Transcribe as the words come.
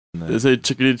that. They say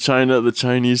chickadee China, the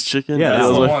Chinese chicken. Yeah, that that's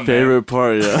was the my favorite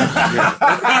part. Yeah,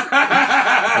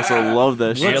 I also love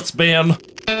that shit. It's Ben.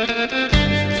 I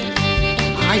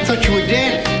thought you were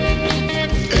dead.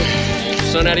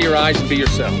 Sun out of your eyes and be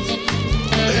yourselves.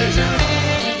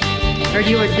 Heard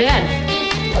you were dead.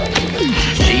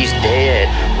 She's dead,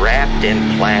 wrapped in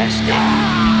plastic.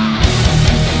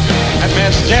 That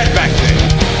man's dead back there.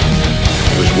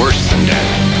 It was worse than dead.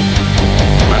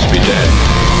 Must be dead.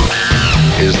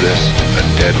 Is this a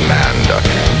dead man,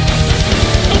 Doctor?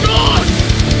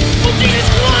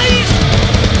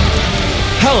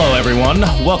 Hello, everyone.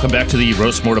 Welcome back to the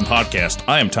Roast Mortem Podcast.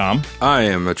 I am Tom. I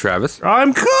am Travis.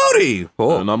 I'm Cody.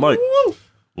 And I'm like,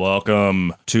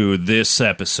 Welcome to this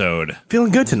episode.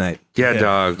 Feeling good tonight. Yeah,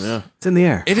 dogs. yeah. It's in the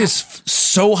air. It is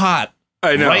so hot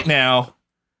I know. right now,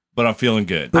 but I'm feeling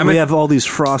good. But we have all these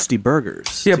frosty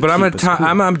burgers. Yeah, to but I'm keep us cool.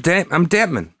 I'm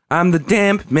Dampman. I'm the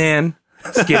damp man.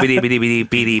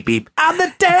 Skibbity beep. I'm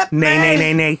the damp Nay, nay,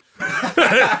 nay, nay.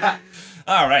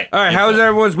 All right. All right, how was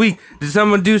everyone's week? Did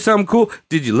someone do something cool?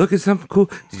 Did you look at something cool?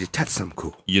 Did you touch something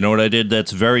cool? You know what I did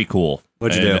that's very cool?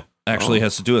 What'd you And do? Actually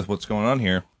has to do with what's going on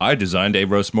here. I designed a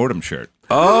Roast Mortem shirt.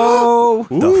 Oh,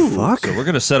 The fuck? So we're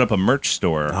going to set up a merch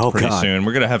store Oh, pretty God. soon.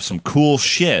 We're going to have some cool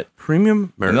shit.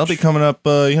 premium merch. And they'll be coming up,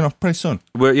 pretty soon.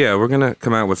 Well, yeah, we're gonna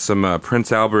come out with some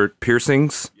Prince Albert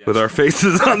piercings with our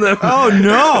faces on them. Oh,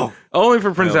 no. Only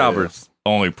for Prince Hell yeah. Albert's.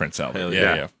 Only Prince Albert. Hell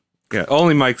Yeah. Yeah,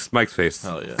 only Mike's face.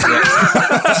 Hell yeah.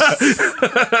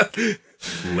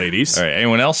 Ladies. All right.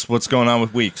 Anyone else? What's going on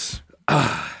with weeks?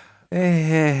 I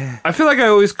feel like I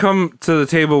always come to the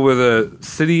table with a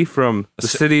city from the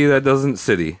city that doesn't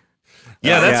city.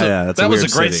 Yeah, that's a that was a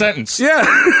weird great city. sentence. Yeah.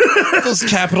 That was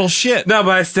capital shit. No,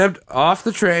 but I stepped off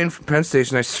the train from Penn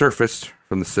Station. I surfaced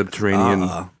from the subterranean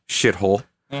shithole.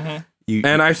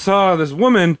 And I saw this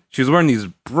woman. She was wearing these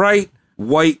bright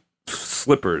white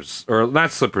slippers. Or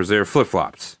not slippers, they were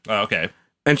flip-flops. Oh, okay.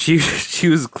 And she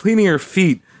was cleaning her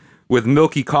feet with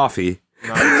milky coffee.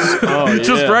 Oh,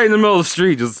 Just yeah. right in the middle of the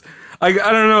street. Just I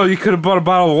don't know, you could have bought a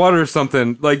bottle of water or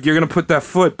something. Like, you're going to put that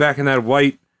foot back in that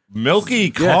white...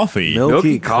 Milky coffee.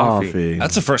 Milky coffee.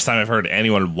 That's the first time I've heard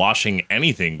anyone washing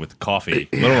anything with coffee,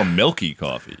 let alone milky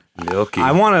coffee. Milky.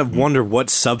 I want to wonder what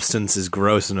substance is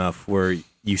gross enough where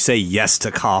you say yes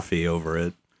to coffee over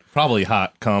it. Probably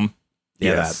hot cum.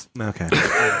 Yes. Okay.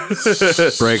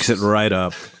 Breaks it right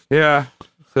up. Yeah.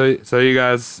 So you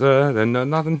guys, then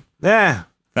nothing? Yeah.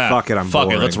 Ah, Fuck it, I'm Fuck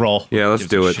boring. it, let's roll. Yeah, let's Gives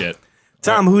do a it. Shit.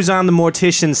 Tom, who's on the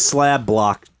mortician slab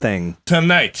block thing?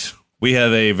 Tonight, we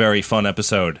have a very fun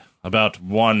episode about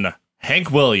one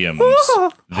Hank Williams,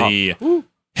 the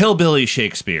hillbilly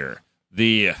Shakespeare,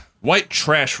 the white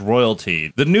trash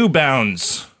royalty, the new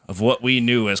bounds of what we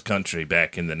knew as country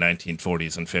back in the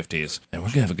 1940s and 50s. And we're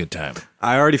going to have a good time.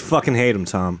 I already fucking hate him,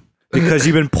 Tom. Because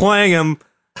you've been playing him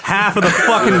half of the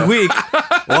fucking week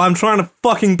while I'm trying to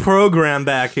fucking program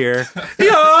back here. And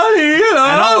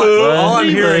all I'm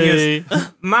hearing is,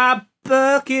 my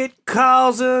bucket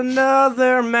calls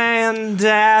another man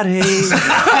daddy.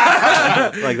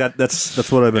 Like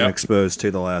that's what I've been exposed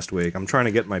to the last week. I'm trying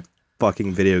to get my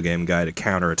fucking video game guy to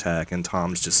counterattack, and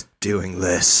Tom's just doing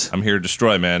this. I'm here to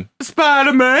destroy, man.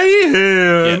 Spider-Man!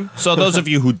 Yeah. So those of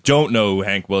you who don't know who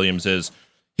Hank Williams is,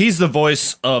 he's the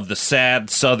voice of the sad,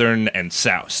 southern, and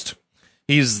soused.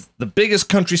 He's the biggest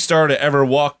country star to ever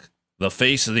walk the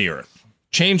face of the earth,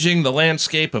 changing the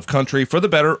landscape of country for the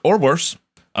better or worse.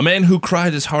 A man who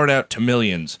cried his heart out to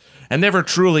millions and never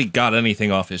truly got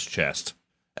anything off his chest.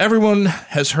 Everyone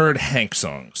has heard Hank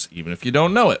songs, even if you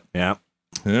don't know it. Yeah.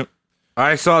 Yep.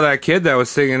 I saw that kid that was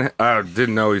singing, I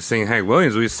didn't know he was singing Hank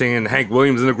Williams. He was singing Hank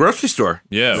Williams in the grocery store.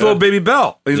 Yeah. His little baby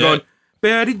Bell. He's Yeah. going,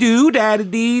 daddy-doo,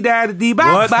 daddy-dee, daddy-dee,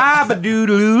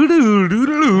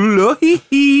 ba-ba-ba-doo-doo-doo-doo-doo-doo,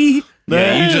 hee-hee.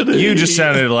 Yeah, you just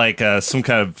sounded like some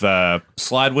kind of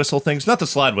slide whistle things. Not the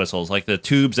slide whistles, like the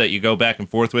tubes that you go back and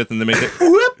forth with and they make it.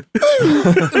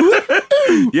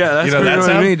 Yeah, that's You know pretty that much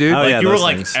sound? me, dude. Oh, Like yeah, you were those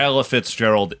like things. Ella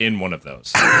Fitzgerald in one of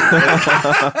those.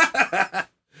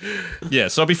 Yeah,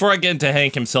 so before I get into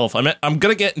Hank himself, I'm going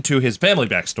to get into his family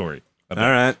backstory. All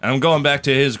right. I'm going back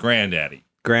to his granddaddy.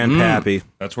 Grandpappy.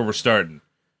 That's where we're starting.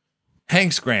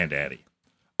 Hank's granddaddy,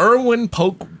 Irwin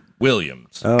Polk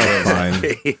Williams. Oh, fine.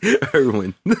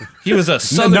 Irwin. He was a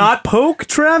southern... Not poke,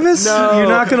 Travis? No. You're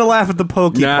not going to laugh at the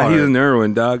pokey Nah, part. he's an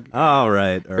Irwin, dog. All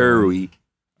right. Irwin.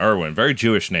 Irwin, very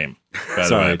Jewish name. By the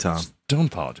Sorry, way. Tom. Don't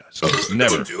apologize.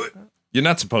 Never. Do it. You're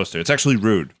not supposed to. It's actually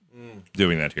rude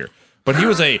doing that here. But he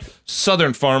was a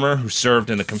southern farmer who served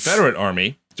in the Confederate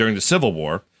Army during the Civil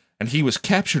War, and he was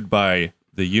captured by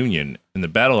the Union in the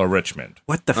Battle of Richmond.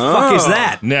 What the fuck is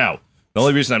that? Now, the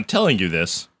only reason I'm telling you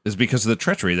this is because of the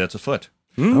treachery that's afoot.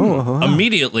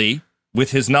 Immediately,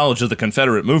 with his knowledge of the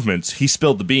Confederate movements, he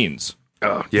spilled the beans.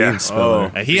 Oh, yeah.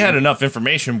 And he had enough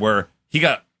information where he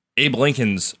got Abe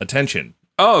Lincoln's attention.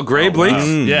 Oh, Grabe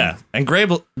Lincoln. Yeah, and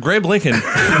Grabe Lincoln,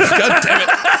 God damn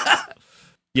it.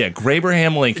 Yeah,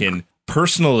 Grabraham Lincoln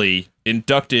personally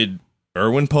inducted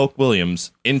Irwin Polk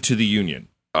Williams into the Union.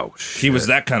 Oh, shit. He was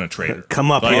that kind of traitor. Come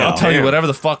up Like, here. I'll tell you whatever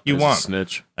the fuck you want.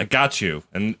 Snitch. I got you.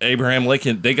 And Abraham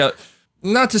Lincoln, they got,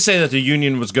 not to say that the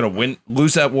Union was going to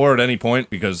lose that war at any point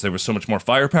because there was so much more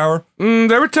firepower.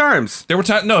 There were times. There were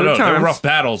times, there were times. rough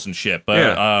battles and shit.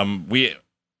 But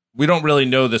we don't really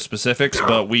know the specifics,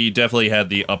 but we definitely had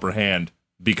the upper hand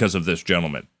because of this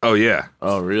gentleman. Oh, yeah.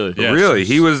 Oh, really? Yeah. Really?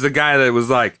 He was the guy that was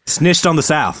like, Snitched on the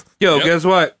South. yo, Yep. guess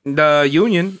what? The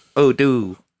Union. Oh,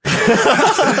 dude.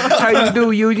 How you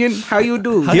do, Union? How you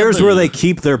do? Here's where they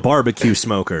keep their barbecue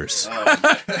smokers.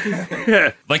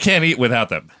 They can't eat without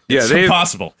them. Yeah, It's they've-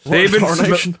 impossible. They've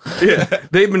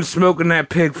been smoking that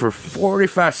pig for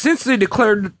 45 since they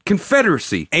declared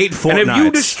Confederacy. 8 And fortnights. if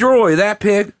you destroy that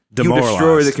pig, you Demoralized.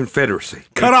 destroy the Confederacy.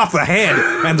 Cut off the head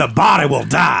and the body will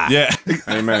die. Yeah.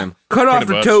 Amen. Cut off Pretty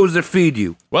the much. toes that feed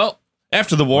you. Well,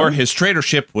 after the war, his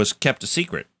traitorship was kept a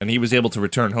secret, and he was able to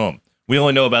return home. We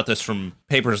only know about this from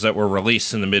papers that were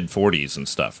released in the mid-40s and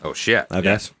stuff. Oh, shit. Okay.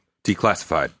 Yes.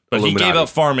 Declassified. But Illuminati. he gave up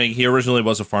farming. He originally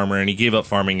was a farmer, and he gave up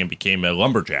farming and became a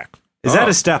lumberjack. Is that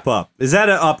a step up? Is that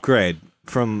an upgrade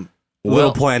from little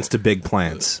Well- plants to big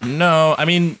plants? No, I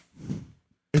mean,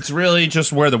 it's really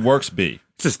just where the works be.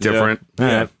 It's just different. All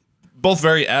right. Both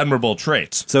very admirable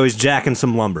traits. So he's jacking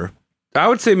some lumber. I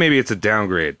would say maybe it's a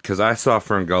downgrade because I saw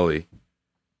Fern Gully,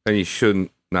 and you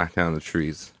shouldn't knock down the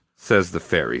trees, says the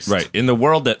fairies. Right. In the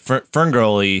world that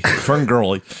Ferngully,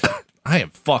 I am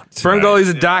fucked. Fern tonight. Gully's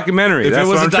a documentary. If That's it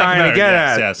was what a I'm trying to documentary, get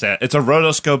yes, at. yes, yes. It's a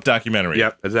rotoscope documentary.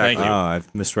 Yep, exactly. Thank Oh, you.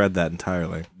 I've misread that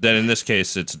entirely. Then in this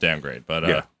case, it's a downgrade. But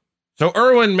Yeah. so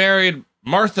Irwin married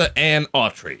Martha Ann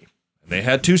Autry. They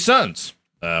had 2 sons.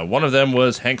 One of them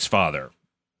was Hank's father,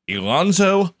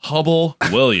 Alonzo Hubble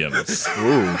Williams.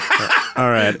 All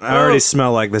right. I already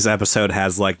smell like this episode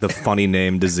has like the funny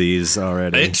name disease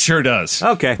already. It sure does.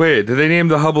 Okay. Wait, did they name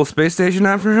the Hubble space station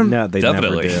after him? No, they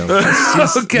Definitely. never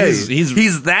do. Okay. he's-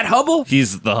 He's that Hubble?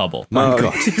 He's the Hubble. My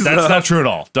God. That's not true at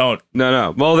all. Don't.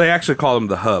 No. Well, they actually call him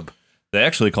the Hub. They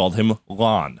actually called him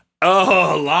Lon.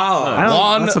 Oh, wow. I don't-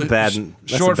 Lon. that's a bad,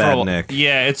 that's a bad nick.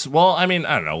 Yeah, it's, well, I mean,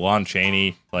 I don't know. Lon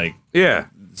Chaney. Like, Yeah.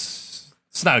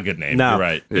 it's not a good name. No, You're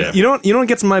right. Yeah. You don't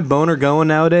get my boner going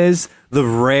nowadays. The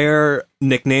rare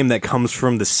nickname that comes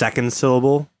from the second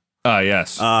syllable.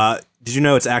 Yes. Did you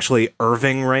know it's actually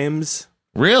Irving Rames?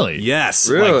 Really? Yes,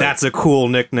 Really? like that's a cool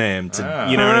nickname. You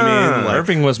know what I mean? Like,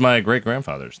 Irving was my great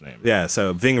grandfather's name. yeah,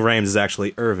 so Ving Rhames is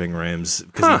actually Irving Rhames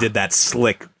because he did that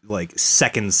slick like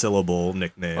second syllable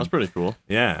nickname. That's pretty cool.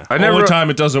 Yeah, I Only never. time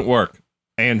it doesn't work,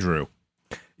 Andrew.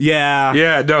 yeah,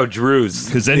 Yeah, no, Drew's.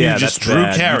 Because then yeah. you just that's Drew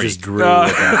bad. Carey. You just drew. at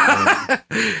that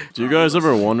Do you guys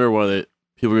ever wonder why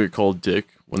people get called Dick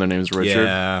when their name's point. Richard?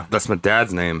 Yeah, That's my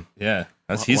dad's name. Yeah,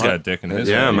 he's got a dick in his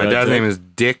Yeah, name. my Yeah, dad's Dick. name is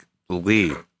Dick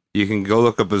Lee. You can go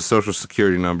look up his social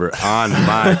security number on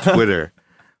my Twitter.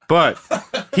 But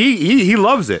he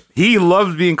loves it. He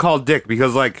loves being called Dick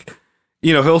because, like,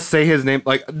 you know, he'll say his name.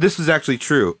 Like, this is actually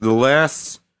true. The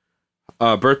last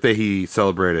birthday he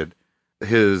celebrated,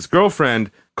 his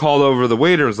girlfriend called over the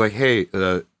waiter and was like, hey,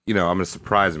 you know, I'm going to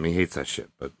surprise him. He hates that shit,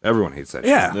 but everyone hates that shit.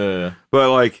 yeah. Yeah.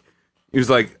 But like, he was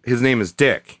like, his name is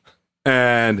Dick,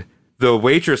 and the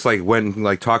waitress like went and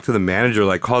like talked to the manager,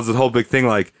 like caused this whole big thing,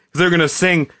 like, because they're gonna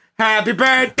sing "Happy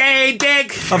Birthday,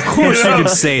 Dick." Of course, you can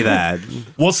say that.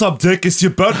 What's up, Dick? It's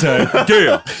your birthday.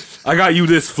 Yeah, I got you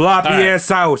this floppy All right. ass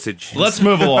sausage. Let's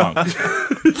move along.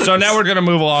 So now we're going to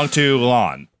move along to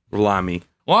Lon. Lami.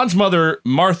 Lon's mother,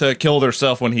 Martha, killed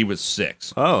herself when he was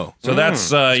 6. Oh, So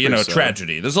that's, you know, sad.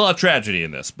 tragedy. There's a lot of tragedy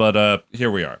in this, but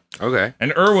here we are. Okay.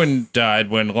 And Irwin died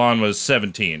when Lon was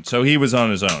 17, so he was on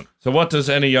his own. So what does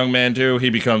any young man do? He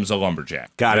becomes a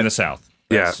lumberjack. Got in it. the South.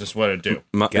 Yeah. That's just what it do.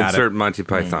 Insert Monty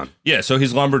Python. Yeah, so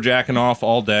he's lumberjacking off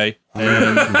all day,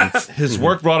 and his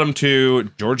work brought him to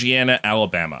Georgiana,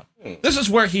 Alabama. This is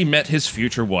where he met his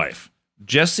future wife,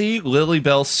 Jessie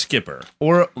Lilybell Skipper,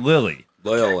 or Lily.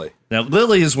 Lily. Now,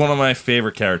 Lily is one of my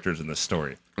favorite characters in this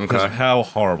story because Okay. of how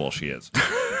horrible she is.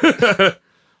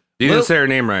 You didn't say her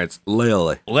name right. It's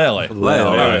Lily. Lily.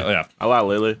 All right, yeah. I like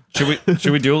Lily.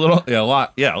 Should we do a little? Yeah, a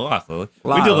lot. Yeah, a lot, Lily.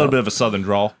 We do a little bit of a southern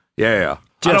drawl. Yeah.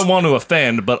 I don't want to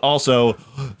offend, but also,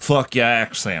 fuck your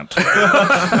accent.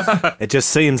 it just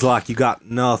seems like you got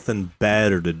nothing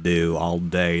better to do all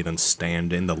day than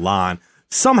stand in the line.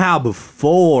 Somehow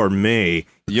before me,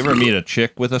 You ever meet a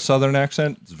chick with a southern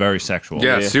accent? It's very sexual.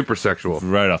 Yeah, super sexual.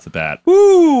 Right off the bat.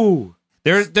 Woo!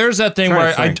 There's that thing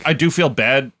where to think. I do feel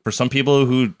bad for some people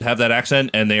who have that accent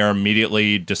and they are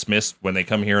immediately dismissed when they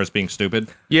come here as being stupid.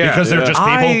 Yeah, because they're just people.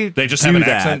 I They just do have an that.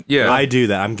 accent. Yeah. I do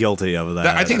that. I'm guilty of that.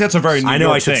 I think that's a very New I know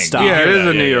York I should thing. stop. Yeah, it is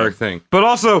a Yeah, New York thing. But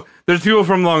also, there's people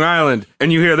from Long Island,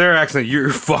 and you hear their accent, you're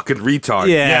a fucking retard.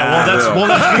 Yeah. Yeah, that's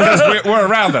because we're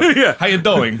around them. Yeah. How you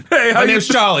doing? Hey, how My you- name's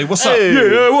Charlie. What's up?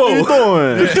 Yeah, whoa.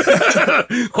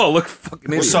 doing? Oh, look, fucking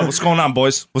What's idiot. up? What's going on,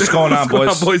 boys? What's going on, going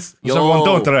boys? on, boys? What's everyone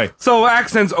doing today? So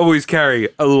accents always carry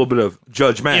a little bit of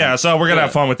judgment. Yeah, so we're gonna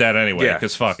have fun with that anyway, Yeah.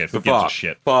 because fuck it, who Fuck. gives a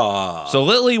shit? Fuck. So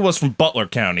Lily was from Butler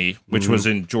County, which was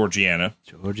in Georgiana.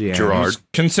 Georgiana. Gerard.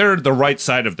 Considered the right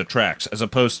side of the tracks, as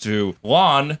opposed to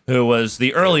Lon, who was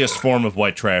the earliest form of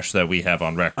white trash that we have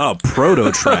on record. Oh,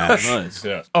 proto trash. Nice.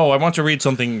 Yes. Oh, I want to read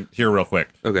something here real quick.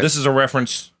 Okay. This is a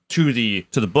reference to the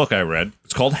book I read.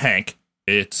 It's called Hank.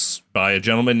 It's by a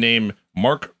gentleman named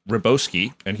Mark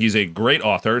Ribowski, and he's a great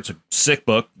author. It's a sick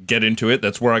book. Get into it.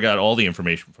 That's where I got all the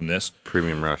information from this.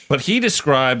 Premium Rush. But he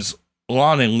describes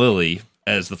Lon and Lily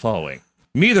as the following.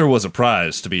 Neither was a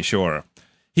prize, to be sure.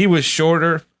 He was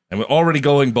shorter and was already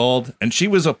going bald, and she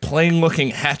was a plain-looking,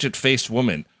 hatchet-faced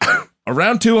woman,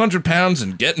 around 200 pounds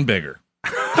and getting bigger.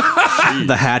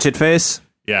 The hatchet face.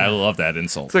 Yeah, I love that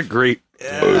insult. It's a great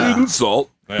insult.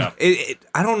 Yeah.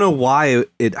 I don't know why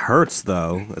it hurts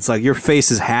though. It's like your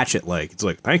face is hatchet like. It's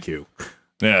like, thank you.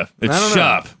 Yeah, it's I don't know.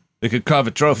 sharp. It could carve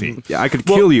a trophy. Yeah, I could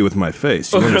kill you with my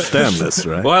face. You understand this,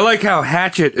 right? Well, I like how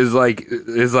hatchet is like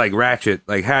ratchet.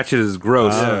 Like hatchet is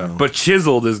gross, but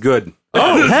chiseled is good.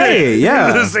 Oh, hey, It's the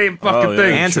yeah. same fucking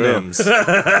thing. Antonyms.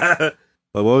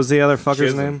 But what was the other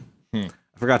fucker's Chisholm. name?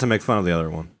 I forgot to make fun of the other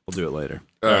one. We'll do it later.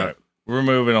 All right, we're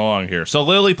moving along here. So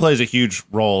Lily plays a huge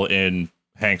role in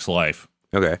Hank's life,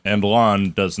 Okay. and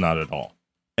Lon does not at all.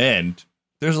 And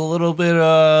there's a little bit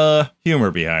of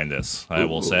humor behind this, I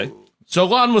will say. So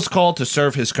Lon was called to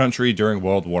serve his country during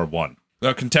World War I.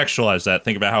 Now, contextualize that.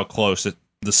 Think about how close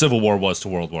the Civil War was to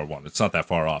World War I. It's not that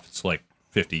far off. It's like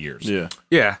 50 years. Yeah.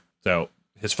 Yeah. So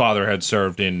his father had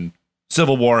served in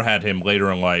Civil War, had him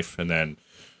later in life, and then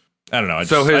I don't know. I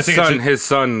So think his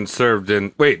son served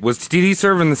in. Wait, did he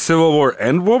serve in the Civil War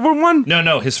and World War One?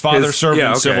 No, his father served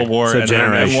in Civil War, So and then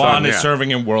generation. Lon is Yeah.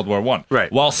 serving in World War One. Right.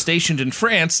 While stationed in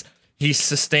France, he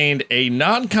sustained a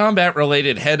non-combat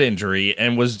related head injury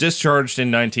and was discharged in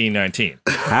 1919.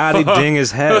 How'd he ding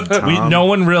his head, Tom? No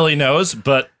one really knows,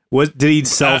 but Did he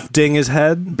self-ding his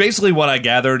head? basically what I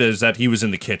gathered is that he was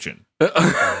in the kitchen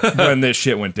when this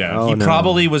shit went down. Oh, He no.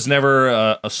 probably was never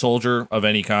a soldier of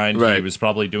any kind. He Right. was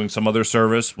probably doing some other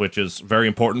service, which is very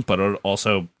important, but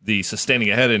also the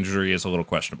sustaining a head injury is a little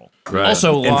questionable. Right.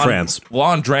 Also, In France.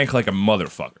 Lon drank like a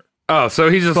motherfucker. Oh, so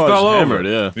he just Probably fell just over. hammered,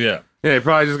 yeah. Yeah. Yeah, he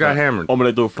probably just got hammered.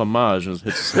 Omelette au fromage and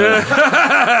hits his head.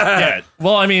 Yeah.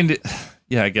 Well, I mean,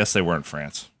 yeah, I guess they were in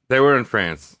France. They were in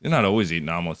France. You're not always eating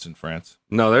omelets in France.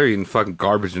 No, they're eating fucking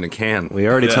garbage in a can. We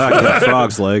already talked about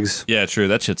frog's legs. Yeah, true.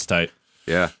 That shit's tight.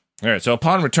 Yeah. All right. So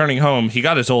upon returning home, he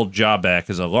got his old job back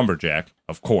as a lumberjack,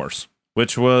 of course,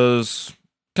 which was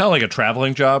kind of like a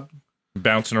traveling job,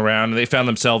 bouncing around. And they found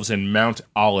themselves in Mount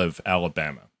Olive,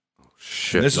 Alabama.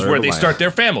 Shit. And this is where they start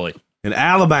their family In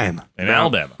Alabama. in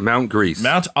Alabama. Mount Grease.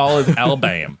 Mount Olive,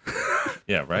 Alabama.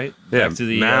 Yeah, right. Yeah, Back to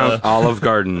the Mount Olive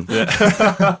Garden.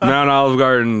 Mount Olive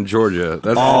Garden, Georgia.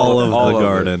 That's All of all the it.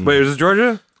 garden. Wait, is it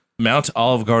Georgia? Mount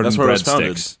Olive Garden That's where it was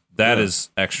founded. breadsticks. That is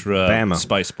extra Bama.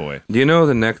 Spice Boy. Do you know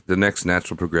the next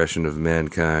natural progression of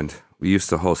mankind? We used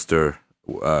to holster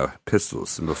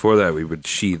pistols, and before that, we would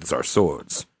sheath our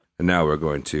swords. And now we're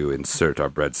going to insert our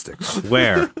breadsticks.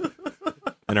 Where?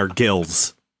 In our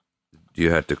gills.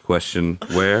 You had to question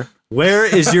where? Where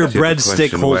is your have to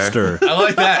breadstick question where. holster? I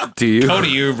like that. Do you? Cody,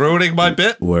 you ruining my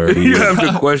bit? Where do You you have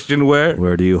to question where?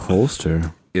 Where do you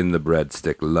holster? In the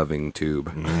breadstick loving tube.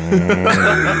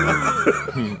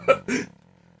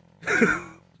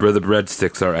 Where the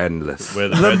breadsticks are endless. Where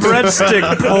The breadsticks-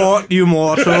 breadstick port, you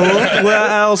mortal. Where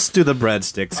else do the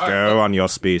breadsticks go on your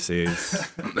species?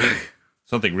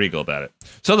 Something regal about it.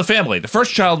 So the family. The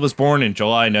first child was born in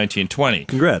July 1920.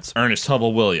 Congrats. Ernest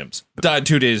Hubble Williams. Died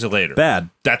 2 days later. Bad.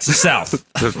 That's the South.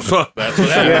 That's what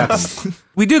happened.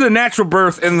 We did a natural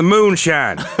birth in the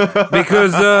moonshine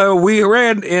because we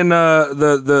read in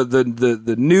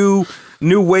the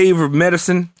new wave of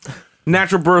medicine.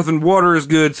 Natural birth in water is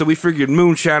good, so we figured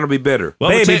moonshine will be better. Well,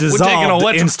 Baby we're taking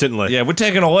dissolved instantly. Yeah, we're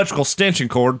taking an electrical stanchion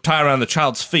cord, tie around the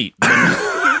child's feet,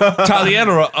 tie the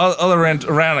other end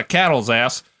around a cattle's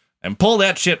ass, and pull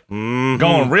that shit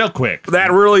going real quick.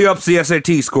 That really ups the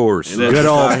SAT scores. Good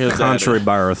old His country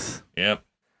birth. Yep.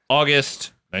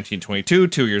 August 1922,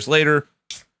 2 years later,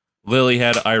 Lily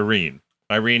had Irene.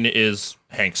 Irene is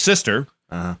Hank's sister.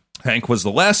 Hank was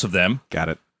the last of them. Got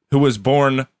it. Who was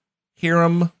born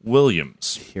Hiram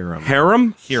Williams. Hiram.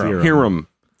 Hiram? Hiram. Hiram.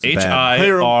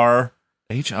 Hiram.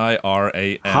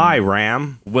 Hi,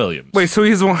 Ram. Williams. Wait, so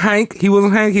he's Hank? He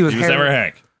wasn't Hank? He was He was Hiram. never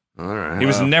Hank. All right. He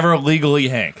was never legally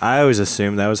Hank. I always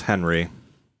assumed that was Henry.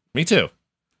 Me too.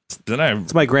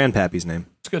 It's my grandpappy's name.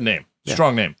 It's a good name.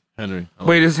 Strong name. Henry.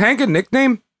 Wait, is Hank a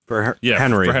nickname? For Yeah,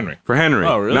 Henry. For Henry. For Henry.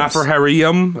 Oh, really? Not for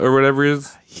Harryum or whatever it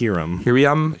is. Hiram.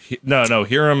 Hiriam? No.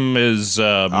 Hiram is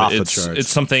Off the it's charts.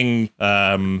 something.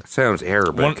 Sounds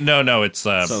Arabic. No. It's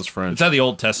Sounds French. It's out of the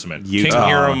Old Testament. You- King Oh,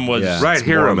 Hiram was yeah. Right, It's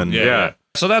Hiram. Mormon. Yeah.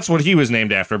 So that's what he was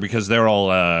named after because they're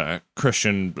all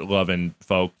Christian loving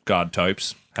folk, God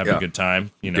types, having Yeah. a good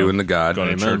time. You know, Doing the God. going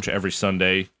to Amen. church every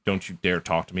Sunday. Don't you dare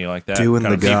talk to me like that. Doing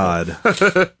kind the of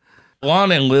people. God.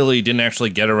 Lon and Lily didn't actually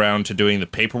get around to doing the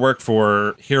paperwork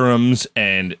for Hiram's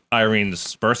and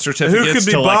Irene's birth certificates could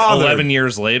be till like bothered? 11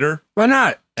 years later. Why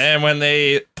not? And when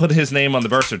they put his name on the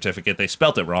birth certificate, they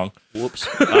spelt it wrong. Whoops.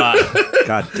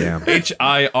 God damn. Hiriam.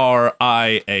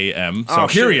 So Oh,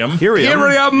 shit. Hiriam.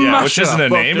 Hiriam. Yeah, which isn't a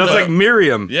name. That's but- like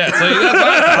Miriam. yeah, so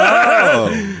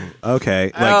that's Okay.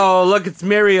 Like Oh, look, it's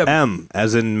Miriam. M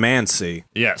as in Mancy.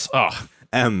 yes. Oh,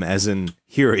 M as in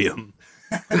Hiriam.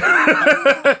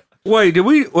 Wait,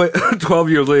 12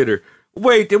 years later.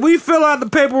 Wait, did we fill out the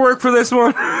paperwork for this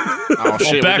one? Oh,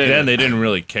 shit. well, back we did. then they didn't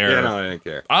really care. I didn't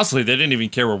care. Honestly, they didn't even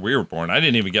care where we were born. I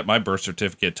didn't even get my birth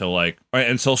certificate till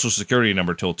and social security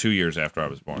number till 2 years after I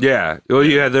was born. Yeah. Well,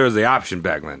 there was the option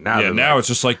back then. Now, Yeah, they're now like- it's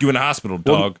just like you in a hospital,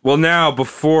 dog. Well, now,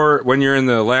 when you're in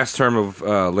the last term of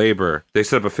labor, they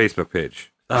set up a Facebook page.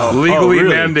 Legally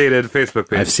really? mandated Facebook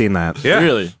page. I've seen that. Yeah.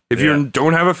 Really? If Yeah. you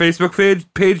don't have a Facebook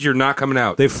page, you're not coming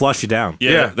out. They flush you down.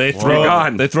 Yeah, Yeah. they Wow. throw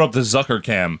God. they throw up the Zucker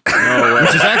cam,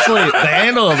 which is actually the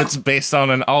handle of it's based on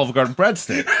an Olive Garden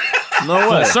breadstick. No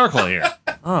Full way. circle here.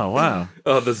 Oh, wow.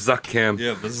 Oh, the Zuck cam.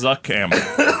 Yeah, the Zuck cam.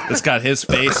 It's got his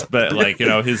face, but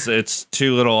it's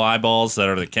two little eyeballs that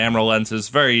are the camera lenses.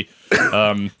 Very,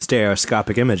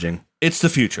 Stereoscopic imaging. it's the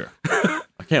future. I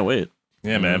can't wait.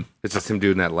 Yeah, man. It's just him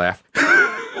doing that laugh.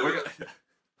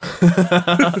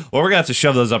 Well, we're gonna have to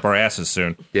shove those up our asses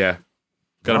soon. Yeah.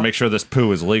 Got to make sure this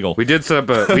poo is legal. We did set up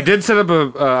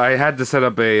I had to set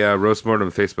up a roast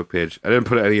mortem Facebook page. I didn't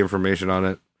put any information on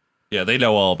it. Yeah, they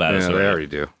know all about Yeah, us. they already. already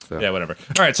do. So. Yeah, whatever.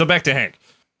 All right, so back to Hank.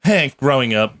 Hank,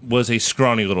 growing up, was a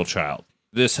scrawny little child.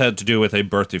 This had to do with a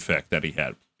birth defect that he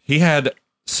had. He had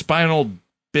spinal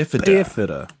bifida.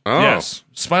 Bifida. Oh. Yes,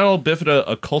 spinal bifida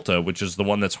occulta, which is the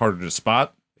one that's harder to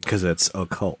spot. Because it's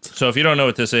occult. So if you don't know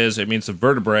what this is, it means the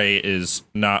vertebrae is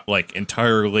not like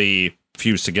entirely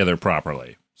fused together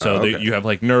properly. So okay. you have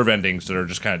like nerve endings that are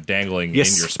just kind of dangling Your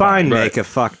in your spine spine. make it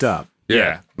fucked up.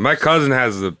 Yeah. My cousin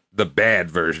has the bad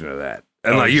version of that.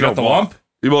 And like you you got don't the walk.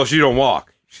 lump? Well, she don't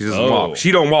walk. She doesn't Oh. walk.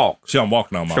 She don't walk. She don't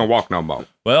walk no She more. don't walk no more.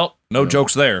 Well, no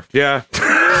jokes there. Yeah.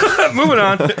 Moving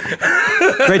on.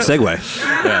 Great segue.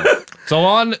 Yeah. So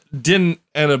Lon didn't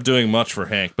end up doing much for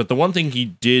Hank, but the one thing he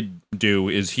did do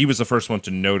is he was the first one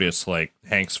to notice like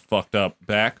Hank's fucked up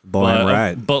back. Boy,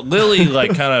 right. But Lily like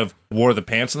kind of wore the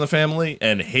pants in the family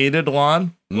and hated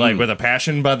Lon like with a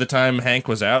passion by the time Hank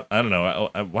was out. I don't know.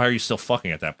 Why are you still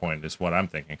fucking at that point is what I'm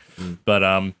thinking.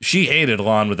 But she hated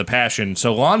Lon with a passion.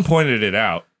 So Lon pointed it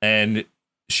out and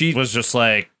she was just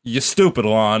like, "You stupid,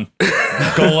 Lon.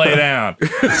 Go lay down."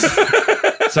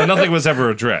 So nothing was ever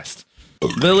addressed.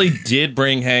 Lily did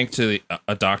bring Hank to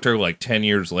a doctor like 10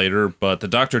 years later, but the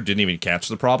doctor didn't even catch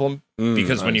the problem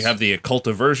because when you have the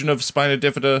occulta version of spina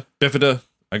bifida,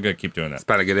 I'm going to keep doing that.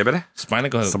 Spina bifida.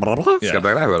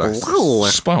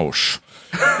 Spouse.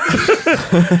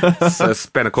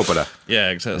 Spanakopita. Yeah,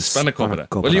 exactly. Spanakopita.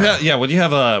 Spanakopita.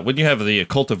 When you have the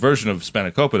occulta version of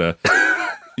spanakopita,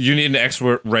 you need an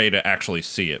X-ray to actually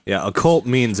see it. Yeah, occult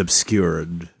means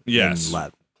obscured. Yes. in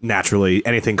Latin. Naturally,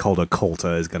 anything called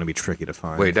occulta is going to be tricky to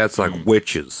find. Wait, that's like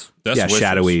witches. That's yeah, wishes.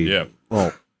 shadowy. Yeah.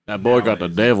 Well, That boy got the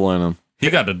devil in him. He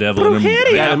got the devil in him.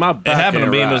 Yeah, my It back happened to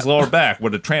ain't be in right. his lower back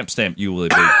where the tramp stamp usually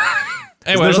be. Anyway, isn't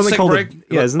there let's something take a called break.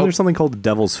 isn't there something called the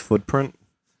devil's footprint?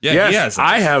 Yeah, Yes, yes.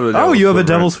 I have a Oh, devil's you have a footprint.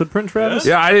 devil's footprint, Travis?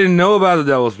 Yeah, I didn't know about the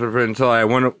devil's footprint until I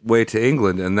went away to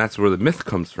England, and that's where the myth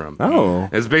comes from. Oh.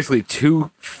 It's basically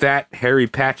two fat, hairy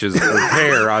patches of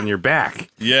hair on your back.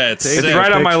 Yeah, it's It's sick.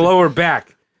 right on my lower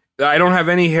back. I don't have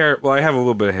any hair. Well, I have a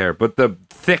little bit of hair, but the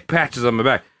thick patches on my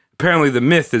back. Apparently, the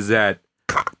myth is that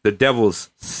the devil's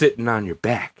sitting on your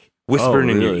back, whispering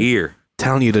in your really? ear.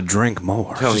 Telling you to drink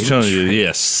more. Just telling you,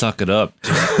 yeah, suck it up.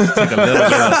 Just take a little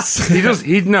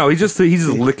bit. He's just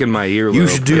licking my ear. You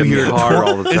should do your hard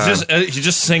all the time. It's just he's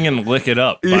just singing "Lick It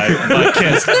Up" by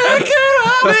Kiss. Lick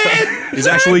it He's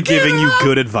actually giving you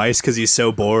good advice because he's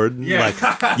so bored. Like,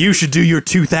 you should do your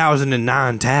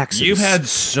 2009 taxes. You've had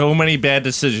so many bad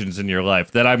decisions in your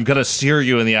life that I'm gonna steer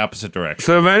you in the opposite direction.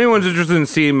 So if anyone's interested in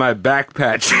seeing my back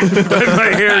patch,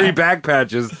 my hairy back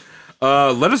patches,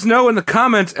 let us know in the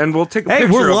comments, and we'll take a Hey,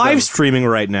 picture we're of live them. streaming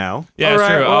right now. Yeah, All right,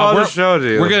 sure. well, I'll we're, just show it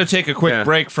to you. we're gonna take a quick Yeah.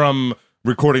 break from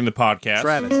recording the podcast.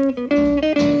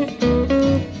 Travis.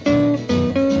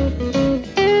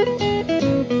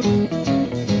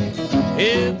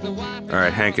 All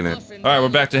right, Hank in it. All right, we're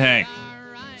back to Hank.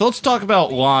 So let's talk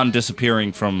about Lon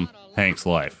disappearing from Hank's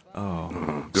life.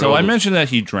 So I mentioned that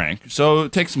he drank. So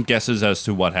take some guesses as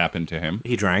to what happened to him.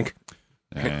 He drank.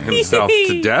 Himself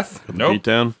to death. Nope. Beat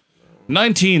down.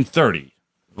 1930.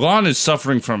 Lon is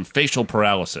suffering from facial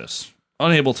paralysis,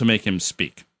 unable to make him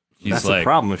speak. He's That's like, a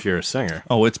problem if you're a singer.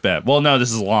 oh, it's bad. Well, no,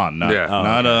 this is Lon, not Yeah.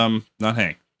 Oh, not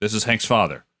Hank. This is Hank's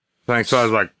father. Thanks. So I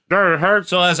was like, Hank.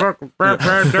 So as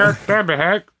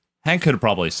Hank. Hank could have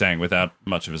probably sang without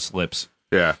much of his lips.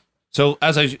 Yeah. So,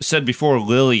 as I said before,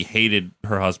 Lily hated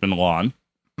her husband, Lon,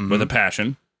 with a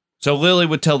passion. So, Lily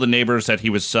would tell the neighbors that he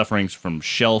was suffering from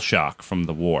shell shock from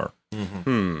the war.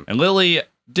 And Lily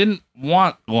didn't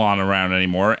want Lon around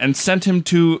anymore and sent him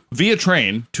via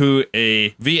train to a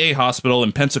VA hospital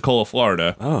in Pensacola,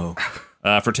 Florida Oh.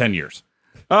 for 10 years.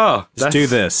 Oh, Let's do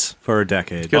this for a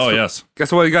decade. Oh, yes.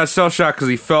 Guess what? He got shell shocked because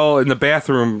he fell in the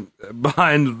bathroom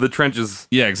behind the trenches.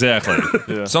 Yeah, exactly.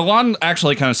 So, Lon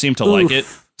actually kind of seemed to like it.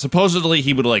 Supposedly,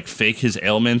 he would like fake his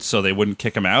ailments so they wouldn't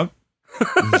kick him out.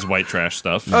 His white trash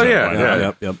stuff. Oh, yeah,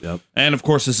 So, yeah. Yep. And of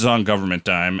course, this is on government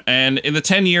dime. And in the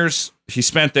 10 years he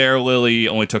spent there, Lily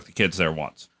only took the kids there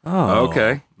once. Oh.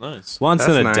 Okay. Nice. Once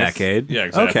That's in a nice. decade. Yeah,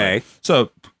 exactly. Okay. So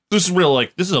this is real,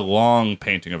 this is a long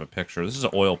painting of a picture. This is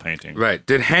an oil painting. Right.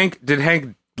 Did Hank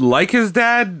like his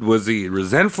dad? Was he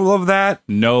resentful of that?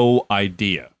 No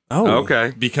idea. Oh.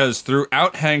 Okay. Because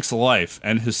throughout Hank's life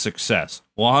and his success,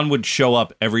 Lon would show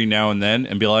up every now and then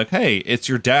and be like, hey, it's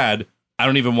your dad. I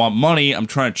don't even want money. I'm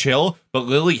trying to chill. But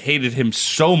Lily hated him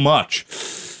so much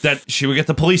that she would get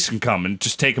the police and come and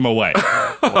just take him away.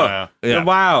 Wow. Yeah.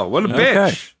 Wow. What a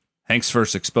bitch. Hank's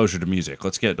first exposure to music.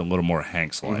 Let's get a little more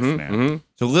Hank's life now.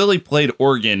 So Lily played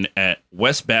organ at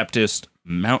West Baptist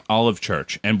Mount Olive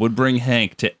Church and would bring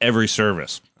Hank to every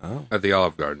service. At the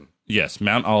Olive Garden. Yes,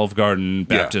 Mount Olive Garden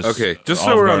Baptist. Yeah. Okay. Just so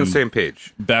Olive we're on Garden, the same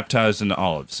page. Baptized in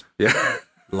olives. Yeah.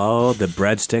 Lord, the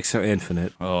breadsticks are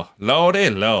infinite. Oh, lordy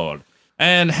lord.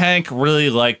 And Hank really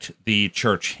liked the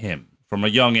church hymn. From a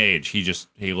young age,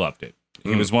 he loved it.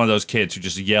 He was one of those kids who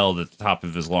just yelled at the top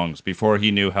of his lungs before he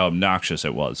knew how obnoxious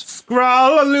it was.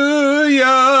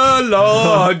 Hallelujah,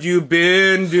 Lord, you've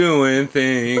been doing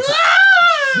things.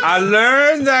 I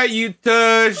learned that you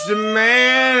touched a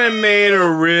man and made a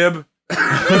rib.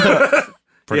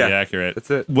 Pretty Yeah, accurate.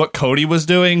 that's it. What Cody was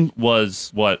doing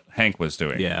was what Hank was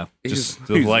doing. Yeah. Just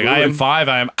He's like, I am ruined. 5,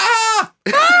 I am...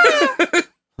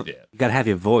 You gotta have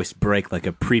your voice break like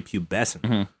a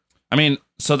prepubescent. I mean,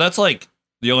 so that's like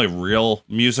the only real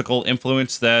musical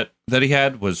influence that he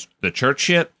had was the church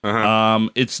shit.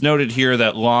 It's noted here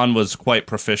that Lon was quite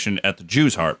proficient at the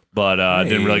Jew's harp, but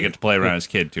didn't really get to play around his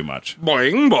kid too much.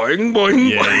 Boing, boing, boing.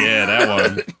 Yeah, that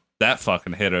one. That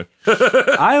fucking hitter.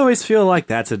 I always feel like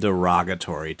that's a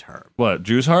derogatory term. What,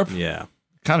 Jew's harp? Yeah.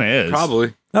 Kind of is.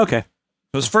 Probably. Okay.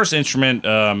 His first instrument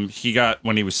he got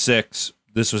when he was 6.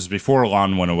 This was before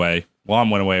Lon went away. Lon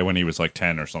went away when he was like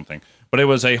 10 or something. But it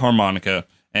was a harmonica,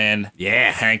 and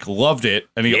Hank loved it.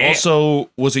 And he also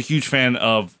was a huge fan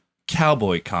of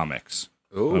cowboy comics.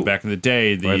 Ooh. Back in the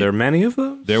day, Were there many of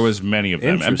those? there was many of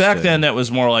them. And back Interesting. then, that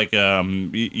was more like,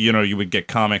 you would get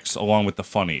comics along with the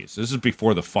funnies. This is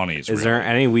before the funnies. Is there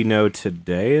any we know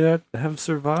today that have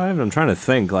survived? I'm trying to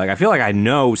think. Like, I feel like I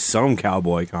know some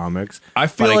cowboy comics. I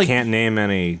feel but like I can't name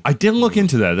any. I didn't look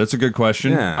into that. That's a good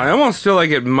question. Yeah. I almost feel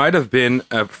like it might have been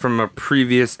from a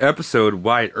previous episode,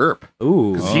 Wyatt Earp.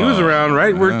 Ooh. He was around,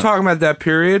 right? We're talking about that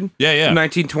period. Yeah.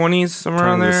 1920s, somewhere Turn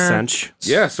around of the there. century.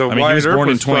 Yeah, so I mean, he Wyatt was Earp born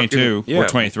in was fucking- 22 yeah. or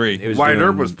 23. It was Wyatt doing-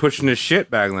 Earp was pushing his shit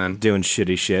back then. doing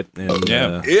shitty shit in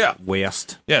Yeah.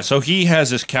 West. Yeah, so he has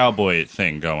this cowboy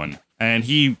thing going, and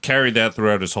he carried that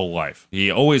throughout his whole life. He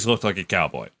always looked like a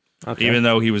cowboy, even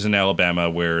though he was in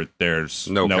Alabama where there's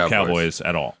No no cowboys. cowboys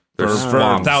at all. There's For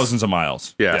swamps. thousands of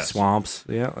miles. Yeah. Yes. Swamps.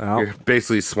 Yeah. well,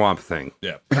 Basically, Swamp Thing.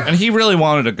 Yeah. And he really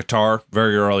wanted a guitar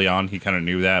very early on. He kind of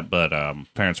knew that, but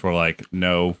parents were like,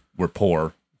 no, we're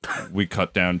poor. We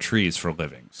cut down trees for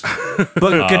livings.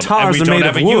 But And guitars we are don't made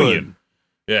have of a wood. union.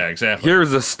 Yeah, exactly.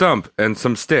 Here's a stump and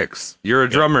some sticks. You're a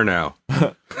drummer now.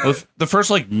 The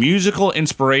first musical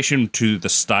inspiration to the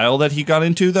style that he got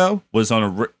into though was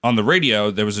on the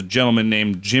radio. There was a gentleman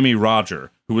named Jimmy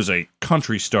Roger who was a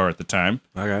country star at the time.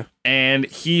 Okay. And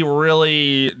he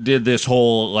really did this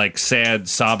whole like sad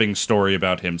sobbing story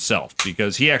about himself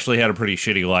because he actually had a pretty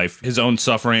shitty life. His own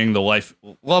suffering, the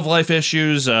love life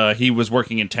issues. He was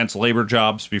working intense labor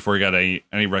jobs before he got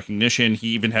any recognition. He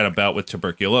even had a bout with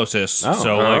tuberculosis.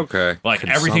 So like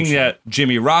everything that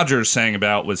Jimmy Rogers sang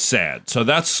about was sad. So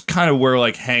that's kind of where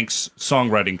like Hank's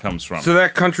songwriting comes from. So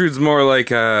that country's more like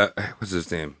what's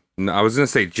his name? No, I was gonna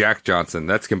say Jack Johnson.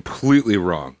 That's completely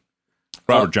wrong.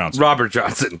 Robert Johnson. Robert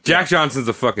Johnson. Jack Johnson's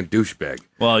a fucking douchebag.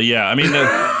 Well, yeah. I mean,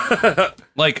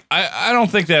 like, I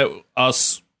don't think that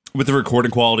us, with the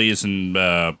recording qualities and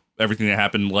everything that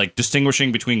happened, like,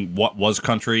 distinguishing between what was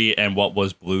country and what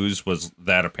was blues was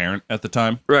that apparent at the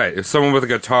time. Right. If someone with a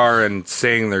guitar and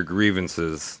saying their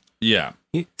grievances. Yeah.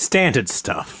 Standard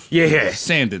stuff. Yeah.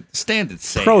 Standard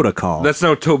saying. Protocol. That's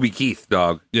no Toby Keith,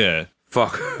 dog. Yeah.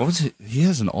 Fuck. What was it? He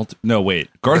has an alter... No, wait.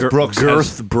 Garth Brooks.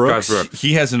 Garth Brooks.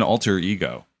 He has an alter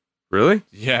ego. Really?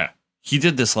 Yeah. He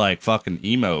did this, like, fucking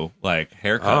emo, like,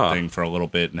 haircut thing for a little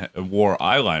bit and wore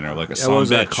eyeliner like a son What was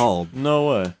bitch. that called? No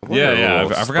way. Yeah.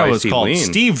 I forgot what it's called. Lean.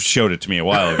 Steve showed it to me a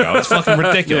while ago. It's fucking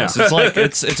ridiculous. It's like,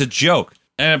 it's a joke.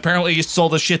 And apparently he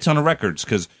sold a shit ton of records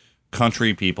because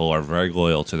country people are very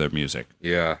loyal to their music.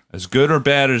 Yeah. As good or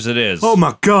bad as it is. Oh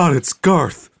my God, it's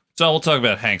Garth. So we'll talk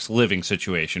about Hank's living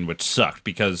situation, which sucked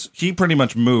because he pretty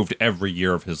much moved every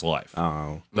year of his life.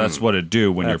 Oh. That's what it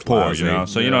do when That's you're poor, lousy. you know?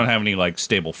 So you don't have any, like,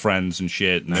 stable friends and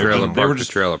shit. And Trailer they park were to just,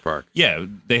 trailer park. yeah,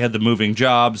 they had the moving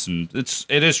jobs, and it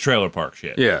is trailer park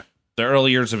shit. Yeah. The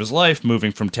early years of his life,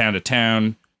 moving from town to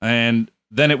town, and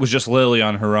then it was just Lily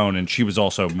on her own, and she was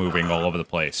also moving all over the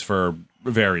place for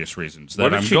various reasons that What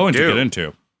did I'm she going do? to get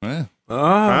into. Eh.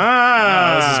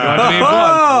 This is going to be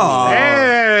fun.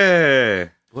 Hey.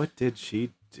 What did she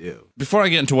do? Before I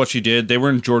get into what she did, they were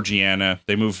in Georgiana.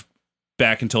 They moved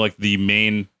back into like the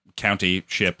main county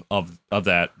ship of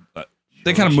that.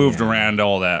 They kind of moved around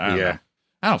all that. I don't know.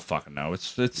 I don't fucking know.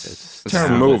 It's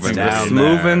terrible. Smoothing.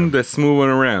 down They're smoothing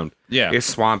around. Yeah. It's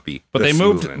swampy. But They're they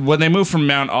moved smoothing. when they moved from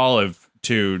Mount Olive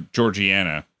to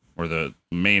Georgiana, or the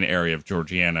main area of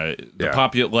Georgiana.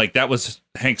 Like that was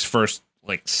Hank's first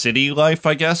like city life,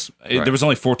 I guess. Right. There was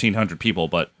only 1,400 people,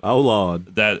 but Oh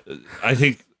Lord. that I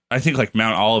think like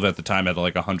Mount Olive at the time had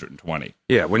like 120.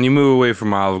 Yeah, when you move away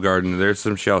from Olive Garden, there's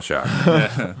some shell shock.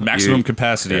 Maximum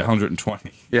capacity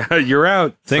 120. Yeah, you're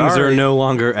out. Things Sorry. are no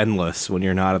longer endless when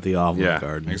you're not at the Olive Yeah,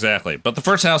 Garden. Exactly. But the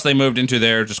first house they moved into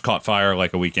there just caught fire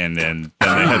like a weekend, and then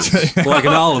they had to, Like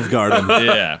an Olive Garden.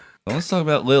 yeah. Well, let's talk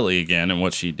about Lily again and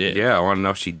what she did. Yeah, I want to know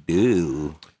if she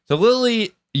do. So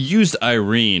Lily used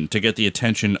Irene to get the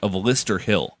attention of Lister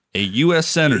Hill, a U.S.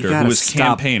 senator who gotta was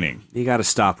stop. campaigning. You got to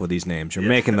stop with these names. You're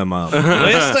making them up.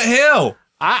 Lister Hill!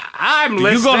 I'm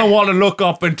You're going to want to look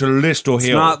up into Lister It's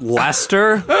Hill. not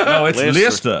Lester. No, it's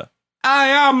Lister. I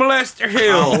am Lester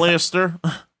Hill. Lister.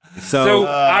 So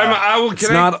I will. it's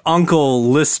not Uncle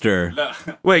Lister.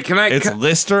 Wait, can I? It's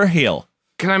Lister Hill.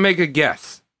 Can I make a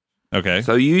guess? Okay.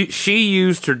 So she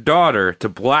used her daughter to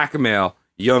blackmail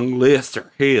young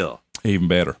Lester Hill. Even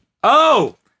better.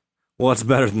 Oh, What's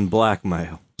better than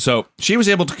blackmail? So she was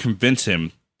able to convince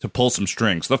him to pull some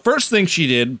strings. The first thing she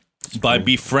did by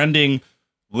befriending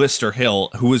Lister Hill,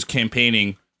 who was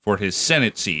campaigning for his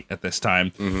Senate seat at this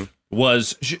time,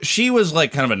 was she was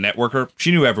like kind of a networker.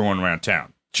 She knew everyone around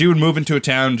town. She would move into a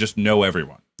town and just know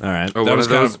everyone. All right. one was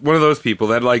of those. One of those people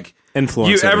that like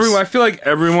Influencers. everyone. I feel like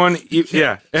everyone.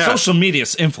 Yeah. Social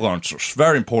media's influencers,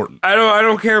 very important. I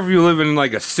don't care if you live in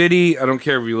like a city. I don't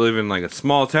care if you live in like a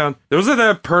small town. There was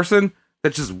that person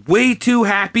that's just way too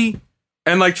happy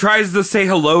and like tries to say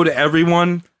hello to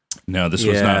everyone. No, this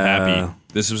was not Yeah. happy.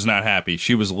 This was not happy.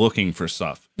 She was looking for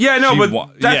stuff. Yeah, no, She but wa-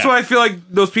 that's yeah. why I feel like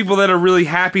those people that are really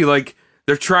happy, like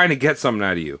they're trying to get something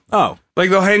out of you. Oh. Like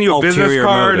they'll hand you a business Ulterior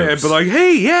card motives. and be like,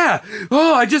 "Hey, yeah,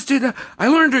 oh, I just did. I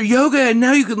learned yoga, and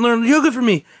now you can learn yoga from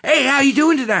me. Hey, how you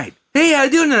doing tonight? Hey, how you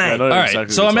doing tonight? know All right,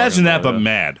 exactly so what you're imagine that, talking but about,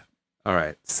 mad. All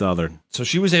right, Southern. So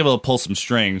she was able to pull some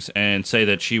strings and say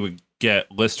that she would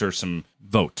get Lister some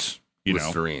votes, you know,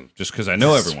 Listerine. just because I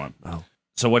know everyone. Oh.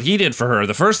 So what he did for her,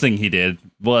 the first thing he did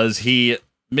was he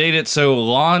made it so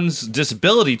Lon's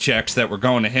disability checks that were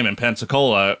going to him in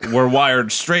Pensacola were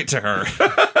wired straight to her,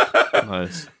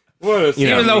 Nice. What a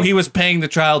even though he was paying the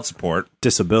child support.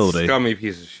 Disability. scummy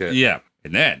piece of shit. Yeah.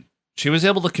 And then she was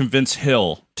able to convince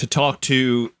Hill to talk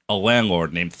to a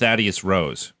landlord named Thaddeus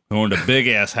Rose, who owned a big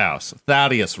ass house.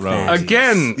 Thaddeus Rose.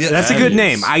 Again, That's a good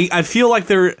name. I feel like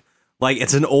they're like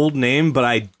it's an old name, but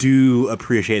I do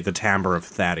appreciate the timbre of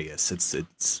Thaddeus.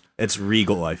 It's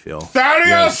regal, I feel.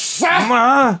 Thaddeus.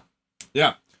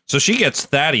 Yeah. So she gets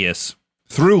Thaddeus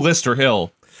through Lister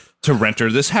Hill to rent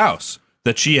her this house.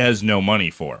 that she has no money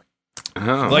for.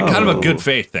 Oh. Like kind of a good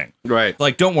faith thing. Right.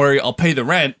 Like, don't worry, I'll pay the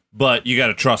rent, but you got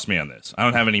to trust me on this. I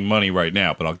don't have any money right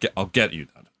now, but I'll get you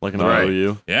that. Like an Right.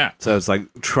 IOU. Yeah. So it's like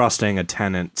trusting a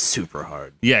tenant super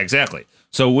hard. Yeah, exactly.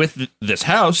 So with this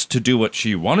house, to do what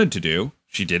she wanted to do,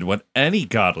 she did what any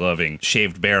God-loving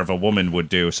shaved bear of a woman would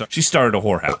do. So she started a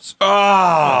whorehouse.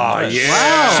 Oh,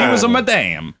 yeah. She was a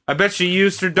madame. I bet she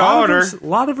used her daughter. A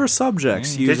lot of her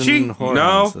subjects Did using she?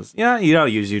 whorehouses. Yeah, you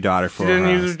don't use your daughter for She didn't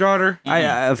a use whorehouse. her daughter?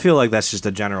 I feel like that's just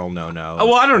a general no-no. Oh,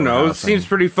 well, I don't know. It Whorehousing. seems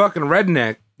pretty fucking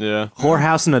redneck. Yeah.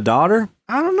 Whorehouse and a daughter?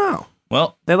 I don't know.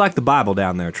 Well, They like the Bible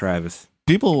down there, Travis.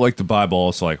 people like the Bible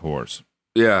also like whores.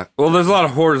 Yeah. Well, there's a lot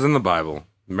of whores in the Bible.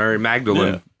 Mary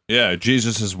Magdalene. Yeah,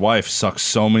 Jesus' wife sucks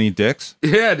so many dicks,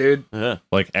 Yeah, dude. Yeah.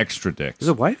 like extra dicks. Is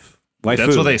it wife? Wife That's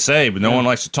food. what they say, but no one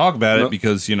likes to talk about No. it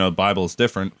because, you know, the Bible is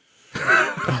different.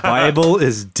 Bible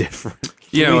is different.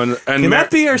 You know, and Can that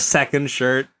be our second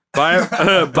shirt?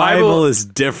 Bible Bible is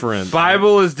different.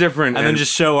 Bible is different. and then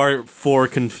just show our 4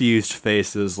 confused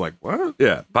faces like, what?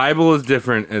 yeah, Bible is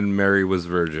different, and Mary was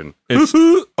virgin. It's,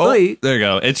 Wait. there you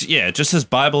go. It's it just says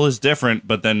Bible is different,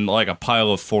 but then like a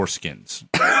pile of foreskins.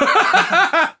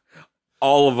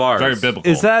 All of ours. Very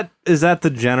biblical. Is that the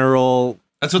general...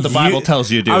 That's what the Bible tells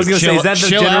you to do. I was gonna say, Chill- is that the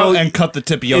chill general- out and cut the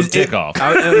tip of your Is dick it- off.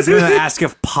 I was going to ask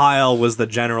if pile was the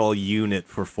general unit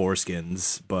for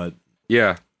foreskins, but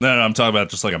Yeah. No, I'm talking about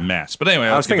just like a mass. But anyway,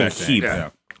 I was let's get thinking back to heap.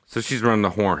 Hank. Yeah. So she's running the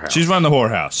whorehouse. She's running the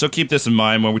whorehouse. So keep this in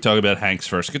mind when we talk about Hank's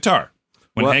first guitar.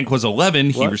 When What? Hank was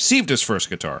 11, he What? received his first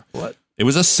guitar. What? It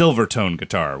was a Silvertone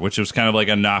guitar, which was kind of like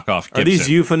a knockoff Gibson. are these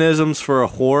euphemisms for a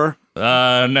whore?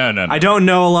 No. I don't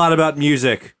know a lot about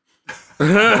music. a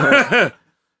Guitar.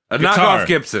 knockoff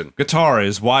Gibson. Guitar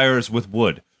is wires with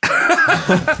wood.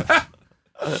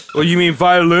 Well, you mean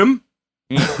violin?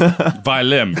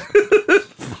 Violin.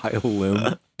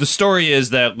 Violin. The story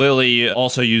is that Lily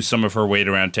also used some of her weight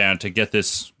around town to get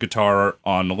this guitar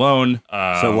on loan.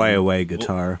 So way away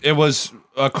guitar. It was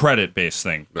a credit-based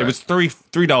thing. It was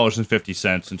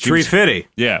 $3.50, and she was, $3.50.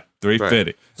 yeah,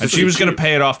 $3.50, and she was going to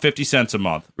pay it off 50 cents a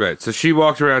month. Right. So she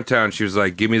walked around town. She was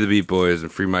like, "Give me the Beat Boys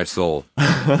and free my soul.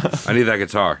 I need that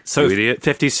guitar." So you idiot.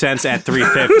 50 cents at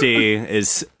 $3.50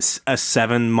 is a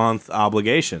 7-month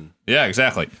obligation. Yeah,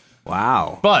 exactly.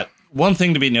 Wow. But one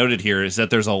thing to be noted here is that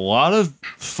there's a lot of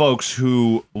folks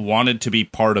who wanted to be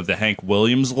part of the Hank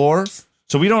Williams lore.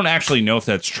 So we don't actually know if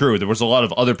that's true. There was a lot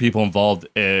of other people involved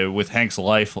with Hank's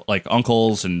life, like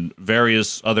uncles and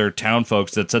various other town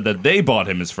folks that said that they bought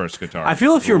him his first guitar. I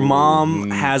feel if your mom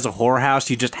has a whorehouse,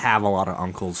 you just have a lot of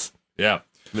uncles. yeah.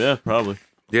 Yeah, probably.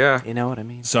 Yeah. You know what I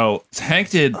mean? So Hank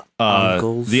did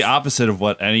Uncles. the opposite of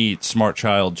what any smart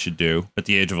child should do at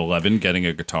the age of 11, getting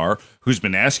a guitar, who's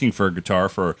been asking for a guitar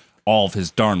for all of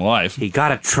his darn life. He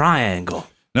got a triangle.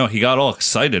 No, he got all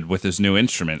excited with his new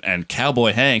instrument, and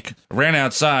Cowboy Hank ran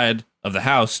outside of the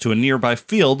house to a nearby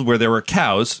field where there were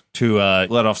cows to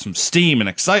let off some steam and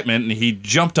excitement, and he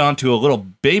jumped onto a little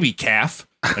baby calf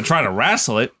and tried to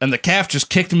wrestle it, and the calf just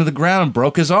kicked him to the ground and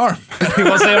broke his arm. He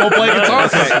wasn't able to play guitar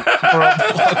for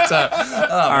a long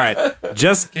time. All right.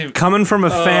 Just coming from a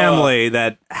family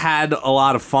that had a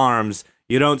lot of farms,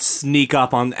 you don't sneak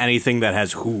up on anything that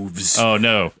has hooves. Oh,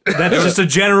 no. That's just a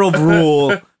general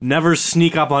rule. Never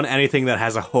sneak up on anything that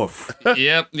has a hoof.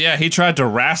 Yep, yeah, he tried to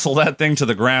wrestle that thing to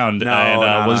the ground No,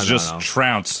 and was no, just no.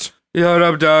 trounced. Yo, what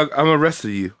up, dog? I'm gonna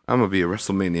wrestle you. I'm gonna be a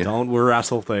WrestleMania. Don't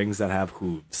wrestle things that have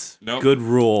hooves. Nope. Good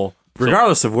rule,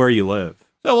 regardless of where you live.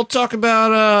 So we'll talk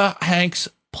about Hank's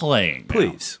playing now.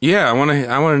 Please. Yeah, I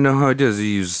wanna know how he does.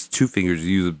 He uses 2 fingers.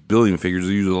 He uses a billion fingers.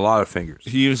 He uses a lot of fingers.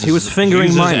 He was fingering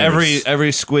uses minors.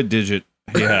 every squid digit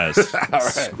he has.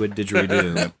 Squid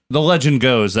didgeridoo. The legend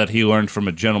goes that he learned from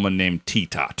a gentleman named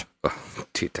T-Tot.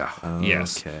 Tita.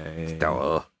 Yes. Okay.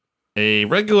 Duh. A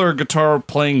regular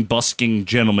guitar-playing busking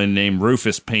gentleman named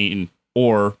Rufus Payton,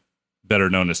 or better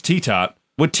known as T-Tot,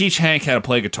 would teach Hank how to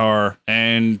play guitar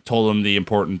and told him the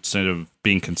importance of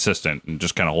being consistent and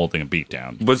just kind of holding a beat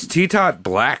down. Was T-Tot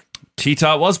black?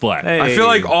 T-Tot was black. Hey. I feel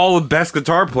like all the best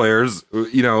guitar players,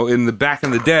 you know, in the back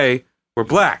in the day, were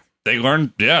black. They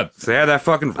learned, yeah. So they had that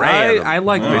fucking ray. I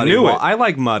like I Muddy. knew Well, it. I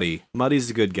like Muddy. Muddy's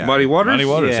a good guy. Muddy Waters. Muddy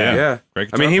Waters, yeah. Yeah. Great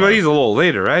I mean, guitar player. he's a little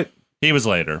later, right? He was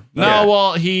later. No, Yeah.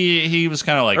 well, he was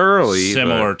kind of like Early,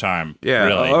 similar but- time. Yeah.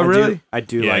 Really. Oh, really? I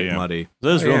do Yeah, like yeah. Muddy. Is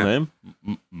that his real Yeah. name?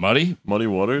 Muddy? Muddy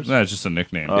Waters? No, it's just a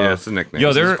nickname. Yeah, it's a nickname. Yo,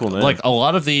 That's a there cool name. like a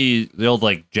lot of the old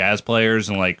like jazz players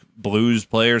and like blues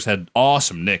players had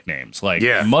awesome nicknames. Like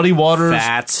Yeah. Muddy Waters,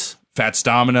 Fats. Fats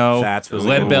Domino, Fats was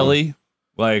Lead cool. Belly.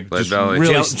 Like Lead just Belly.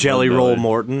 really Jelly Roll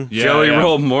Morton. Yeah, Jelly yeah.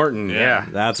 Roll Morton. Yeah. Yeah.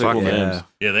 That's a Fucking cool names. name.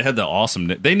 Yeah, they had the awesome.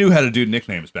 They knew how to do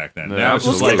nicknames back then. Now it's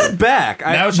just Let's like get back.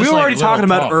 now it's We just were like already little talking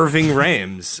about talk. Irving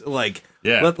Rames. Like,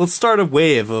 Yeah. let's start a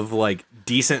wave of like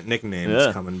decent nicknames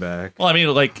Yeah. coming back. Well, I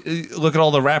mean, like, look at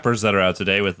all the rappers that are out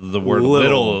today with the word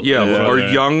Little. little. Yeah, in front or of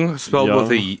it. Young spelled Young.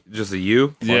 with just a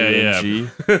U. Yeah, yeah. G.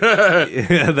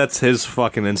 Yeah, that's his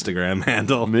fucking Instagram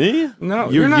handle. Me? No,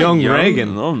 You're not young young.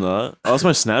 Reagan. No, I'm not. Oh, that's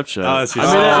my Snapchat. Oh, that's your I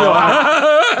made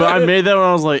that, but I made that when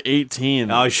I was like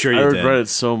 18. Oh, sure I you regret did. it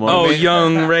so much. Oh,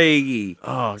 Young Reggie.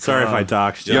 Oh, Sorry if I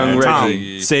God. doxed you. Young Tom,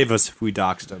 Reggie. save us if we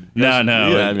doxed him. No, Yeah,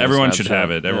 I mean, everyone should Snapchat.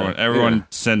 have it. Everyone, Yeah. everyone,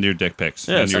 send your dick pics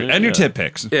Yeah, and your send it, yeah. tit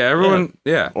pics. Yeah, everyone.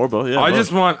 Yeah. Or both. Yeah, I both.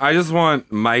 just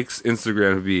want Mike's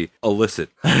Instagram to be illicit.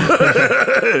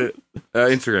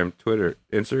 Instagram, Twitter,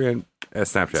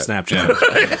 Snapchat.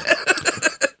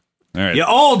 Snapchat. All right, You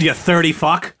old, you 30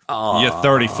 fuck. you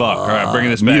 30 fuck. All right,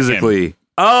 bringing this back in. Musically.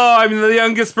 Oh, I'm the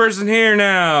youngest person here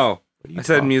now. I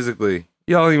said musically.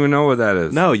 Y'all don't even know what that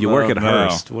is. No, you work at no.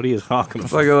 Hearst. What are you talking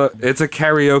It's about? like it's a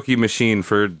karaoke machine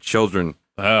for children.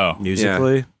 Oh,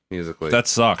 Musically? Musically. that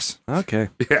sucks. Okay.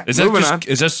 yeah. Is that Moving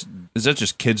just on. is that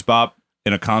just Kids Bop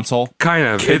in a console? Kind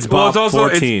of. Kids It's Bop also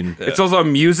 14. It's also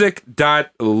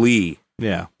music.ly.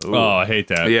 Yeah. Oh, I hate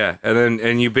that. Yeah,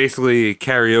 and you basically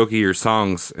karaoke your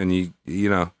songs, and you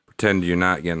know pretend you're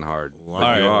not getting hard, but All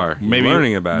right, you are. Maybe You're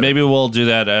learning about Maybe we'll do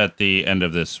that at the end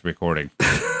of this recording.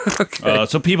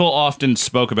 So people often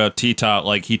spoke about T-Tot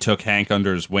like he took Hank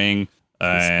under his wing,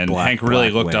 and Hank really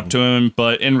looked up to him.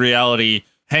 But in reality,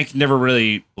 Hank never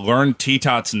really learned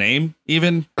T-Tot's name,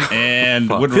 even, and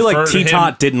would I feel refer like to him.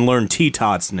 T-Tot didn't learn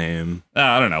T-Tot's name.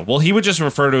 I don't know. Well, he would just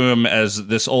refer to him as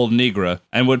this old Negra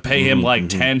and would pay him like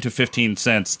Mm-hmm. 10 to 15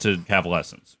 cents to have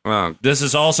lessons. it. Wow. This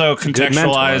is also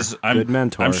contextualized. Good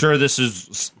mentor. I'm sure this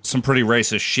is some pretty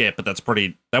racist shit, but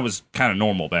that was kind of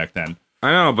normal back then.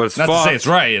 I know, but it's Not fucked. to say it's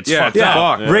right. It's Yeah, fucked it's up.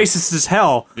 fucked. Racist as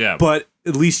hell. Yeah. But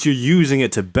at least you're using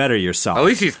it to better yourself. At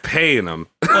least he's paying them.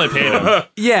 Well, they paid him.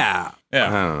 Yeah. I Yeah.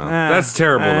 don't know. That's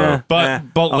terrible though. But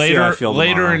I'll see how I later feel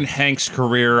later tomorrow. in Hank's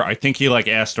career, I think he like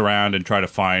asked around and tried to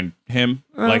find him.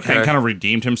 Like Okay. Hank kind of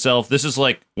redeemed himself. This is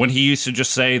like when he used to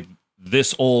just say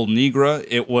this old Negra.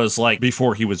 It was like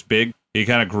before he was big. He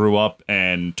kind of grew up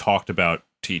and talked about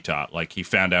T-Tot. Like he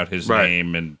found out his Right.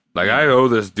 name and Like I owe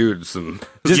this dude some.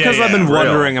 Just Yeah, because I've yeah, been real.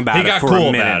 wondering about he it got for cool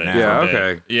a minute about it. now. for Yeah, a bit.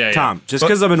 okay. Yeah, Tom, just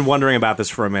because I've been wondering about this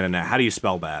for a minute now, how do you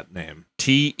spell that name?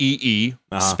 TEE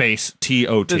space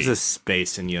TOT. There's a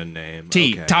space in your name.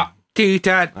 T-Tot.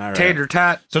 T-tot, right. tater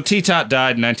tot. So T-Tot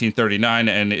died in 1939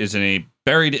 and is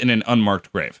buried in an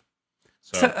unmarked grave.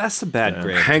 So, That's a bad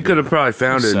grade. Hank could have probably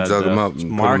found it and Sad dug him death. up and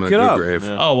Mark put him in it a up. good grave.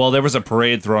 Yeah. oh well, there was a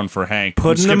parade thrown for Hank.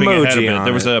 Put an Skipping ahead a emoji bit, on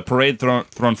there was it. a parade thrown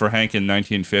for Hank in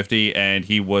 1950, and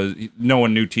no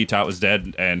one knew T-Tot was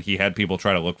dead, and he had people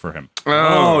try to look for him.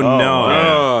 Oh,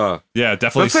 no. Yeah,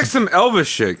 definitely. That's like some Elvis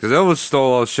shit because Elvis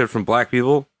stole all this shit from black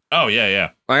people. oh yeah.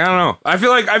 Like I don't know. I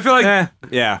feel like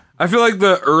Yeah. I feel like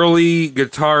the early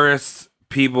guitarist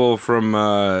people from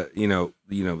you know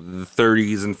the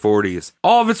 30s and 40s,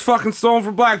 all of it's fucking stolen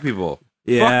from black people.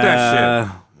 Yeah. Fuck that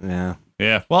shit. Yeah.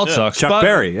 Yeah. Well, it sucks. Chuck but-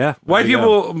 Berry, yeah. White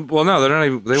people, well, no, they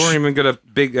weren't even good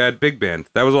at big band.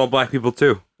 That was all black people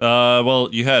too. Well,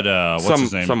 you had what's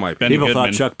his name? some white Benny People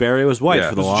Goodman. thought Chuck Berry was white Yeah.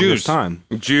 for the It was longest Jews. time.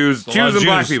 Jews A lot of and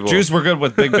black people. Jews were good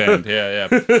with big band. Yeah.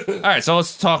 All right, so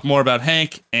let's talk more about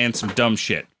Hank and some dumb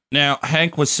shit. Now,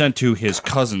 Hank was sent to his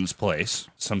cousin's place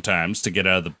sometimes to get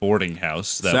out of the boarding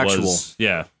house. That Sexual. was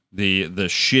the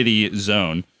shitty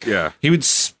zone. Yeah. He would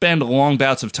spend long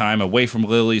bouts of time away from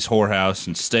Lily's whorehouse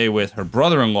and stay with her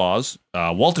brother-in-laws,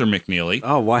 Walter McNeely.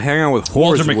 Oh, why hang out with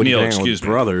Walter whores when you McNeil, hang out excuse with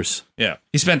me. brothers? Yeah.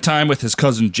 He spent time with his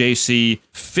cousin JC,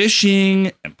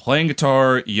 fishing and playing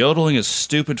guitar, yodeling his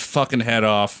stupid fucking head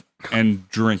off, and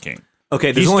drinking. Okay,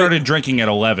 He there's only, started drinking at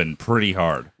 11 pretty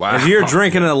hard. Wow. if you're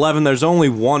drinking at 11, there's only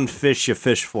one fish you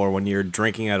fish for when you're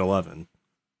drinking at 11.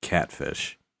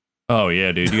 Catfish. Oh,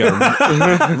 yeah, dude. You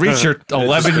gotta reach your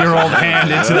 11-year-old hand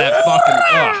into that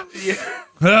fucking...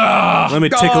 Ugh. Let me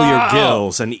tickle your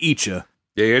gills and eat you.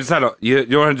 Yeah, you just had you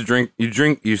don't have to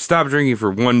drink. You stop drinking for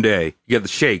one day. You get the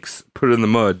shakes, put it in the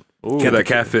mud, get that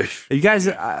catfish. You guys,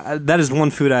 that is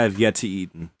one food I have yet to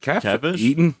eat. Catfish?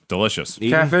 Eaten? Delicious.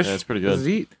 Catfish? Yeah, it's pretty What good. does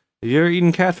it eat? Have you ever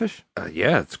eaten catfish?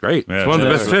 Yeah, it's great. Yeah, it's one of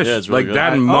the it's best really- fish. yeah, it's really like good.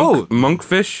 that and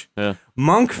monkfish.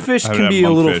 Monkfish I can would be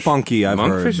have a little monkfish. funky, I've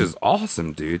heard. Monkfish is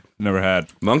awesome, dude. Never had.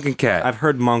 Monk and cat. I've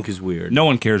heard monk is weird. No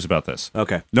one cares about this.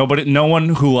 Okay. No one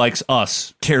who likes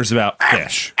us cares about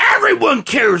fish. Everyone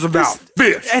cares about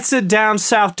fish. It's a down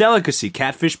south delicacy.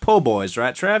 Catfish po' boys,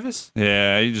 right, Travis?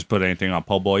 Yeah, you just put anything on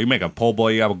po' boy. You make a po' boy,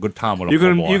 you have a good time with a You po'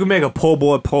 can boy. you can make a po'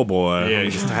 boy. Yeah,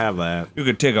 just to have that. You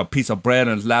could take a piece of bread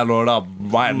and ladle it up,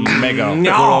 right, and make a good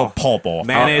No. old po' boy.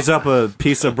 Mayonnaise up a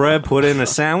piece of bread, put it in a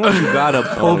sandwich. You got a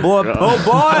po' boy.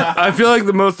 I feel like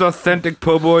the most authentic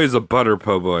po' boy is a butter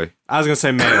po' boy. I was gonna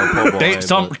say mayo po' boy.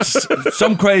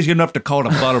 Some crazy enough to call it a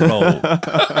butter roll,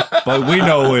 but we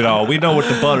know it all. We know what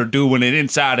the butter do when it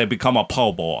inside it become a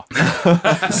po' boy.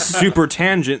 Super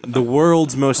tangent. The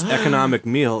world's most economic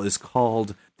meal is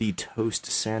called the toast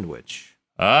sandwich.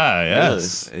 Ah,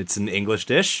 yes. It's an English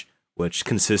dish which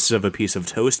consists of a piece of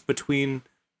toast between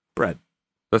bread.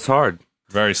 That's hard.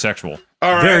 Very sexual.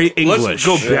 All right, Very English. Let's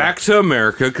go back to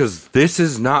America because this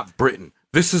is not Britain.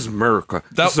 This is America.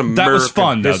 This is That was American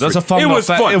fun, though. history. That's a fun It little was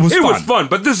fact. fun. It was was fun. fun.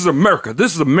 But this is America.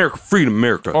 This is America. Freedom,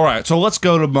 America. All right, so let's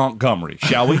go to Montgomery,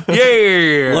 shall we?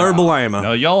 Yeah. Lurbalama.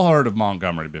 Now, y'all heard of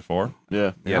Montgomery before.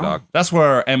 Yeah. Yeah, dog. That's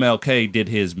where MLK did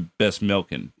his best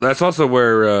milking. That's also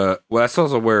where.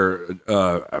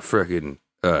 Frickin'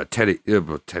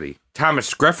 Teddy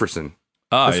Thomas Jefferson.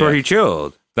 Ah, That's where he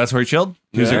chilled. That's where he chilled?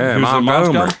 He was Yeah, in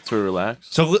Montgomery. Moscow? To relax.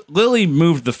 So Lily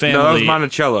moved the family. No, that was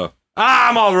Monticello.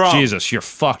 I'm all wrong. Jesus, you're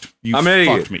fucked. You I'm an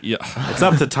fucked idiot. me. Yeah. It's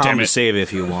up to Tom Damn to it. save if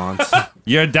he wants.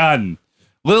 You're done.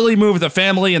 Lily moved the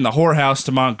family and the whorehouse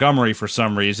to Montgomery for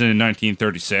some reason in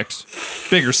 1936.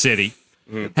 Bigger city.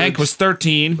 Hank was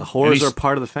 13. The and whores he's- are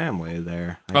part of the family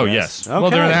there. I Oh, guess. yes. Okay.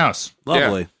 Well, they're in the house.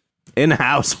 Lovely.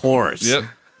 In-house whores.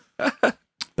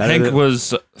 Better Hank than-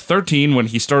 was 13 when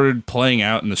he started playing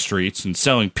out in the streets and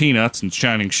selling peanuts and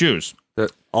shining shoes.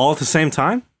 all at the same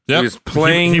time? Yep. He was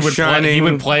playing, he would shining. Play, he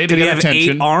would play to Did he get have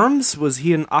attention. 8 arms? Was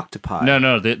he an octopi?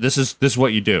 No. This is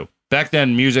what you do. Back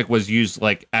then, music was used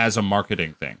like as a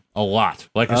marketing thing a lot.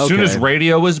 Like as soon as Okay.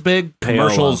 radio was big,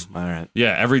 commercials. All right.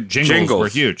 Yeah, every jingles were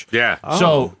huge. Yeah.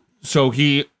 So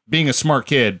he, being a smart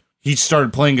kid, he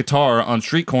started playing guitar on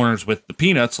street corners with the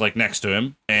peanuts like next to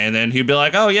him, and then he'd be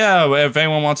like, "Oh yeah, if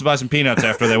anyone wants to buy some peanuts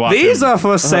after they watch These him." are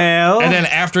for sale. And then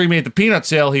after he made the peanut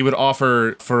sale, he would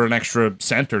offer for an extra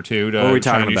cent or two to what are we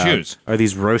talking shiny about? shoes. Are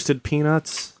these roasted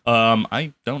peanuts?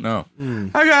 I don't know.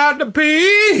 I got the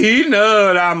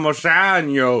peanut. I'm gonna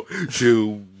shine your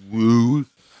shoes.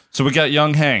 So we got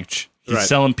young Hank. He's Right.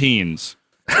 selling peens.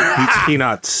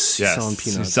 Peanuts. Yes, Selling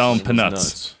peanuts. he's selling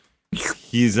peanuts.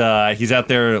 He's out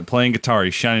there playing guitar.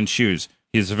 He's shining shoes.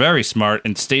 He's very smart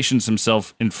and stations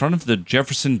himself in front of the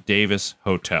Jefferson Davis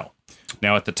Hotel.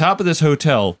 Now, at the top of this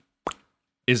hotel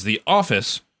is the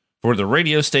office for the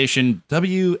radio station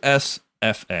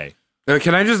WSFA.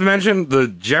 Can I just mention the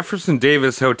Jefferson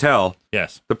Davis Hotel,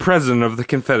 Yes, the president of the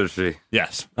Confederacy?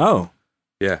 yes. Oh.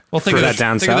 Yeah. Well, think For of that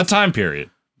down think of south? the time period.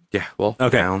 Yeah. Well,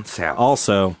 Okay. down south.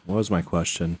 Also, what was my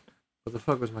question? What the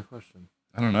fuck was my question?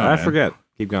 I don't know. I man. forget.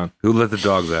 Keep going. Who let the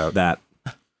dogs out? That.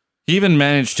 He even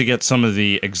managed to get some of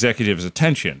the executives'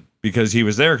 attention because he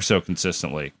was there so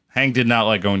consistently. Hank did not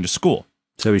like going to school.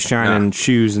 So he's shining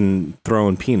shoes and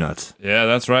throwing peanuts. Yeah,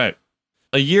 that's right.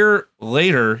 A year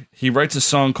later, he writes a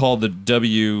song called the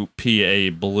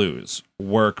WPA Blues,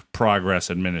 Work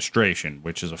Progress Administration,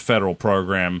 which is a federal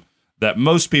program that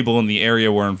most people in the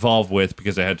area were involved with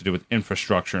because it had to do with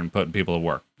infrastructure and putting people to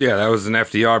work. Yeah, that was an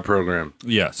FDR program.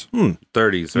 Yes.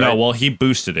 30s, right? No, well, he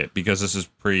boosted it because this is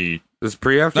pre... This is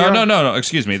pre-FDR? No.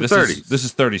 Excuse me. It's This the is 30s. this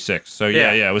is 36. So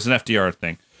yeah, it was an FDR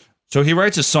thing. So he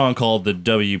writes a song called the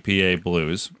WPA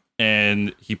Blues,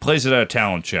 and he plays it at a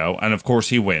talent show, and of course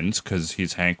he wins because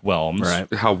he's Hank Wilms.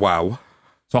 Right. How wow.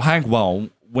 So Hank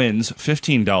Wilms wins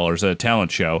 $15 at a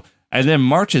talent show, and then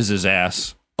marches his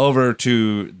ass over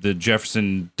to the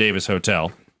Jefferson Davis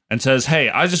Hotel and says, "Hey,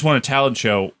 I just won a talent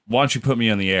show. Why don't you put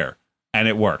me on the air?" And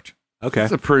it worked. Okay.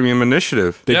 That's a premium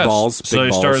initiative. Big Yes. balls. So Big they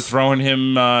balls. started throwing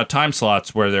him time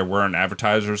slots where there weren't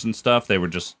advertisers and stuff. They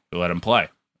would just let him play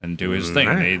and do his thing.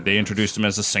 Nice. They introduced him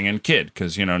as a singing kid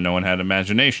because, no one had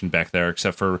imagination back there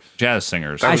except for jazz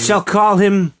singers. I shall call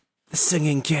him the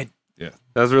singing kid.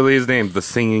 That's really his name, the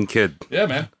singing kid. Yeah,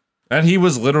 man. And he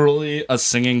was literally a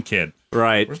singing kid.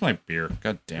 Right. Where's my beer?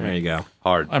 God damn it. There you go.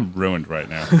 Hard. I'm ruined right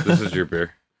now. This is your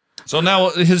beer. So now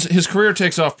his career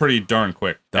takes off pretty darn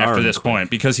quick after this point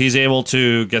because he's able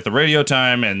to get the radio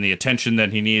time and the attention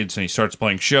that he needs, and he starts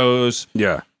playing shows.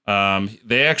 Yeah.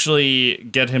 They actually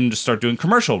get him to start doing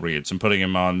commercial reads and putting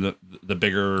him on the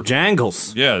bigger,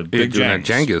 Jangles. big Doing that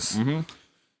Jangus. Jengus.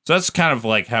 So that's kind of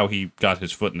like how he got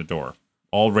his foot in the door.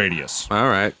 All radius. All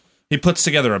right. He puts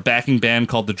together a backing band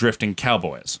called the Drifting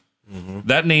Cowboys.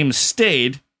 That name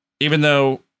stayed, even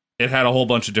though it had a whole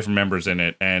bunch of different members in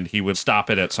it, and he would stop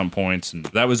it at some points, and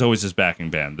that was always his backing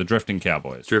band, the Drifting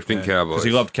Cowboys. Drifting Cowboys. Because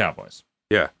he loved cowboys.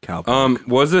 Yeah. Cowpunk.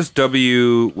 Was this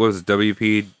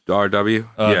WPRW?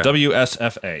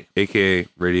 WSFA. AKA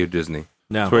Radio Disney.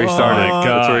 No. That's where he started. my God.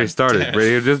 That's where he started.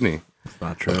 Radio Disney. It's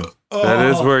not true. That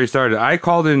is where he started. I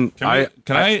called in. Can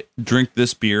I drink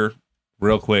this beer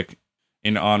real quick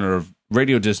in honor of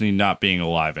Radio Disney not being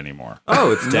alive anymore?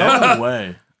 Oh, it's dead. No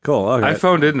way. Cool. Okay. I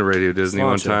phoned into Radio Disney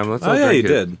one Launch it. time. Let's oh all yeah, drink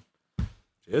you it. did.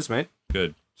 Cheers, mate.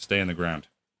 Good. Stay in the ground.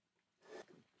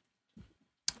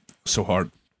 So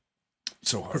hard.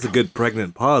 So hard. That's a good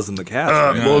pregnant pause in the cast.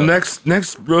 Well, next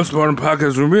Roast Morning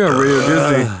podcast will be on Radio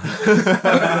Disney.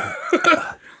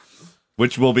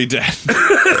 Which will be dead.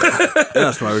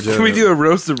 That's why we're doing Can we it. do a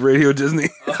roast of Radio Disney?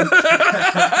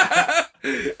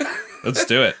 Let's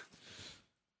do it.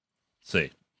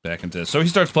 See. Back into so he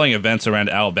starts playing events around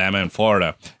Alabama and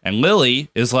Florida, and Lily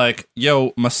is like,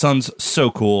 "Yo, my son's so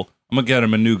cool. I'm gonna get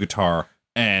him a new guitar,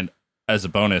 and as a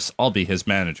bonus, I'll be his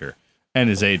manager and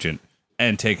his agent,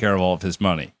 and take care of all of his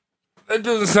money." That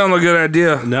doesn't sound like a good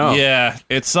idea. No. Yeah,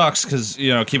 it sucks because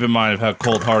keep in mind of how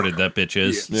cold-hearted that bitch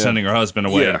is, sending her husband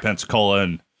away Yeah. to Pensacola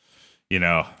and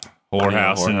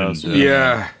whorehouse and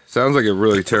Yeah, sounds like a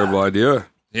really terrible idea.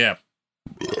 yeah.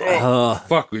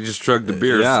 Fuck, we just chugged the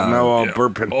beer. Yeah. So now all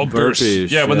burping. Oh, burst. Burpee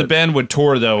Yeah, when the shit. band would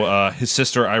tour, though, his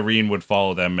sister Irene would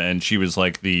follow them, and she was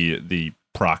like the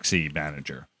proxy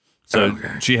manager. So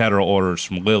she had her orders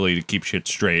from Lily to keep shit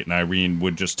straight, and Irene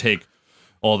would just take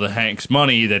all the Hank's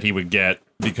money that he would get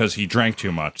because he drank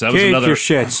too much. That was Keep another. your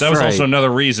shit That was straight. also another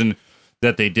reason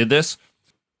that they did this.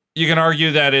 You can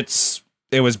argue that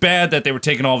it was bad that they were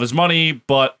taking all of his money,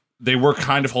 but they were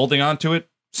kind of holding on to it,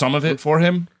 some of it for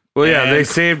him. Well, yeah, they And-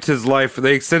 saved his life.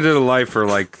 They extended his life for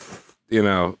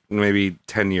maybe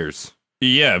 10 years.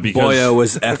 Yeah, because Boyo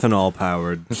was ethanol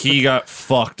powered. he got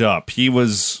fucked up. He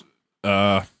was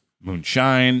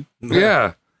moonshine,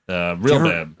 Yeah. real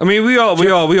bad. I mean, we all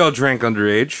drank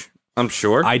underage. I'm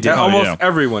sure. I did. Almost yeah.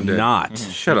 everyone did. Not.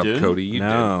 Shut up, did? Cody. You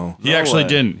No. He actually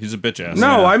didn't. He's a bitch ass. did.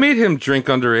 No, I made him drink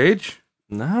underage.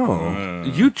 No.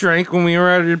 You drank when we were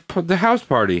at the house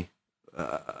party.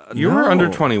 You were no. under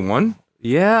 21.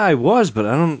 Yeah, I was, but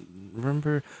I don't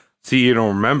remember. See, you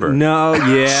don't remember. No,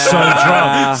 yeah. So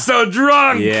drunk. So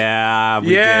drunk. Yeah,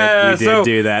 we Yeah, did. We so- did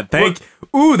do that.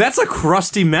 Ooh, that's a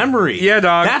crusty memory. Yeah,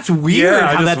 dog. That's weird Yeah,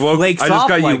 I how just that woke- flakes I just off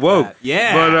got like you woke. that.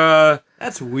 Yeah. But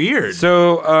that's weird.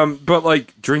 but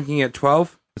like drinking at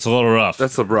 12, It's a little rough.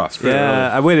 that's a rough.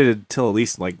 yeah, I waited until at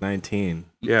least like 19.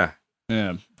 Yeah.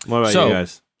 yeah. What about So- you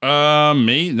guys?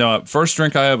 Me? No, first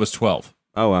drink I had was 12.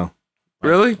 Oh, well.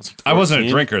 Really? I wasn't a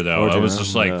 14? drinker though. It was 14,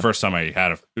 just like yeah. first time I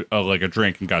had a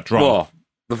drink and got drunk. Well,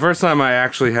 the first time I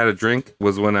actually had a drink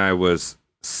was when I was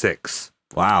 6.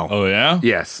 Wow. Oh yeah.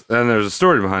 Yes, and there's a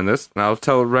story behind this, and I'll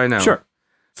tell it right now. Sure.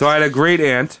 So I had a great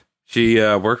aunt. She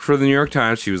worked for the New York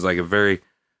Times. She was like a very,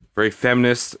 very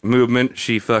feminist movement.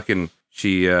 She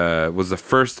was the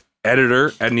first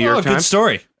editor at New York Oh, good Times.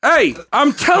 story. Hey,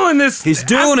 I'm telling this. He's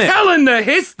doing I'm it. Telling the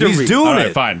history. He's doing All right,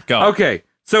 it. fine. Go. Okay,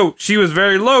 so she was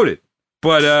very loaded,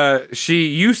 but she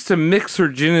used to mix her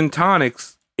gin and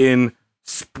tonics in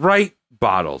Sprite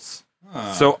bottles.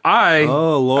 So I,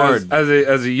 Oh, Lord.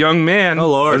 as a young man, Oh,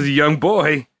 Lord. as a young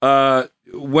boy,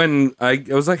 when I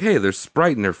was like, hey, there's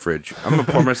Sprite in their fridge. I'm gonna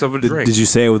pour myself a drink. Did you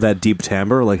say it with that deep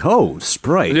timbre? Like, oh,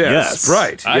 Sprite. Yeah, yes.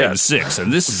 Sprite. I am yes. 6,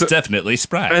 and this is definitely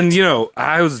Sprite. And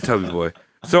I was a tubby boy,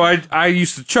 so I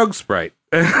used to chug Sprite.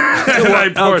 And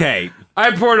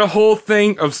I poured a whole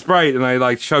thing of Sprite, and I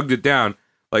like chugged it down,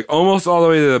 like almost all the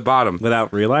way to the bottom.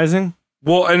 Without realizing?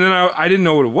 Well, and then I didn't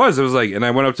know what it was. It was like, and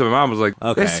I went up to my mom. I was like,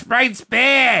 Okay. "This Sprite's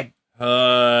bad."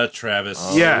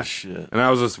 Travis. Yeah, shit. and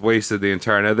I was just wasted the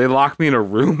entire night. They locked me in a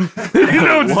room.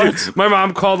 What? My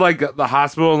mom called like the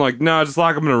hospital and like, no, just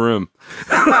lock them in a room.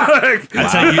 Like,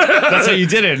 That's how you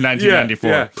did it in 1994.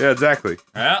 yeah, exactly.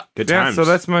 Yeah. Good Yeah, times. so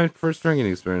that's my first drinking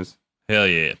experience. Hell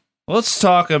yeah. Let's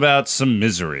talk about some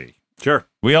misery. Sure.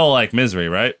 We all like misery,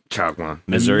 right? Chogma.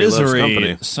 Misery loves company.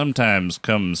 Misery sometimes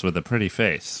comes with a pretty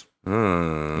face.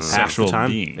 Half the Sexual time.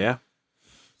 being. Yeah.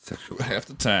 Sexual. Half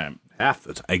the time. Half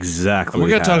the time. Exactly. And we're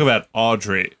going to half. talk about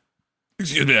Audrey.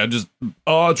 Excuse me,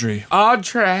 Audrey.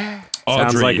 Audrey.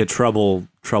 Sounds Audrey. like a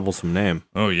troublesome name.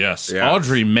 Oh, yes. Yeah.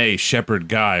 Audrey Mae Shepherd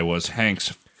Guy was Hank's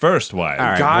first wife. All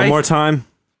right, Guy? one more time.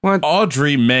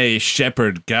 Audrey Mae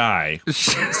Shepherd Guy.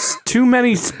 Too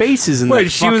many spaces in Wait, that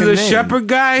she was fucking a name. shepherd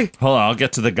guy? Hold on, I'll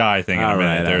get to the guy thing in a All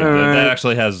minute. right, There- all right. That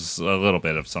actually has a little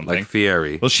bit of something. Like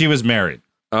Fieri. Well, she was married.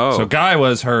 Oh. So Guy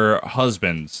was her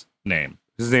husband's name.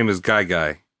 His name is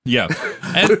Guy. Yeah.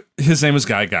 And his name was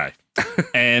Guy.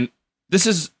 And this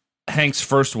is Hank's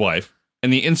first wife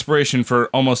and the inspiration for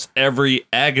almost every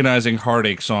agonizing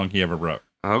heartache song he ever wrote.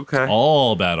 Okay.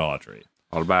 All about Audrey.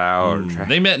 All about our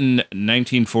They met in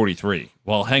 1943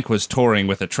 while Hank was touring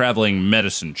with a traveling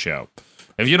medicine show.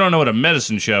 If you don't know what a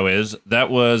medicine show is, that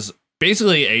was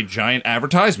basically a giant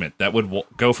advertisement that would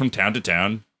go from town to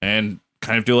town and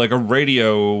kind of do like a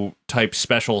radio type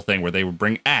special thing where they would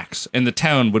bring acts and the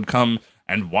town would come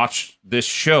and watch this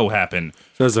show happen.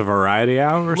 So it's a variety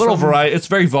hour or Little something? variety. It's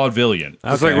very vaudevillian.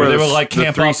 It's like Where they the- would like the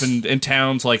camp three up in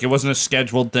towns. Like it wasn't a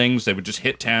scheduled things. They would just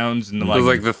hit towns and It like, was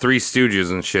like the Three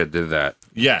Stooges and shit did that.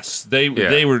 yes, they Yeah.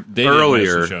 did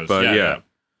Earlier, medicine shows. but yeah.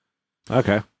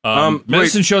 Okay.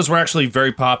 Medicine shows were actually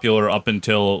very popular up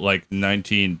until like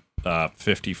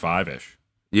 1955-ish.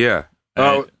 Yeah.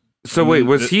 Oh, so wait,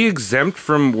 was he exempt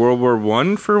from World War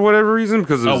One for whatever reason?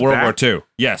 Because of his World back? War II.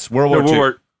 Yes, World War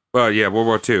II. Yeah, World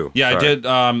War II. Yeah, I Sorry.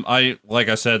 did. Like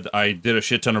I said, I did a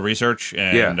shit ton of research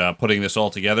and putting this all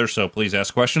together. So please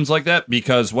ask questions like that,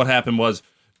 because what happened was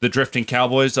the Drifting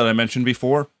Cowboys that I mentioned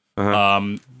before.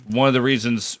 One of the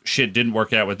reasons shit didn't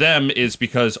work out with them is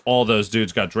because all those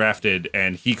dudes got drafted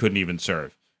and he couldn't even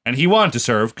serve. And he wanted to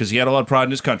serve because he had a lot of pride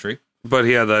in his country. But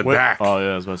he had that back. Oh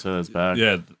yeah, I was about to say that's back.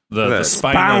 Yeah, the Spinal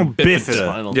spinal bifida. bifida.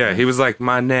 Final Yeah, thing. he was like,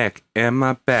 my neck and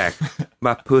my back,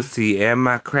 my pussy and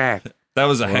my crack. That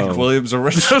was a Hank Williams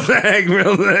original. Hank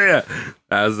Williams.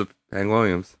 That was the Hank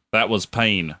Williams. That was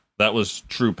pain. That was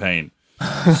true pain.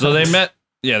 So they met.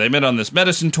 Yeah, they met on this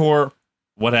medicine tour.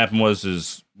 What happened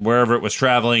was wherever it was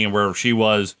traveling and wherever she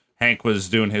was, Hank was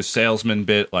doing his salesman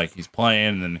bit, like he's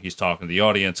playing and he's talking to the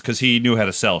audience because he knew how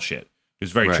to sell shit. He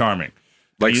was very Right. charming.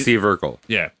 Like He- Steve Urkel.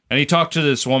 Yeah, and he talked to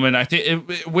this woman. I think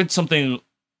it went something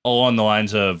along the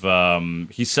lines of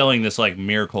he's selling this like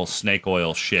miracle snake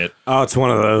oil shit. Oh, it's one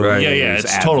of those. Right. Yeah,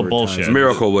 it's total bullshit.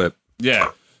 Miracle Whip. Yeah.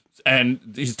 And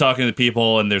he's talking to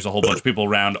people, and there's a whole bunch of people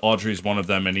around. Audrey's one of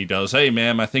them, and he does, "Hey,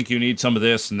 ma'am, I think you need some of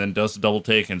this," and then does the double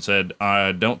take and said,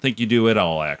 "I don't think you do at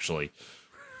all, actually."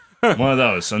 One of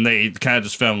those, and they kind of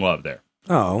just fell in love there.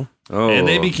 Oh. Oh. And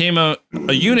they became a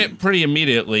unit pretty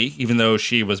immediately, even though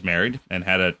she was married and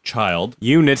had a child.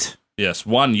 Unit. Yes,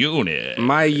 one unit.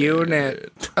 My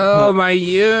unit. Oh, my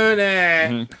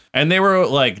unit. And they were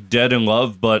like dead in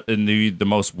love, but in the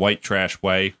most white trash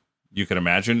way you could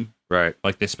imagine. Right.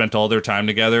 Like they spent all their time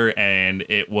together, and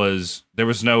there was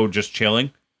no just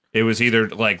chilling. It was either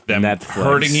like them Netflix.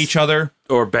 hurting each other,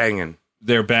 Or banging.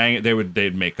 they're banging.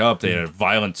 They'd make up. They had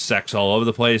violent sex all over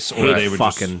the place, or Hate they would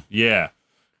fucking.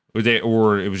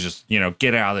 or it was just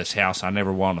get out of this house. I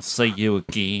never want to see you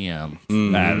again.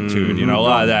 Attitude, a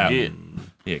lot of that.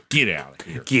 Yeah, get out of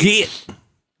here.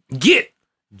 Get.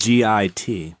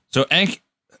 G-I-T. So Ank.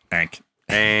 Ank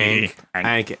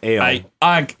ale.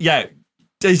 Yeah.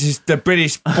 This is the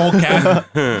British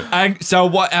podcast. So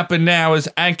what happened now is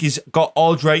Hanky's got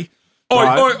Audrey.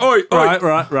 Oi.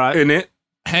 Right. In it.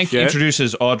 Hank Shit.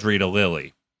 introduces Audrey to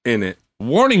Lily, In it.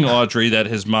 warning Audrey that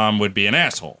his mom would be an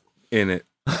asshole. In it.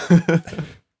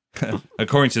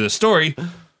 According to the story,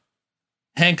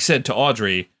 Hank said to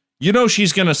Audrey,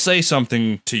 she's going to say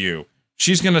something to you.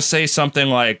 She's going to say something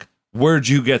like, "Where'd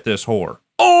you get this whore?"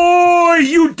 Oi,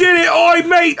 you did it. Oi,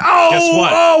 mate. Oh,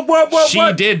 Guess what? what?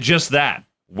 She did just that.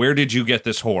 Where did you get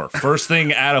this whore? First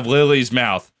thing out of Lily's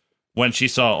mouth when she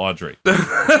saw Audrey. That's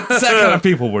that kind of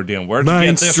people we're dealing. Where'd you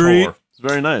Main get this Street. whore? It's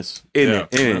very nice. In Yeah.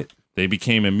 it. They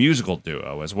became a musical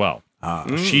duo as well.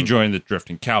 She joined the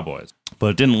Drifting Cowboys, but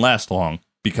it didn't last long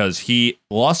because he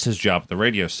lost his job at the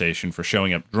radio station for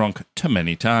showing up drunk too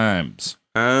many times.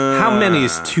 How many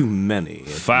is too many?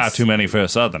 Far too many for a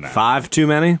Southerner. 5 too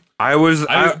many? I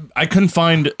couldn't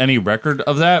find any record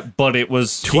of that, but it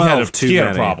was 12 too he had a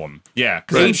many. problem. Yeah,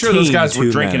 because I'm sure those 18 guys were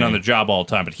too drinking many. on the job all the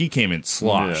time, but he came in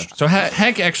sloshed. Yeah. So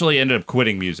Hank actually ended up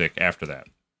quitting music after that,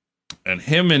 and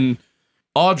him and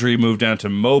Audrey moved down to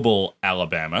Mobile,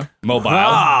 Alabama. Mobile.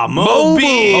 Mobile,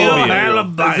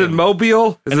 Is it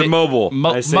mobile? Is it mobile?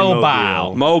 I say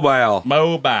Mobile. Mobile.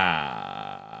 Mobile.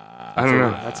 I don't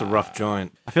know. That's a rough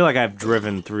joint. I feel like I've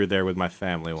driven through there with my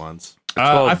family once.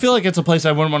 I feel like it's a place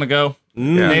I wouldn't want to go.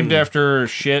 Named after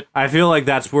shit. I feel like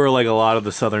that's where like a lot of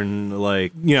the southern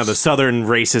the southern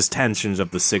racist tensions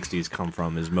of the 60s come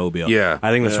from is Mobile. Yeah.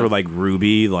 I think that's where like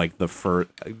Ruby, like the first,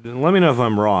 let me know if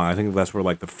I'm wrong. I think that's where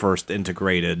like the first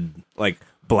integrated like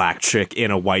black chick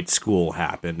in a white school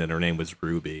happened, and her name was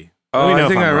Ruby. Oh, Let me know I if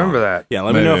think I'm I remember wrong. that. Yeah,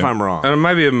 let me know Maybe. if I'm wrong. And it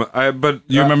might be, but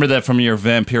You remember that from your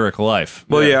vampiric life.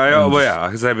 Well, yeah,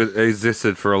 because I've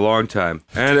existed for a long time,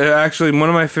 and actually, one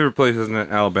of my favorite places in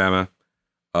Alabama.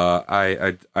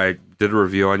 I did a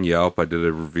review on Yelp. I did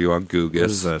a review on Google. What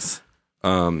is this?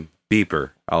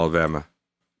 Beeper, Alabama.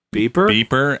 Beeper?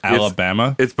 Beeper,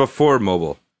 Alabama. It's before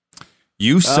Mobile.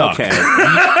 You suck. Okay.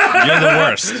 You're the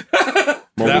worst.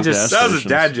 That- That was a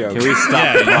dad joke. Can we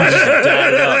stop?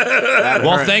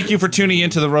 Well, thank you for tuning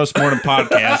into the Roast Mortem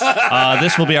podcast.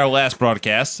 This will be our last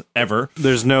broadcast ever.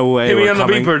 There's no way Hit me we're on the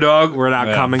coming. beeper, dog. We're not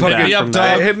coming Hook back me up, from dog.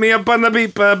 that. Hit me up on the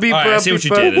beep. Beep. All right, I see what you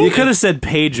did. You could have said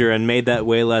pager and made that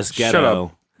way less Shut ghetto.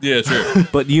 up. Yeah, true.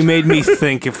 But you made me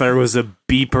think if there was a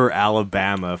beeper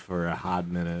Alabama for a hot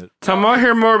minute. Tom, I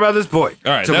hear more about this boy.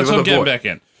 All right, Tell me that's about what I'm the getting boy. back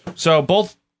in. So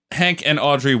both Hank and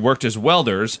Audrey worked as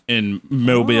welders in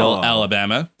Mobile,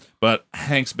 Alabama, but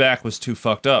Hank's back was too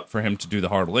fucked up for him to do the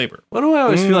hard labor. Why do I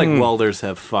always feel like welders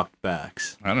have fucked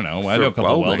backs? I don't know. I know a couple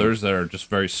of welding. welders that are just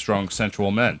very strong, sensual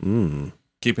men,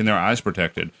 keeping their eyes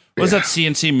protected. What was that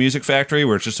CNC Music Factory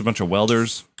where it's just a bunch of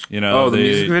welders? You know, Oh, the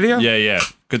music video? Yeah,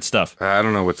 good stuff. I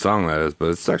don't know what song that is, but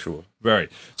it's sexual. Very.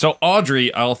 So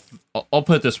Audrey, I'll put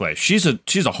it this way: she's a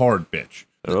hard bitch.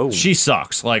 Oh. She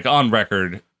sucks. Like on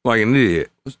record, Like an idiot.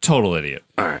 total idiot.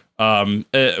 All right.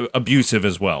 Abusive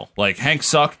as well. Like Hank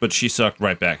sucked, but she sucked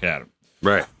right back at him.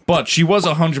 Right. But she was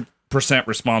 100%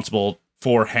 responsible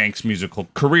for Hank's musical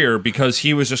career because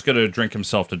he was just going to drink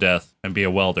himself to death and be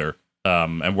a welder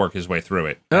and work his way through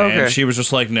it. Okay. And she was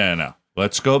just like, no.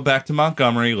 Let's go back to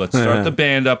Montgomery. Let's start the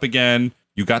band up again.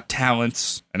 You got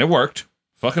talents. And it worked.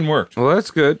 Fucking worked. Well, that's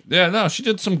good. Yeah, no, she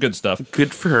did some good stuff.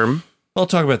 Good for him. I'll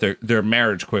talk about their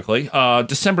marriage quickly.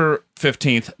 December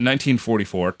 15th,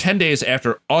 1944, 10 days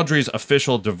after Audrey's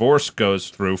official divorce goes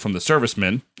through from the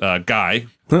serviceman, Guy.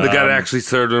 The guy that actually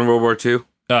served in World War II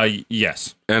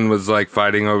Yes. and was like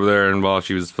fighting over there, and while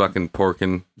she was fucking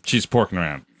porking, She's porking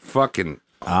around. fucking.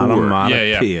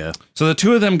 Onomatopoeia. So the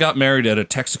two of them got married at a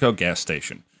Texaco gas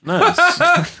station. Nice.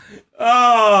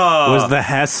 Was the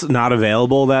Hess not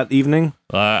available that evening?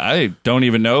 I don't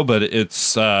even know, but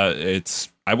it's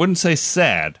I wouldn't say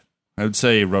sad. I would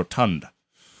say rotund.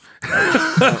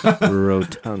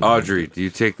 Rotund. Audrey, do you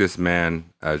take this man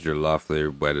as your lawfully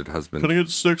wedded husband? Can I get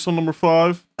 6 on number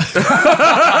 5?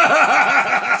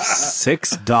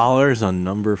 $6 on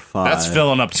number 5. That's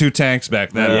filling up 2 tanks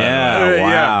back then. Yeah,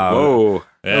 wow. Whoa.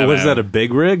 Yeah, Was man. that a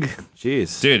big rig?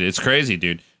 Jeez. Dude, it's crazy,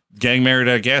 dude. Getting married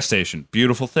at a gas station.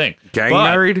 Beautiful thing. Gang But-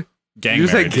 married? Gang You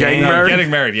say married. gang No, married? Getting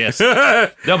married, yes.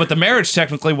 No, but the marriage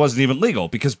technically wasn't even legal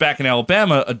because back in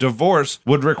Alabama, a divorce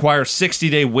would require a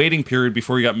 60-day waiting period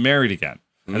before you got married again.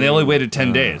 And they only waited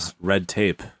 10 days. Red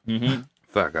tape.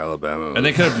 Fuck Alabama. And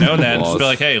they could have known that and just be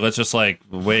Laws. like, hey, let's just like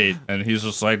wait. And he's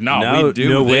just like, no, No, we do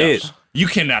no, this. wait. You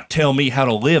cannot tell me how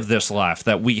to live this life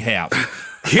that we have.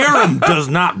 Hiram does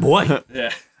not what?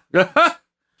 Yeah.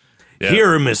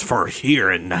 Hiram is for here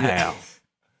and now.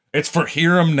 It's for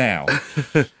hear 'em now.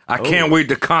 I can't wait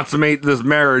to consummate this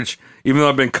marriage, even though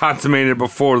I've been consummated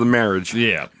before the marriage.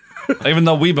 Yeah. Even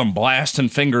though we've been blasting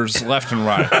fingers left and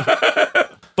right.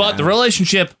 But the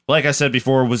relationship, like I said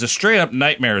before, was a straight up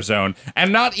nightmare zone.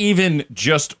 And not even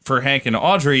just for Hank and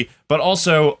Audrey, but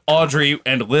also Audrey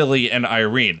and Lily and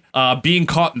Irene. Being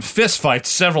caught in fistfights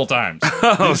several times.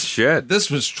 Oh, shit.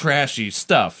 This was trashy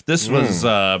stuff. This was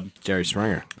Jerry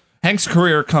Springer. Hank's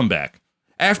career comeback.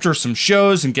 After some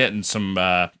shows and getting some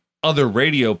other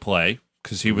radio play,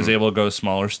 because he was able to go to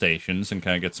smaller stations and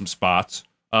kind of get some spots,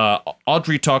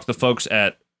 Audrey talked to folks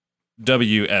at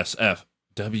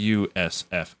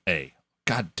WSFA.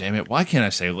 God damn it, why can't I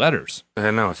say letters?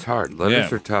 I know, it's hard. Letters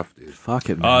Yeah. are tough, dude. Fuck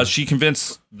it, man. She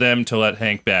convinced them to let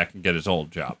Hank back and get his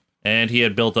old job. And he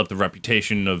had built up the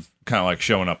reputation of kind of like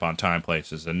showing up on time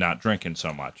places and not drinking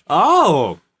so much.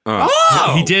 Oh.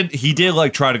 He did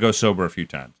like try to go sober a few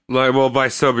times. Like, well, by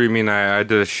sober, you mean I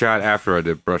did a shot after I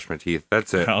did brush my teeth.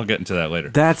 That's it. I'll get into that later.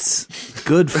 That's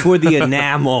good for the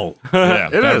enamel. Yeah,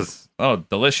 It that- is. Oh,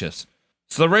 delicious.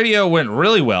 So the radio went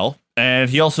really well, and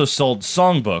he also sold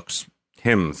songbooks.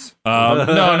 Hymns. No.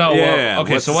 Yeah,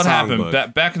 Okay, what's so the what happened?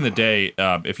 songbook? Back in the day,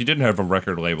 if you didn't have a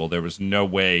record label, there was no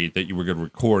way that you were going to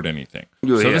record anything.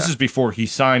 Oh, So yeah. this is before he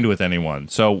signed with anyone.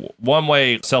 So one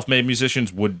way self-made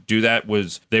musicians would do that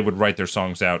was they would write their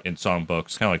songs out in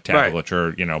songbooks, kind of like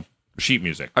tablature, sheet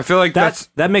music. I feel like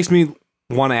That makes me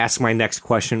want to ask my next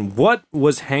question. What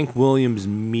was Hank Williams'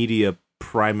 media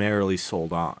primarily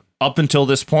sold on? Up until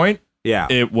this point, Yeah.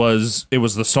 it was the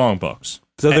songbooks.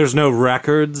 So there's no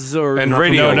records or And nothing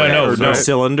radio like that? No, Or no.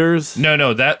 cylinders?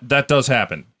 No, that does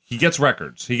happen. He gets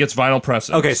records. He gets vinyl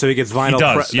presses. Okay, so he gets vinyl He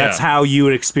does, press. yeah. That's how you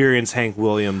would experience Hank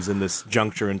Williams in this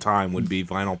juncture in time would be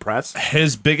vinyl press.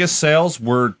 His biggest sales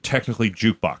were technically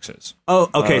jukeboxes. Oh,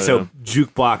 okay, so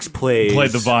jukebox plays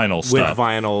Played the vinyl with stuff.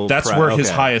 vinyl. That's pre- where his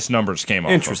okay. highest numbers came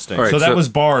off. Interesting. Of. All right, so that so was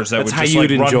bars that that's would how just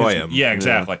you'd like run enjoy his- him. Yeah,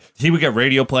 exactly. He would get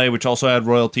radio play, which also had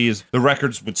royalties. The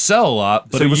records would sell a lot,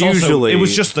 but So it was usually- it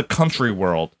was just the country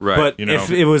world. Right. But You know.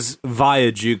 if it was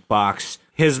via jukebox,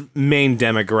 his main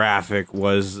demographic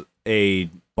was a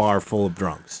bar full of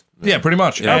drunks. Yeah, pretty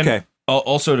much. Yeah. And Okay.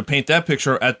 Also, to paint that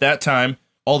picture, at that time,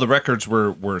 all the records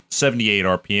were 78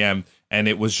 RPM, and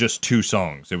it was just 2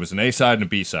 songs. It was an A side and a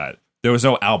B side. There was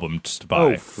no albums to buy.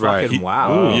 Oh, fucking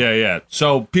wow. Yeah.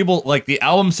 So people, like, the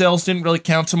album sales didn't really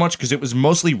count so much because it was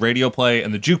mostly radio play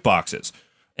and the jukeboxes,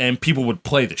 and people would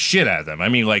play the shit out of them. I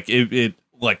mean, like, it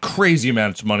like crazy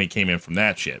amounts of money came in from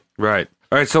that shit. Right.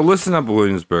 All right. So listen up,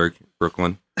 Williamsburg,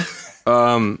 Brooklyn.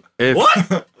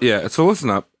 What? Yeah. So listen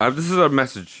up. This is a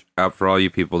message out for all you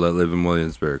people that live in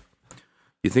Williamsburg.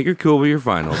 You think you're cool with your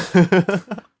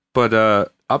vinyls, but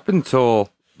up until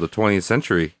the 20th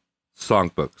century,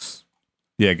 songbooks.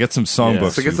 Yeah, get some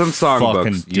songbooks. So get some songbooks.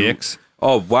 Fucking dicks.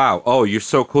 Oh wow. Oh, you're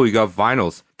so cool. You got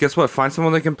vinyls. Guess what? Find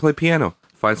someone that can play piano.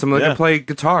 Find someone that can play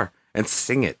guitar and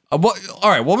sing it. All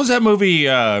right, what was that movie?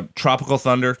 Tropical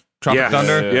Thunder.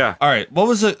 Thunder. Yeah. All right, what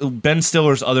was it? Ben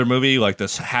Stiller's other movie, like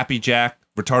this Happy Jack,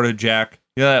 Retarded Jack.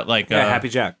 Yeah, like Happy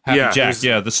Jack. Happy Yeah. Jack.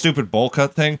 Yeah, the stupid bowl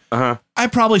cut thing. Uh-huh. I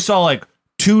probably saw like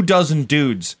 24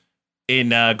 dudes in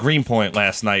Greenpoint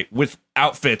last night with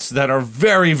outfits that are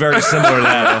very, very similar to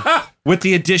that, with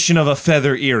the addition of a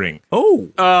feather earring.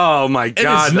 Oh my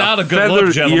god. It is not a good feathered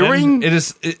look, gentlemen. earring?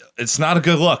 It's not a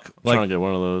good look. Trying to Like, get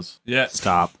one of those. yeah,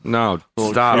 Stop. No,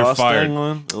 Little stop. You're cross fired.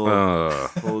 dangling,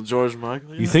 little George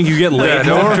Michael. You think you get laid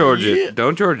Yeah, more? don't George it.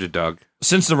 Don't George it, Doug.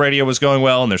 since the radio was going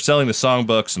well and they're selling the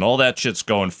songbooks and all that shit's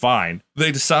going fine,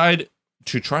 they decide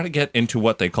to try to get into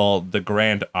what they call the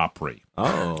Grand Opry.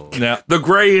 Oh. Now, The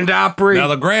Grand Opry.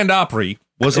 the Grand Opry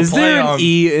was a Is play there on an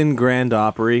E in Grand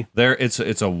Opry? there. It's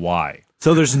a Y.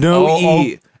 So there's no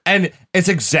E. And it's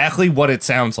exactly what it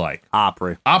sounds like.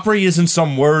 Opry. Opry isn't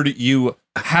some word you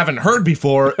haven't heard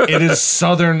before. It is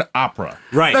Southern opera.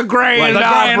 Right. The Grand Like the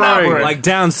Grand Opry. Opry. Like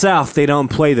down south, they don't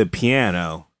play the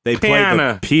piano. They play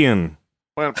Piano. the pian.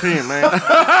 Well, man.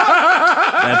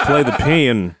 They play the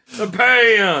pian. The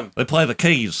pan. They play the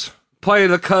keys. Play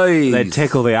the keys. They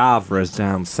tickle the operas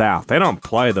down south. They don't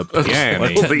play the piano.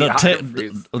 They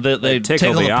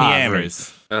tickle the piano.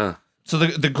 operas. So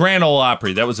the Grand Ole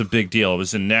Opry, that was a big deal. It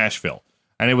was in Nashville.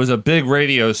 And it was a big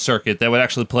radio circuit that would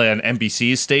actually play on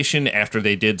NBC's station after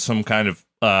they did some kind of,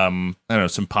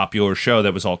 some popular show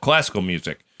that was all classical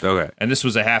music. Okay. And this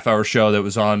was a half-hour show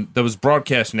that was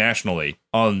broadcast nationally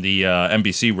on the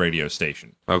NBC radio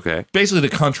station. Okay. Basically the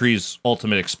country's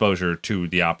ultimate exposure to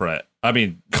the opera. I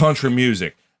mean, country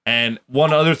music. And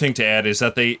one other thing to add is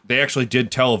that they actually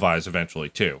did televise eventually,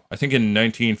 too. I think in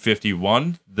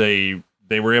 1951, they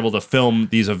were able to film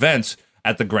these events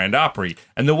at the Grand Opry.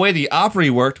 And the way the Opry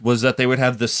worked was that they would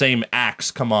have the same acts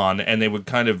come on and they would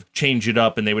kind of change it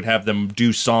up and they would have them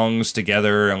do songs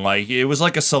together, and like it was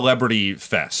like a celebrity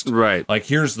fest. Right. Like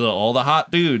here's all the hot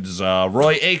dudes.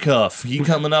 Roy Acuff, he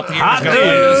coming up here. Hot he's gonna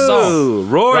play this song. dude.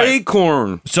 Roy Right.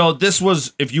 Acorn. So this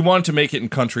was, if you wanted to make it in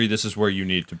country, this is where you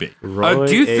need to be.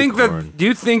 Do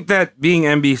you think that being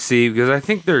NBC, because I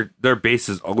think their base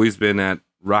has always been at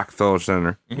Rockefeller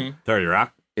Center. 30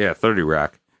 Rock? Yeah, 30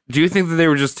 Rock. Do you think that they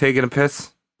were just taking a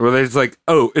piss? Or were they just like,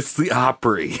 oh, it's the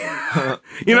Opry? You know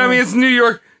what I mean? It's New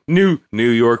York. New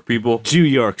York people. New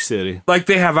York City. Like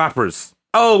they have operas.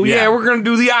 Oh, yeah, Yeah. we're going to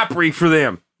do the Opry for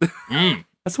them.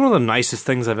 That's one of the nicest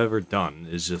things I've ever done,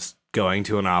 is just going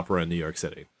to an opera in New York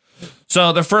City.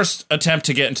 So the first attempt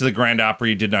to get into the Grand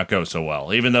Opry did not go so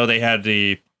well, even though they had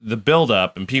the build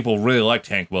up and people really liked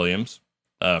Hank Williams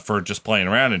for just playing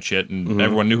around and shit, and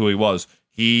everyone knew who he was.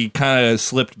 He kind of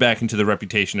slipped back into the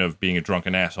reputation of being a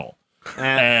drunken asshole.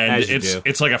 And as you do.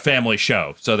 it's like a family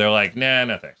show. So they're like, nah,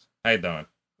 no thanks. How you doing?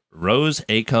 Rose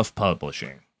Acuff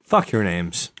Publishing. Fuck your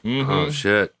names. Oh,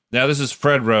 shit. Now, this is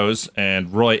Fred Rose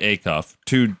and Roy Acuff,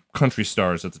 two country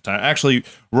stars at the time. Actually,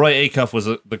 Roy Acuff was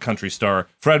the country star.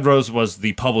 Fred Rose was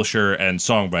the publisher and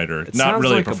songwriter, not sounds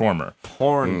really like a performer.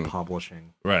 Porn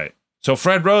publishing. Right. So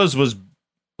Fred Rose was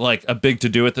like a big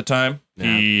to-do at the time.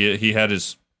 Yeah. He had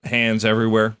his hands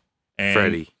everywhere. And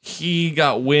Freddie. he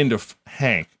got wind of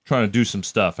Hank trying to do some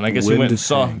stuff. And I guess he Wind went and of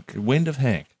saw Hank. Wind of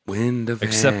Hank. Wind of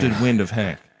Accepted Hand. Wind of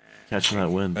Hank. Catching that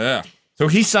wind. Yeah. So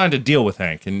he signed a deal with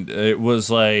Hank, and it was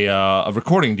a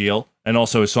recording deal and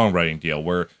also a songwriting deal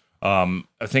where I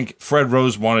think Fred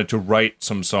Rose wanted to write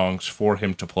some songs for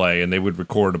him to play, and they would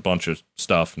record a bunch of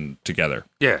stuff and together.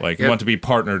 Yeah, Like, yeah. he wanted to be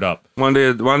partnered up.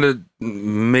 Wanted to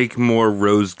make more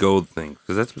rose gold things,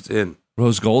 because that's what's in.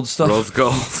 Rose Gold stuff? Rose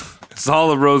gold. It's all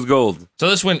the rose gold. So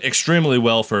this went extremely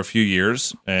well for a few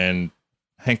years, and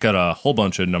Hank got a whole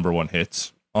bunch of number one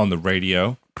hits on the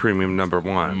radio. Premium number And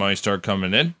one. money started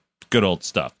coming in. Good old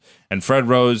stuff. And Fred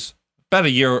Rose, about a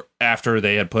year after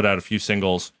they had put out a few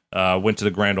singles, went to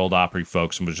the Grand Ole Opry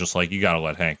folks and was just like, you got to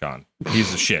let Hank on.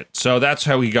 He's the shit. So that's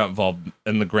how he got involved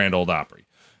in the Grand Ole Opry.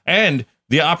 And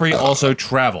The Opry also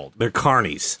traveled. They're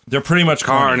carnies. They're pretty much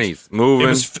carnies.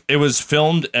 Moving. It was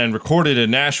filmed and recorded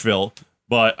in Nashville,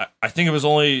 but I think it was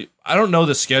only, I don't know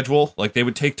the schedule. Like, they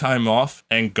would take time off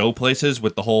and go places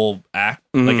with the whole act.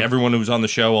 Like, everyone who was on the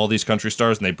show, all these country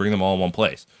stars, and they bring them all in one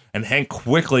place. And Hank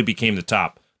quickly became the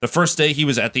top. The first day he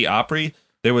was at the Opry,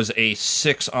 there was a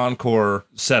 6 encore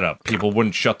setup. People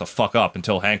wouldn't shut the fuck up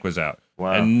until Hank was out.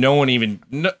 Wow. And no one even...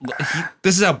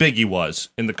 this is how big he was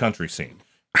in the country scene.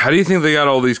 How do you think they got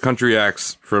all these country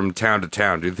acts from town to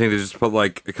town? Do you think they just put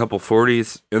like a couple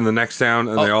 40s in the next town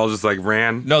and they all just like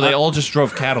ran? No, they all just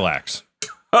drove Cadillacs.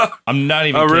 I'm not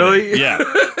even kidding. Really? Yeah.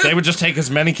 They would just take as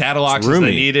many Cadillacs as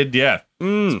they needed. Yeah.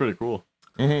 It's pretty cool.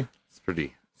 It's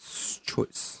pretty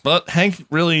choice. But Hank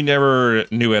really never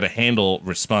knew how to handle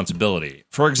responsibility.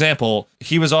 For example,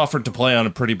 he was offered to play on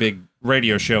a pretty big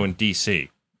radio show in D.C.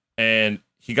 And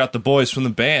he got the boys from the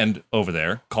band over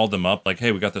there, called them up, like,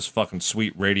 hey, we got this fucking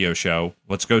sweet radio show.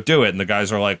 Let's go do it. And the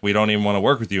guys are like, we don't even want to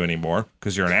work with you anymore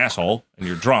because you're an asshole and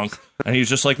you're drunk. And he was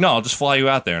just like, no, I'll just fly you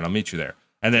out there and I'll meet you there.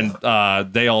 And then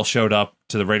they all showed up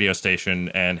to the radio station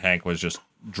and Hank was just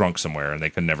drunk somewhere and they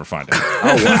could never find him.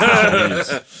 Oh,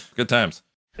 wow. Good times.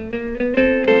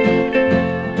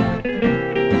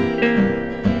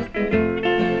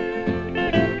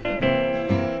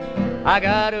 I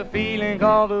got a feeling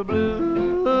called the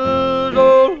blues,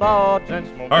 oh Lord, since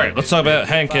my All right, let's talk about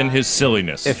Hank and his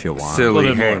silliness. If you want. A Silly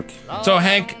little bit Hank. more. So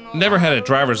Hank never had a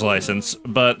driver's license,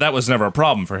 but that was never a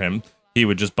problem for him. He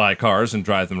would just buy cars and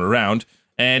drive them around.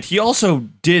 And he also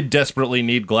did desperately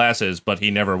need glasses, but he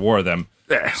never wore them.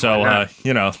 So,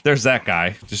 there's that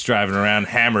guy just driving around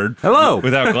hammered. Hello.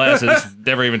 Without glasses.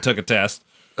 Never even took a test.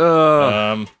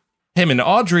 Him and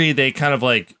Audrey, they kind of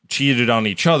like cheated on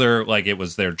each other like it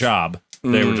was their job.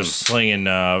 They were just slinging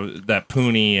that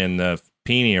Poonie and the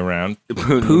Peony around.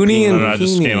 Poonie and I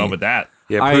just Peony. came up with that.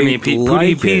 Yeah, Poonie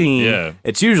Poonie Peeny. Yeah.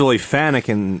 It's usually Phallic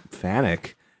and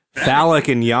Yannick,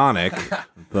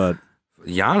 but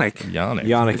Yannick. Yannick.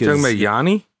 Yannick You talking is about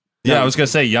Yanni? Yeah, I was going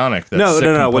to say Yannick. That no. sick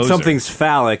When composer. something's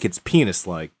phallic, it's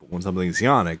penis-like. But when something's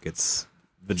Yannick, it's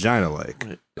vagina-like.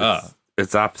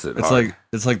 It's opposite. It's hard.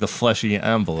 like the fleshy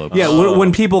envelope. Yeah,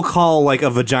 when people call like a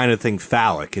vagina thing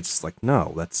phallic, it's like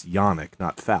no, that's Yannick,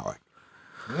 not phallic.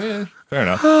 Fair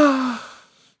enough.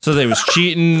 So they was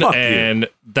cheating, Fuck you. and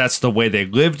that's the way they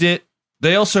lived it.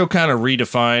 They also kind of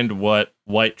redefined what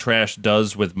white trash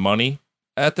does with money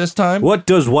at this time. What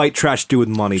does white trash do with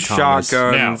money, Thomas?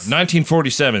 Shotgun. Now,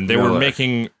 1947, they were Miller.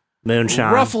 making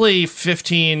Moonshine. roughly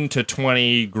 15 to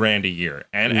 20 grand a year.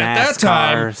 And at that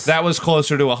time, NASCARs. that was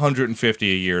closer to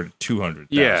 150 a year to 200,000.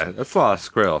 Yeah, that's a lot of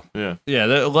skrill.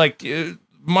 Yeah,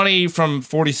 money from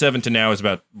 47 to now is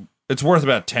it's worth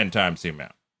about 10 times the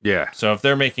amount. Yeah, So if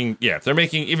they're making, even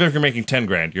if you're making 10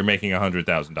 grand, you're making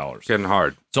 $100,000. getting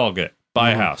hard. It's all good. Buy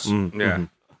a house. Yeah.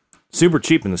 Super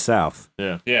cheap in the South.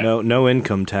 Yeah. Yeah. No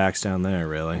income tax down there,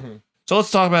 really. So let's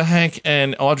talk about Hank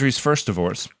and Audrey's first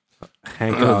divorce.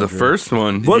 Hank The Audrey. first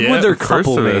one. What Yeah, would their the first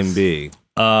couple of name us. be?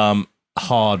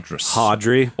 Hodris.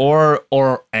 Audrey,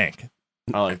 Or Ank.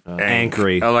 I like that.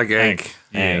 Ankery, I like Ank.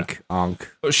 Ank, Onk.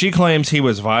 She claims he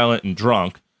was violent and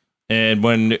drunk, and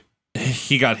when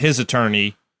he got his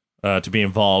attorney to be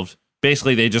involved,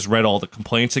 basically they just read all the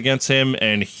complaints against him,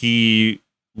 and he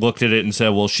looked at it and said,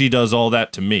 well, she does all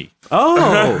that to me.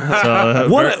 Oh, So,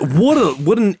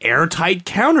 what an airtight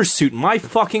countersuit! My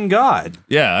fucking god!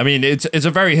 yeah, I mean, it's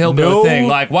a very hillbilly No, thing.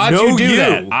 Like, why'd no, you do you.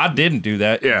 that? I didn't do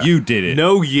that. Yeah. You did it.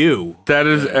 No, you. That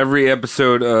is every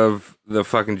episode of the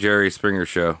fucking Jerry Springer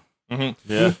show.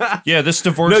 Yeah. Yeah, this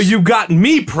divorce. No, you got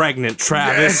me pregnant,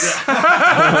 Travis.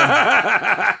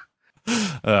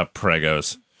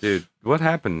 Pregos. Dude, what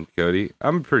happened, Cody?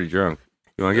 I'm pretty drunk.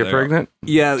 You want to get pregnant?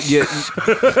 Yeah, you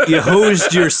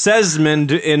hosed your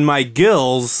Sesmond in my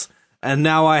gills, and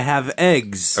now I have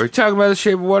eggs. Are we talking about The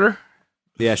Shape of Water?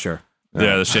 Yeah, sure.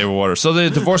 Yeah, The Shape of Water. So the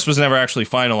divorce was never actually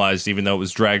finalized, even though it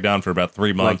was dragged on for about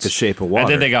 3 months. Like The Shape of Water.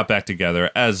 And then they got back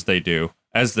together, as they do,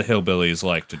 as the hillbillies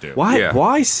like to do. Why? Yeah.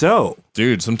 Why so?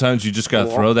 Dude, sometimes you just got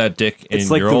to throw that dick in It's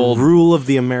like your the old... rule of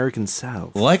the American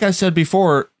South. Like I said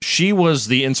before, she was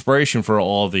the inspiration for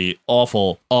all the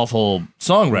awful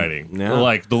songwriting. Yeah.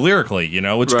 Like, the lyrically,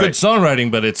 it's Right. good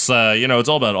songwriting, but it's, it's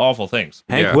all about awful things.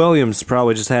 Hank Yeah. Williams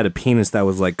probably just had a penis that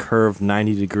was like curved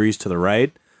 90 degrees to the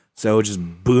right, so it would just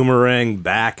boomerang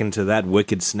back into that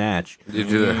wicked snatch. You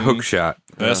do the hook shot.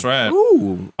 That's right.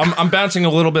 Ooh. I'm bouncing a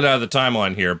little bit out of the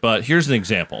timeline here, but here's an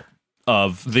example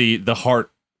of the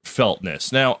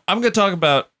heartfeltness. Now, I'm going to talk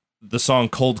about the song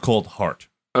Cold, Cold Heart.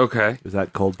 Okay. Is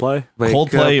that Coldplay? Wake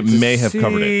Coldplay up to may have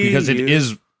covered it see because it you.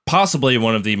 is possibly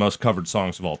one of the most covered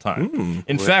songs of all time.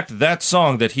 In fact, that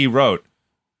song that he wrote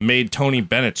made Tony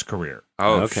Bennett's career.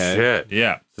 Oh, Okay. shit.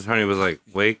 Yeah. So Tony was like,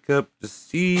 wake up to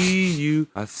see you.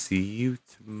 I'll see you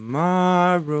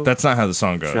tomorrow. That's not how the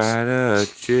song goes. Try to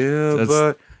chill, That's-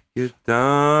 but you're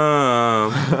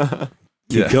dumb.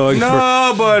 Keep going for.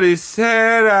 Nobody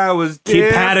said I was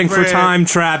Keep padding for different. time,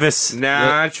 Travis.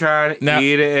 Now I try to Now,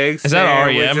 eat an egg Is that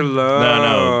sandwich REM? alone.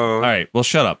 No. All right. Well,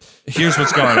 shut up. Here's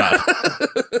what's going on.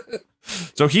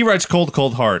 So he writes Cold,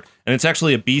 Cold Heart, and it's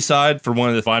actually a B-side for one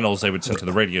of the vinyls they would send to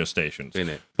the radio stations. In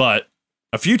it. But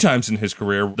a few times in his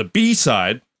career, the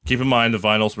B-side, keep in mind the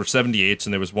vinyls were 78s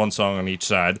and there was one song on each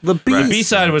side. The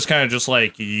B-side was kind of just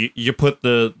like you put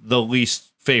the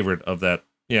least favorite of that,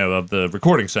 of the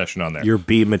recording session on there. Your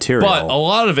B material. But a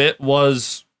lot of it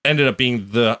ended up being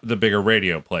the bigger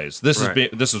radio plays. This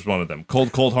is one of them.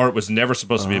 Cold, Cold Heart was never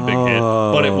supposed to be a big hit,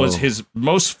 but it was his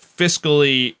most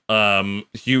fiscally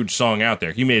huge song out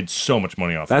there. He made so much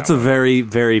money off That's that a one. very,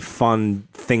 very fun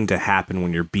thing to happen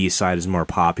when your B side is more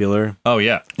popular. Oh,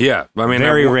 yeah. Yeah. I mean,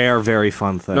 Very rare, very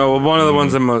fun thing. No, one of the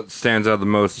ones that stands out the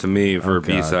most to me for a God.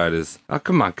 B-side is, oh,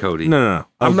 come on, Cody. No.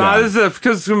 I'm Oh, not, God. this is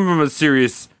because from a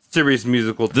serious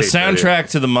musical The taste right here. soundtrack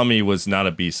to The Mummy was not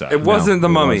a B-side. It wasn't The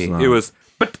it Mummy. was not. It was.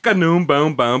 Ba-ka-noom,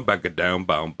 boom, boom, ba-ka-doom,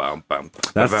 boom, boom, boom.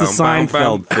 That's the Boom, boom,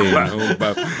 Seinfeld boom, theme.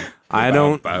 boom, boom. I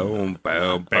don't. Boom,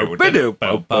 boom, boom, Bow,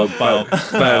 bow, bow,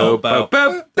 bow, bow,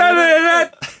 bow.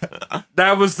 da-da-da-da.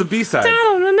 That was the B-side.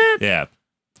 Yeah.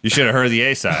 You should have heard the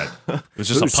A-side. It was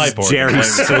just a pipe organ. Jerry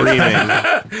screaming.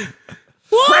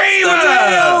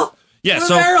 Yeah,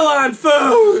 so Airline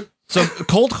food. So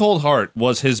Cold, Cold Heart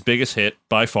was his biggest hit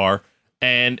by far,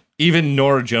 and even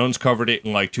Norah Jones covered it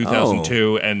in like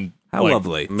 2002, and How like,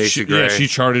 lovely. Macy Gray. she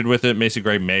charted with it. Macy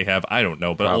Gray may have, I don't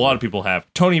know, but a lot of people have.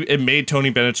 It made Tony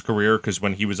Bennett's career because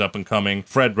when he was up and coming,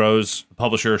 Fred Rose, the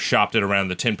publisher, shopped it around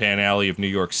the Tin Pan Alley of New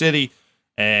York City,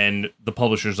 and the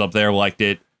publishers up there liked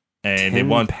it, and they Tin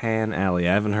won. Pan Alley.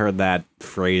 I haven't heard that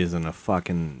phrase in a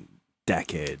fucking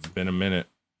decade. It's been a minute.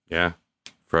 Yeah.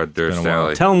 Fred been a Durst while.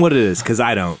 Alley. Tell them what it is, because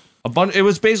I don't. It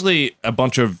was basically a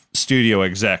bunch of studio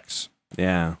execs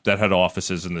Yeah. that had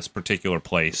offices in this particular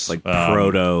place, Like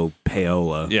proto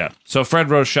payola. Yeah. So Fred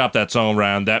Rose shopped that song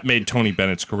around. That made Tony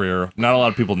Bennett's career. Not a lot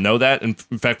of people know that. In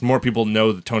fact, more people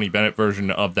know the Tony Bennett version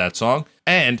of that song.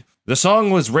 And the song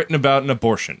was written about an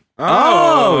abortion.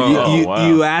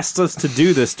 You asked us to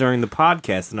do this during the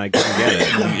podcast, and I couldn't get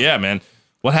it. Yeah, man.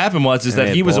 What happened was An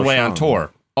that he was away on abortion.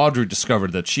 tour. Audrey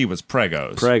discovered that she was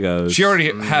pregos. Pregos. She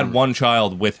already had one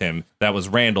child with him. That was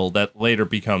Randall. That later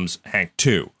becomes Hank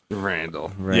 2.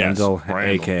 Randall. Randall,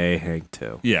 Randall. a.k.a. Hank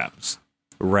 2. Yeah.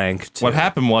 Rank 2. What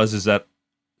happened was that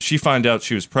she found out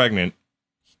she was pregnant.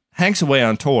 Hank's away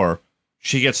on tour.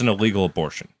 She gets an illegal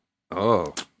abortion.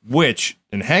 Oh. Which,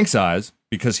 in Hank's eyes,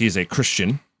 because he's a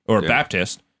Christian or a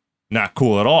Baptist, not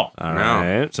cool at all. All No.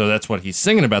 right. So that's what he's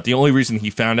singing about. The only reason he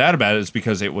found out about it is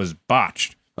because it was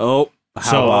botched. Oh, how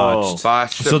So- botched.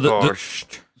 Botched So the- abortion.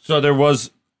 So there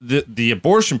was the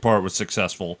abortion part was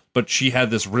successful, but she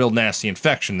had this real nasty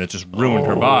infection that just ruined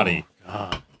her body.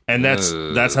 And that's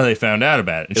how they found out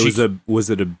about it. And Was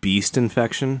it a beast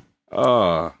infection?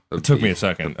 Oh. it took me a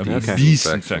second. A beast beast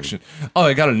infection. infection. Oh,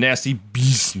 I got a nasty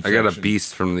beast I infection. got a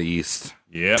beast from the east.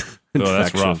 Yep. Oh, that's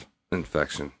Infection. rough.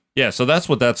 Infection. Yeah, so that's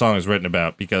what that song is written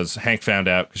about because Hank found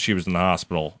out because she was in the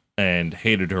hospital and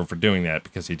hated her for doing that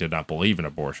because he did not believe in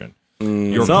abortion.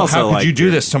 It's also How could like you do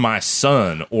this to my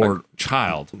son or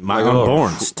child? my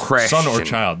unborn. Christian. Son or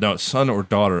child. No, son or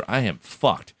daughter. I am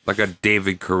fucked. Like a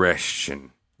David Koresh.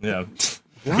 Yeah.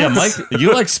 Yeah, Mike,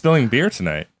 you like spilling beer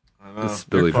tonight. It's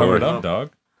Billy Covered Boy. up,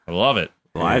 dog. I love it.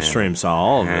 Live stream saw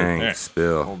all of it. Hank Yeah.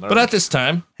 Spill. But at this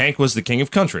time, Hank was the king of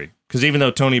country. Because even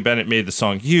though Tony Bennett made the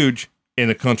song huge, in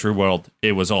the country world,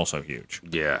 it was also huge.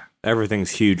 Yeah.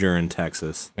 Everything's huger in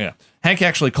Texas. Yeah. Hank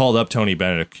actually called up Tony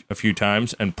Bennett a few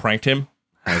times and pranked him,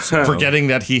 forgetting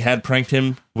that he had pranked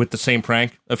him with the same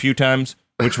prank a few times,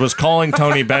 which was calling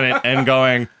Tony Bennett and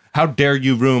going, "How dare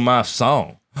you ruin my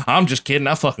song? I'm just kidding.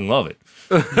 I fucking love it."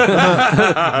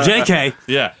 JK.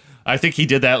 Yeah. I think he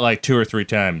did that like 2 or 3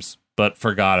 times, but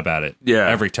forgot about it. Yeah.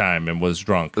 Every time and was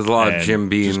drunk. There's a lot of and Jim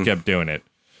Beam. Just kept doing it.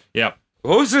 Yep.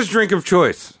 What was his drink of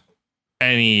choice?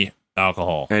 Any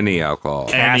alcohol. Any alcohol.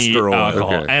 Any Castor oil.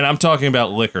 alcohol. Okay. And I'm talking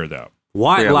about liquor, though.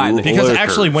 White Yeah, lightning. Because Liquors.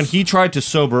 actually, when he tried to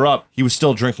sober up, he was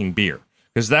still drinking beer.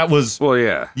 Because that was, Well,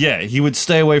 yeah. yeah, he would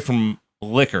stay away from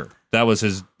liquor. That was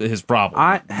his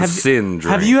problem. The sin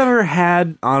drink. Have you ever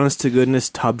had honest to goodness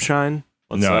tub shine?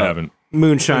 No, I haven't.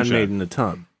 Moonshine made in a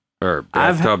tub. Or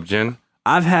I've bathtub gin?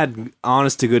 I've had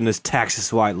honest to goodness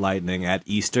Texas White Lightning at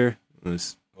Easter. It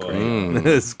was great.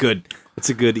 It's good. It's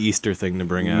a good Easter thing to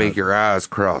bring out. Make your eyes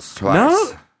cross twice.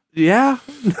 No, Yeah.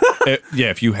 Yeah,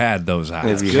 if you had those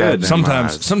eyes. If you had them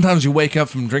eyes. Sometimes you wake up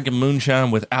from drinking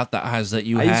moonshine without the eyes that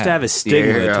you I had. used to have a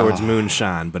stigma Yeah. towards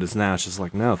moonshine, but it's just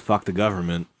like, no, fuck the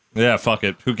government. Yeah, fuck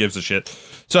it. Who gives a shit?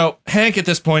 So Hank, at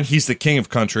this point, he's the king of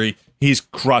country. He's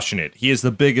crushing it. He is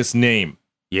the biggest name,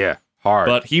 Yeah, hard.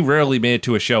 but he rarely made it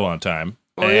to a show on time.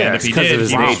 Well, and yeah, if he it's 'cause did, of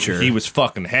his he was, nature. he was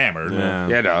fucking hammered.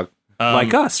 yeah, dog.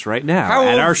 Like us right now How at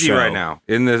old our is he show. right now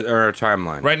in our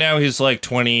timeline? Right now, he's like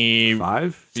 20.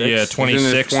 5? Yeah, 6?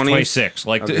 26, 20s? 26.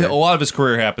 Like Okay. a lot of his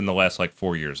career happened the last like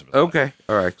 4 years of his life. Okay,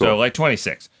 all right, cool. So like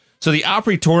 26. So the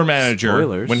Opry tour manager,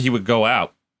 Spoilers. when he would go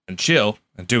out and chill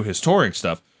and do his touring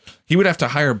stuff, he would have to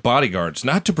hire bodyguards,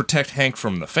 not to protect Hank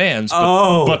from the fans,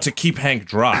 but to keep Hank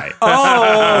dry.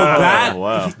 That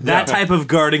wow. that type of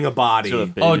guarding a body.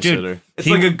 Oh, dude. It's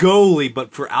like a goalie,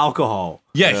 but for alcohol.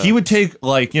 Yeah, he would take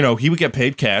like, he would get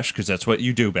paid cash because that's what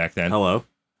you do back then. Hello.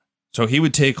 So he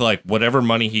would take like whatever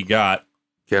money he got,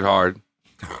 Get hard.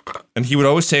 and he would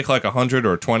always take like 100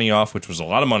 or 20 off, which was a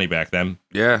lot of money back then,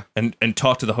 Yeah. and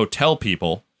talk to the hotel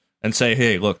people and say,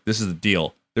 hey, look, this is the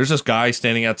deal. There's this guy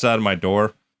standing outside of my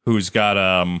door who's got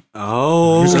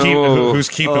Oh. who's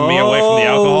keeping me away from the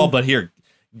alcohol, but here,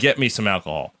 get me some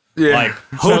alcohol. Yeah. Like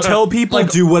Hotel people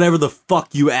do whatever the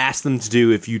fuck you ask them to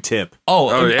do if you tip.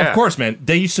 Of course, man.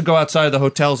 They used to go outside of the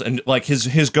hotels, and like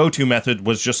his go-to method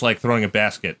was just like throwing a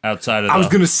basket outside of the I was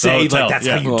gonna say, the hotel. like, that's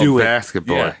how you Little do it.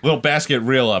 basketball. Yeah, little basket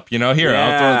reel up. Here, I'll throw the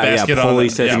Yeah, basket yeah, on. pulley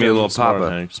the- says yeah. Give me a little Smart,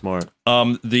 pop-up. Hank, smart.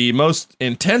 The most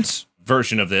intense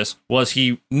version of this was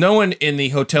no one in the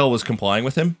hotel was complying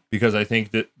with him because I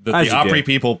think that As the you Opry do.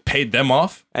 people paid them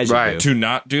off As you Right. do. to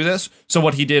not do this. So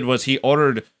what he did was he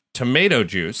ordered tomato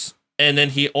juice, and then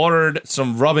he ordered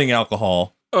some rubbing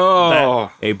alcohol. Oh.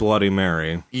 A Bloody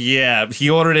Mary. Yeah, he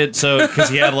ordered it so because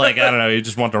he had like, I don't know, he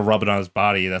just wanted to rub it on his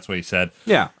body. That's what he said.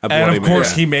 Yeah. A And Bloody of course,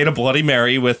 Mary. he made a Bloody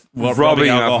Mary with rubbing Rubbing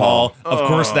alcohol. alcohol. Of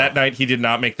course, that night he did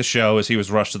not make the show as he was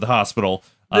rushed to the hospital.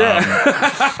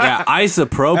 Yeah,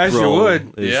 isopropyl As you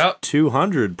would. is Yep.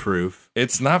 200 proof.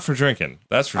 It's not for drinking.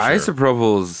 That's for sure.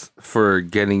 Isopropyl's for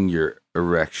getting your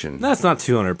erection. That's not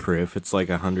 200 proof. It's like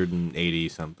 180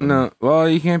 something. No, well,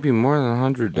 you can't be more than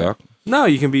 100, Doc. No,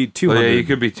 you can be Oh, 200. yeah, you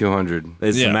could be 200.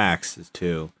 It's Yeah. the max is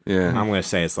 2. Yeah. I'm going to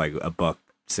say it's like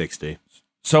 $1.60.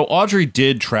 So Audrey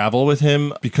did travel with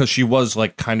him because she was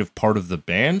like kind of part of the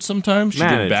band sometimes. She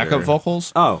Manager. did backup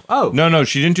vocals. Oh. No,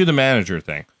 she didn't do the manager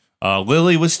thing.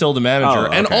 Lily was still the manager,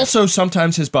 Oh, and okay. also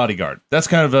sometimes his bodyguard. That's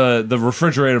kind of the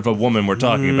refrigerator of a woman we're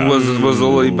talking about. Was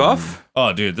Lily buff?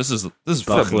 Oh, dude, this is Buff,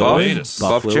 fucking buff, latest.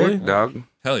 buff Lily? chick, dog.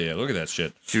 Hell yeah, look at that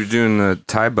shit. She was doing the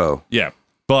Tybo. Yeah,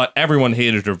 but everyone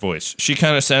hated her voice. She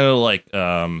kind of sounded like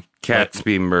Cats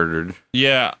being murdered.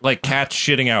 yeah, like cats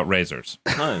shitting out razors.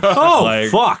 Oh, Like-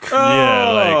 fuck.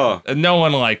 Yeah, like no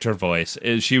one liked her voice.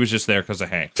 She was just there because of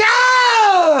Hank.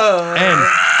 And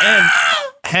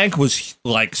Hank was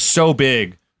like so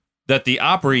big that the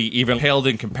Opry even paled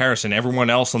in comparison. Everyone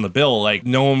else on the bill, like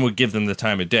no one would give them the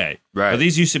time of day. Right. Now,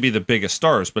 these used to be the biggest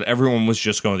stars, but everyone was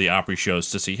just going to the Opry shows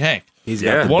to see Hank. He's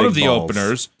Yeah. got the One big of the balls.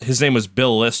 openers, his name was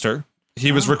Bill Lister.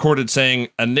 He was recorded saying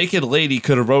a naked lady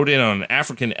could have rode in on an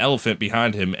African elephant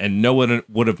behind him and no one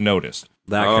would have noticed.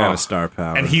 That kind of star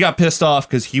power. And he got pissed off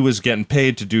because he was getting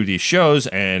paid to do these shows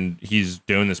and he's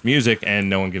doing this music and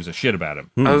no one gives a shit about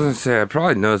him. I was going to say, I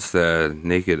probably noticed the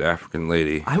naked African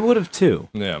lady. I would have too.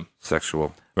 Yeah.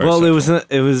 Sexual. Very Well, sexual.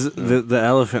 it was the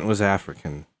elephant was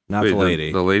African, not Wait, the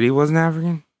lady. The lady wasn't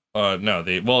African? No,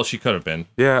 well, she could have been.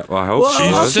 Yeah, well, I hope Well, she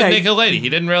She's was. just a okay. naked lady. He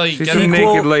didn't really She's get a it.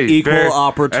 naked lady. equal Bare-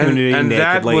 opportunity and naked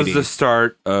that lady. was the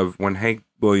start of when Hank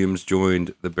Williams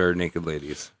joined the Bare Naked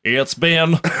Ladies. It's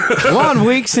been 1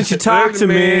 week since you talked to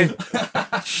me.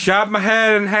 Shot my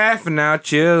head in half and now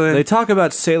chilling. They talk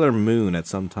about Sailor Moon at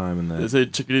some time in Is that.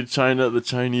 it Chickadee China, the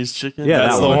Chinese chicken? Yeah,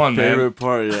 That's that the my one, man. favorite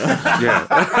part, yeah. yeah.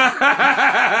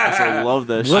 I love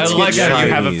that shit. I Let's like get how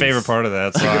you have a Chinese. favorite part of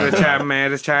that The song. China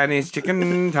man is Chinese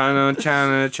chicken.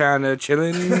 China,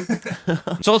 chilling.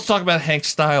 So let's talk about Hank's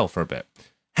style for a bit.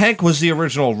 Hank was the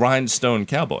original rhinestone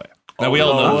cowboy. Now we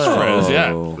all know this phrase,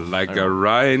 yeah. Like a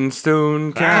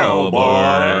rhinestone Cowboy.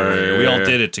 cowboy. We all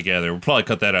did it together. We'll probably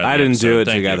cut that out. of I the didn't do episode. it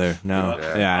Thank you. together. No.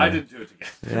 Yeah. do it together.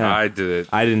 Yeah. I did it.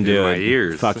 I didn't in do my it.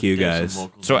 ears. Fuck you guys.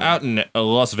 So out in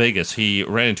Las Vegas, he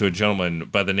ran into a gentleman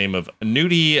by the name of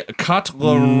Nudie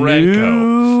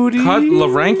Kotlarenko.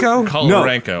 Kotlarenko?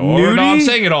 Kotlarenko. No. Or, no, I'm Nudie?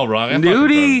 saying it all wrong. I fucking Nudie?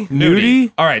 wrote it. Nudie.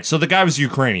 Nudie? All right, so the guy was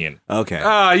Ukrainian.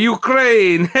 Okay.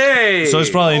 Ukraine. Hey. So it's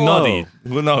probably Whoa. Nudie.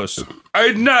 Who knows?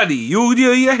 Hey, Nutty.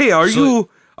 Hey, are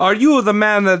you the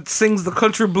man that sings the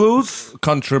country blues?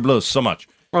 Country blues, so much.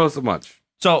 Oh, so much.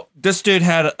 So this dude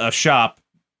had a shop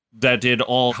that did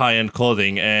all high-end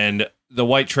clothing, and the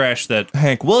white trash that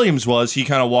Hank Williams was, he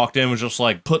kind of walked in and was just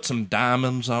like, put some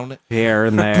diamonds on it. Here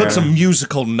and there. Put some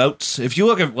musical notes. If you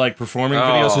look at like performing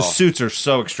videos, his suits are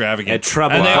so extravagant. A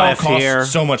treble and they all clef cost here.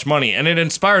 so much money. And it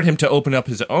inspired him to open up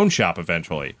his own shop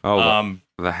eventually.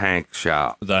 The Hank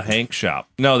shop. The Hank shop.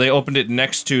 No, they opened it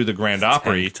next to the Grand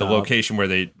Opry, the location where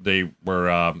they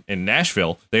were in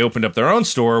Nashville. They opened up their own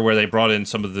store where they brought in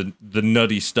some of the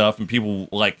nutty stuff, and people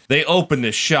they opened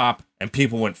this shop and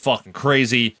people went fucking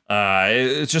crazy.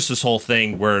 It's just this whole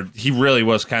thing where he really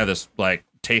was kind of this like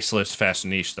tasteless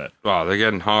fashionista. Oh, they're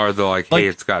getting hard. They're like, hey,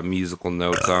 it's got musical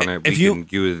notes on it. We can go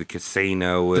to the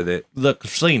casino with it. The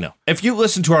casino. If you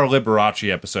listen to our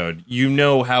Liberace episode, you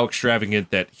know how extravagant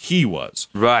that he was.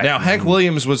 Right. Now, Hank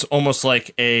Williams was almost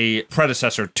like a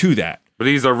predecessor to that. But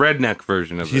he's a redneck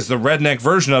version of it. He's the redneck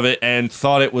version of it and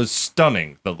thought it was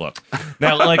stunning, the look.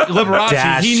 Now, like, Liberace,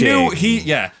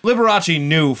 Liberace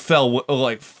knew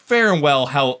fair and well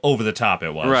how over the top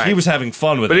it was. Right. He was having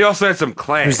fun with it. But he also had some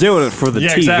class. He was doing it for the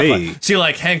TV. Exactly. See,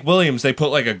 like Hank Williams, they put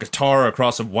like a guitar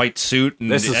across a white suit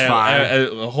and This is fine.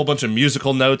 a whole bunch of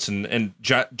musical notes and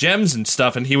gems and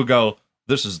stuff, and he would go,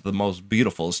 "This is the most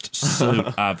beautifulest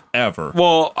suit I've ever."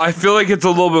 Well, I feel like it's a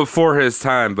little bit before his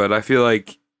time, but I feel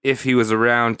like if he was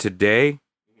around today,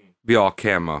 be all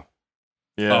camo.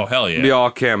 Yeah. Oh, hell yeah. Be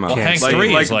all camo. Well, Hank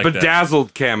 3 is like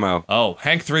bedazzled camo. Oh,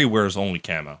 Hank 3 wears only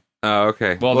camo. Oh,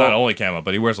 okay. Well, not only camo,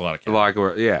 but he wears a lot of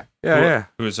camo. Yeah.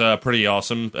 It was pretty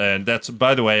awesome. And that's,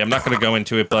 by the way, I'm not going to go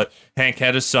into it, but Hank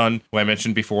had his son, who I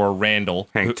mentioned before, Randall.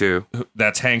 Hank 2.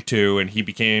 That's Hank 2, and he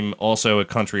became also a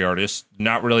country artist.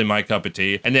 Not really my cup of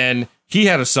tea. And then he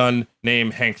had a son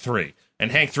named Hank 3.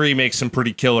 And Hank 3 makes some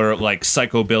pretty killer, like,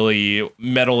 psychobilly,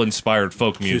 metal-inspired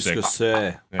folk music.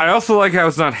 I also like how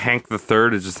it's not Hank the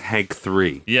Third, it's just Hank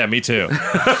 3. Yeah, me too.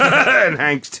 And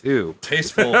Hank 2.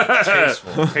 Tasteful.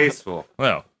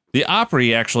 Well, the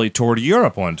Opry actually toured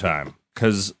Europe one time.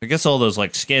 Because I guess all those,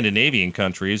 like, Scandinavian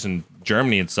countries and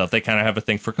Germany and stuff, they kind of have a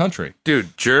thing for country.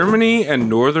 Dude, Germany and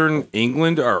Northern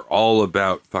England are all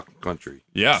about fucking country.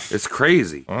 Yeah. It's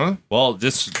crazy. Huh? Well,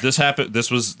 this happened. This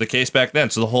was the case back then.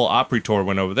 So the whole Opry tour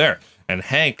went over there. And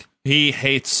Hank, he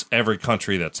hates every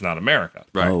country that's not America.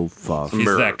 Right. Oh, fuck. He's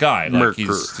that guy. Like,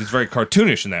 he's very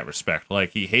cartoonish in that respect.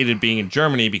 Like, he hated being in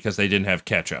Germany because they didn't have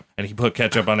ketchup. And he put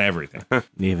ketchup on everything.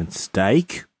 Even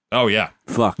steak? Oh, yeah.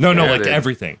 Fuck. No, like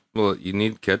everything. Well, you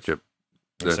need ketchup.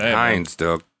 The Say it, Heinz,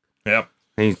 dog. Yep.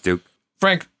 Heinz, Duke.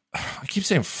 Frank, I keep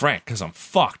saying Frank because I'm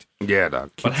fucked. Yeah,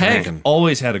 dog. But Hank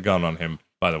always had a gun on him,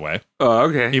 by the way. Oh,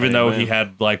 okay. Even though he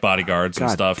had, like, bodyguards and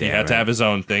stuff, he had to have his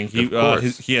own thing.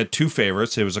 He had two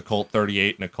favorites. It was a Colt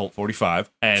 38 and a Colt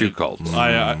 45. And 2 Colts.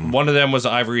 One of them was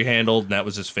ivory handled, and that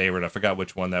was his favorite. I forgot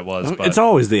which one that was. But It's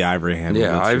always the ivory handle.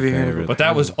 Yeah, that's your ivory handle. favorite. But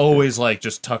that was always, like,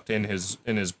 just tucked in his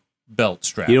belt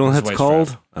strap. You know what his that's waist called?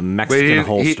 strap. A Mexican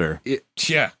holster.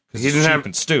 Yeah. He didn't have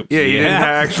and stoop. Yeah, he didn't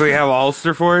actually have a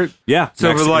holster for it. Yeah. So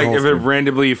if it, Mexican if it holster.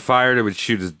 randomly fired, it would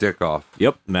shoot his dick off.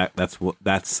 Yep. That's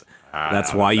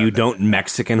why you don't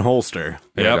Mexican holster.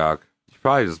 Yeah, Yep. dog. You should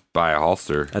probably just buy a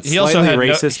holster. That's He slightly also had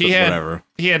racist, but had, whatever.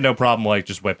 He had no problem, like,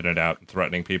 just whipping it out and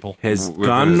threatening people. His Whipping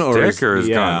gun his or dick his, or his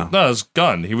gun? No, his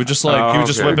gun. He would just, like, Oh, he would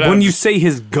just okay. whip it out. When you say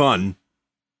his gun,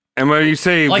 And when you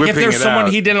say like, if whipping there's it someone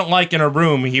out, he didn't like in a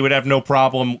room, he would have no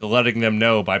problem letting them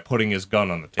know by putting his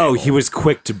gun on the table. oh, he was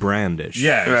quick to brandish.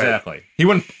 Yeah, Right. exactly. He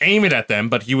wouldn't aim it at them,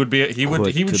 but he would Quick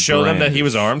to show them that he brandish.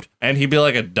 was armed, and he'd be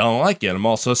like, "I don't like it. I'm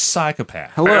also a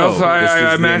psychopath." Hello. I this is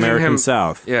the imagine American him-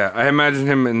 South. yeah, I imagine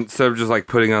him instead of just like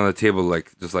putting it on the table,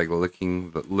 like just like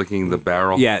licking the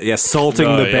barrel. Yeah, salting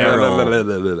Oh, the yeah. barrel and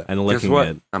Guess licking what?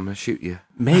 it. I'm gonna shoot you.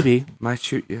 Maybe. Might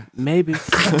shoot you. Maybe.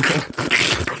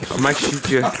 I might shoot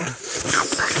you.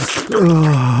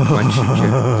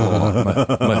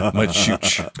 Might shoot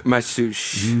you. Might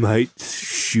shoot. Might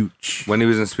shoot. When he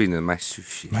was in Sweden, might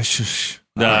shoot you.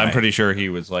 No, I'm pretty sure he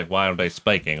was like, "Why don't they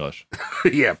speak English?"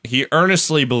 Yeah, He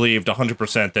earnestly believed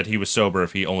 100% that he was sober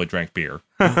if he only drank beer.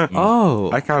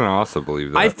 Oh. I kind of also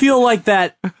believe that. I feel like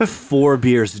that 4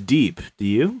 beers deep. Do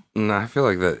you? No, I feel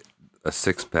like that a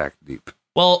 6-pack deep.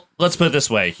 Well, let's put it this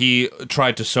way: he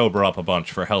tried to sober up a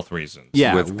bunch for health reasons.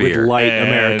 Yeah, With with, beer. light And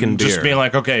American beer. just being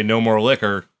like, "Okay, no more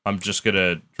liquor. I'm just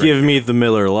gonna drink." Give me the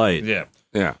Miller Lite. Yeah.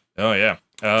 Yeah. Oh yeah.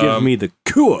 Give me the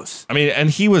Coors. I mean, and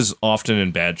he was often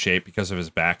in bad shape because of his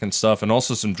back and stuff, and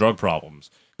also some drug problems.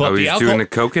 But Oh, the he's alcohol, doing the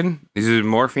cocaine? He's doing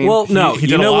morphine? Well, no, he you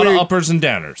did a know lot of where uppers and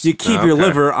downers. you keep Oh, your okay.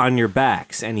 liver on your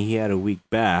backs, and he had a weak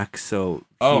back, so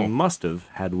Oh. he must have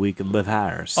had weak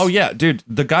livers. Oh yeah, dude,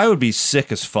 the guy would be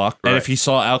sick as fuck, and Right. if he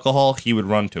saw alcohol, he would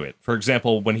run to it. For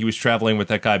example, when he was traveling with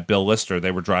that guy Bill Lister,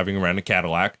 they were driving around a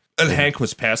Cadillac, and Hank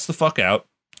was passed the fuck out,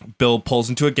 Bill pulls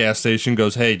into a gas station,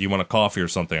 goes, "Hey, do you want a coffee or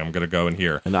something? I'm going to go in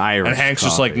here." An Irish And Hank's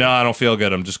just coffee. like, "No, I don't feel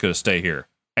good. I'm just going to stay here."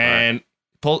 And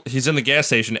he's in the gas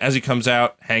station. As he comes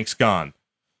out, Hank's gone.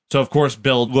 So, of course,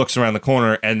 Bill looks around the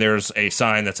corner, and there's a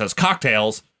sign that says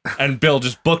cocktails, and Bill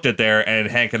just booked it there, and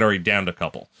Hank had already downed a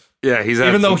couple. Yeah, he's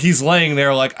Even though he's laying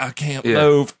there like, I can't Yeah.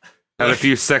 move. had a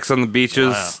few sex on the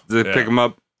beaches to pick him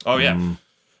up. Oh, yeah.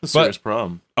 It's a serious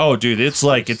problem. Oh, dude, it's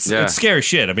like, it's scary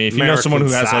shit. I mean, if you know someone who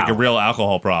has like a American real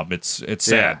alcohol problem, it's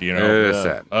sad, you know? It is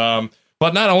sad.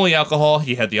 But not only alcohol,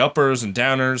 he had the uppers and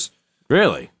downers.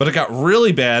 Really? But it got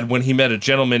really bad when he met a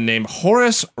gentleman named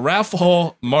Horace Ralph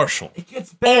Marshall.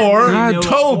 Or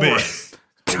Toby.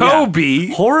 Toby?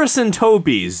 Horace and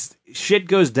Toby's. Shit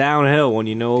goes downhill when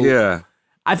you know. Yeah.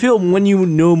 I feel when you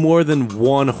know more than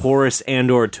one Horace and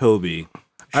or Toby,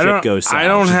 shit goes south. I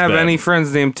don't have bad. any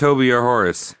friends named Toby or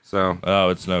Horace, so Oh,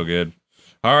 it's no good.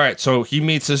 All right, so he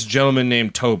meets this gentleman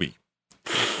named Toby.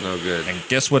 no good. And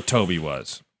guess what Toby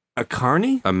was? A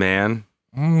carny? A man?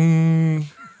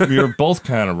 You're both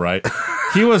kind of right.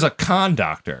 He was a con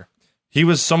doctor. He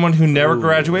was someone who never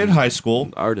graduated high school,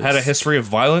 artist. had a history of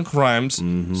violent crimes,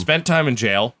 spent time in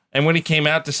jail, and when he came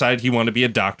out, decided he wanted to be a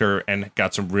doctor and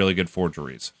got some really good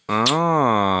forgeries.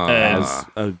 Oh. As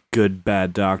a good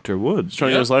bad doctor would. He's trying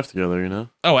to get his life together, you know?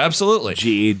 Oh, absolutely.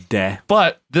 G-de.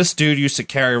 But this dude used to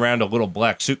carry around a little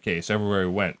black suitcase everywhere he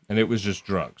went, and it was just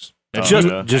drugs. And Just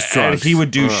he would- drugs. And he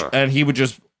would do, and he would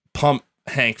just pump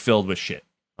Hank filled with shit,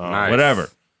 Nice. whatever.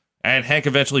 And Hank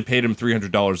eventually paid him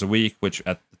 $300 a week, which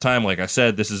at the time, like I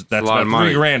said, that's lot about of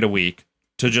money. $3,000 a week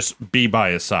to just be by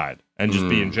his side and just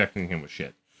be injecting him with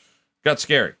shit. Got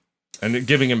scary, and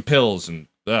giving him pills and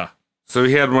So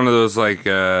he had one of those like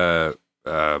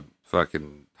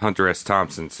fucking Hunter S.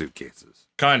 Thompson suitcases.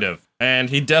 kind of. And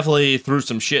he definitely threw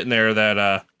some shit in there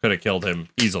that could have killed him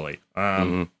easily.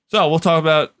 So we'll talk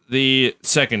about the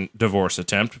second divorce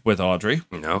attempt with Audrey.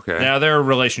 Okay. Now their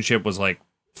relationship was like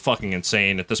fucking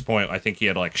insane. At this point, I think he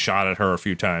had like shot at her a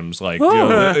few times. Like,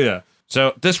 yeah.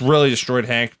 So this really destroyed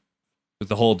Hank with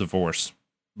the whole divorce.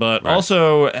 But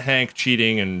also Hank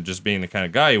cheating and just being the kind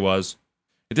of guy he was.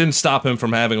 It didn't stop him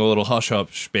from having a little hush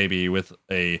hush baby with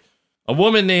a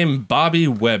woman named Bobby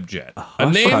Webjet. A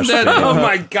name that Oh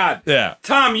my god. yeah.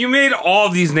 Tom, you made all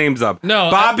these names up. No,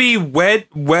 Bobby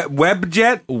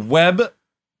Webjet? Web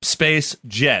space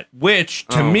jet, which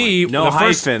to me, No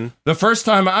hyphen. the first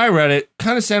time I read it,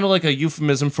 kind of sounded like a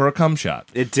euphemism for a cum shot.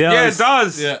 It does. Yeah, it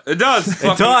does. Yeah. It does.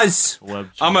 It does.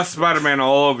 I'm a Spider-Man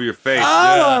all over your face.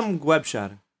 I'm web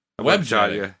shotting.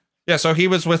 Webjet, yeah. Yeah, so he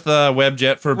was with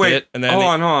Webjet for a Wait, bit, and then hold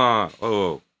on.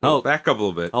 Oh, Oh. back up a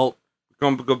little bit. Oh,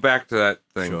 Go back to that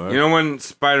thing. Sure. You know when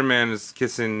Spider-Man is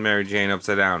kissing Mary Jane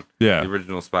upside down? Yeah. The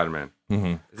original Spider-Man.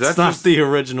 Mhm. Is that it's not just... the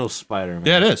original Spider-Man.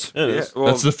 yeah, it is. It is. Yeah,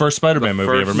 well, That's the first Spider-Man the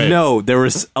movie first- ever made. No, there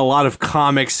was a lot of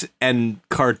comics and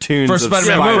cartoons. First of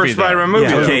Spider-Man Spider- movie, first Spider-Man movie.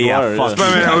 Yeah, though. okay, yeah, Maguire, fuck.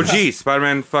 Spider-Man OG.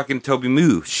 Spider-Man fucking Toby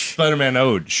Moosh. Spider-Man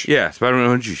Oj. Yeah, Spider-Man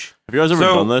OG. Have you guys ever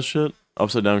So- done that shit?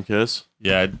 Upside down kiss?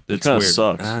 Yeah, It it's kind of weird.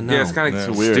 sucks. No. Yeah, it's kind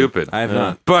of weird. stupid. I have Yeah.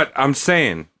 not. But I'm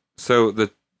saying, so the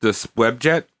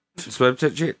Webjet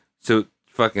shit, so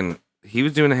fucking, he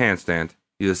was doing a handstand.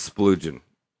 He was splooging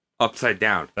upside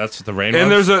down. That's the rain. And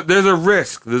Month? there's a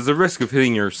risk. There's a risk of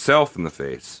hitting yourself in the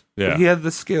face. Yeah. But he had the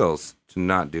skills to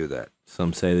not do that.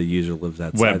 Some say the user lives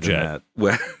outside the Webjet. net.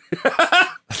 Well,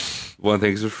 one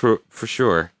thing's for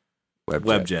sure.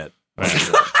 Webjet.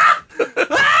 Webjet.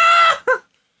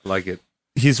 Like it.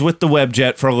 He's with the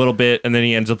Webjet for a little bit, and then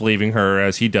he ends up leaving her,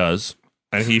 as he does,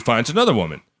 and he finds another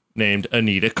woman named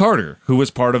Anita Carter, who was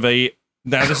part of a.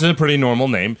 Now this is a pretty normal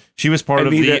name. She was part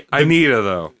of the Anita,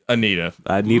 though. Anita.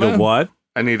 I need a what?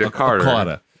 Anita Carter.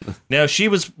 Carter. Now she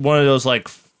was one of those like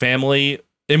family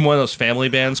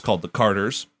bands called the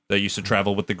Carters that used to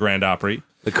travel with the Grand Opry,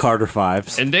 The Carter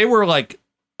Fives. and they were like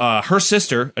her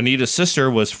sister, Anita's sister,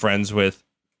 was friends with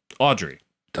Audrey,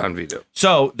 Don Vito.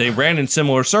 so they ran in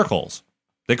similar circles.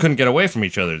 They couldn't get away from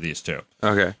each other. These two.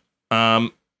 Okay.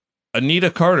 Anita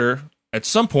Carter at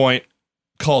some point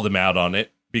called him out on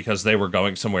it because they were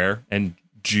going somewhere, and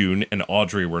June and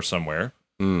Audrey were somewhere.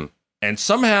 Mm. And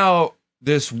somehow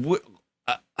this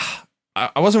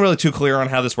I wasn't really too clear on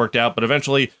how this worked out, but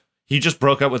eventually he just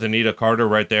broke up with Anita Carter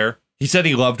right there. He said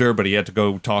he loved her, but he had to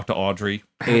go talk to Audrey.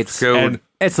 It's And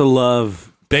it's a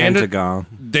love They ended- pentagon.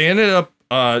 they ended up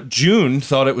June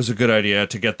thought it was a good idea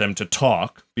to get them to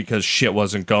talk because shit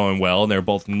wasn't going well and they're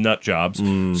both nut jobs.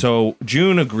 So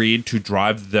June agreed to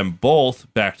drive them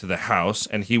both back to the house,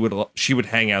 and she would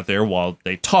hang out there while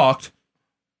they talked,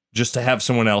 just to have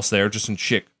someone else there, just in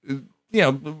shit. You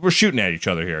know, we're shooting at each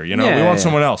other here. You know, we Yeah, want yeah.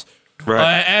 someone else.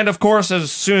 Right. And of course,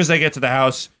 as soon as they get to the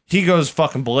house, he goes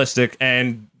fucking ballistic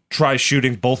and tries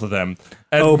shooting both of them.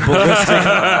 And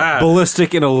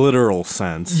ballistic in a literal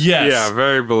sense. yes. Yeah,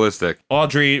 very ballistic.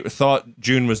 Audrey thought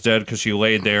June was dead because she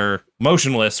laid there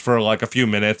motionless for like a few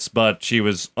minutes, but she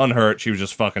was unhurt. She was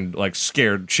just fucking like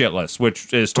scared shitless,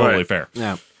 which is totally Right. fair.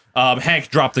 Yeah. Hank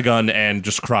dropped the gun and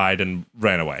just cried and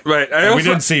ran away. Right. And we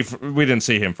didn't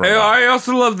see him for a while. I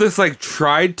also love this, like,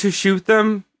 tried to shoot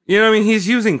them. You know what I mean? He's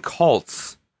using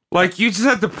Colts. Like, you just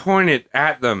have to point it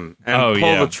at them and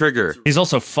pull the trigger. He's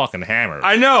also fucking hammered.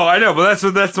 I know, but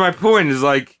that's my point, is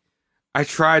like, I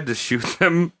tried to shoot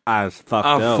them. I was fucked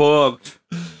I'm up. fucked.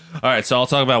 All right, so I'll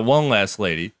talk about one last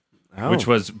lady, which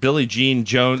was Billie Jean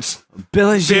Jones.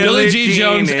 Billie Jean. Billie Jean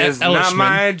Jones is at not Ellishman.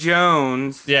 my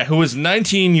Jones. Yeah, who was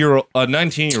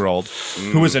 19-year-old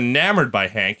who was enamored by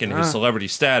Hank and his celebrity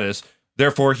status.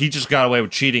 Therefore, he just got away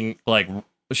with cheating. Like,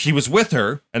 he was with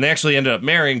her, and they actually ended up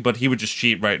marrying, but he would just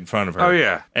cheat right in front of her. Oh,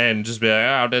 yeah. And just be like,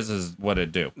 oh, this is what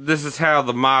it do. This is how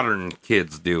the modern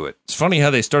kids do it. It's funny how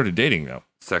they started dating, though.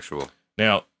 Sexual.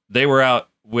 Now, they were out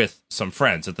with some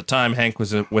friends. At the time, Hank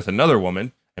was with another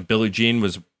woman, and Billie Jean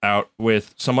was out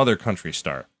with some other country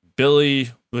star.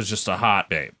 Billie was just a hot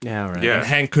babe. Yeah, right. Yeah. And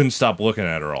Hank couldn't stop looking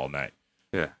at her all night.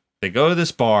 Yeah. They go to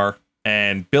this bar,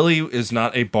 and Billie is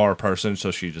not a bar person,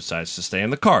 so she decides to stay in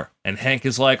the car. And Hank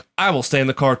is like, I will stay in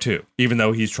the car too, even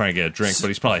though he's trying to get a drink, but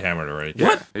he's probably hammered already.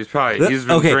 Yeah. He's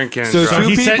been drinking. So and two driving.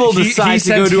 he said- people he decide to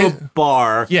go sent to a him-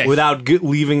 bar Yeah. without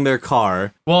leaving their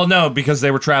car. Well, no, because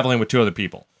they were traveling with two other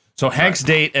people. So Hank's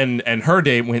date and her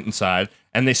date went inside,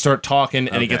 and they start talking,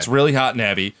 and it gets really hot and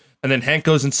heavy. And then Hank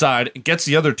goes inside, gets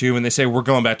the other two, and they say, we're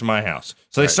going back to my house.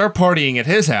 So they start partying at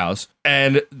his house,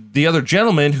 and the other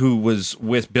gentleman who was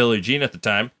with Billie Jean at the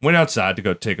time went outside to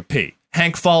go take a pee.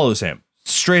 Hank follows him,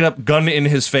 straight up gun in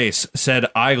his face, said,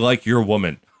 I like your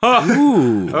woman.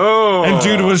 Oh. And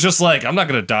dude was just like, I'm not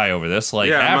going to die over this. Like,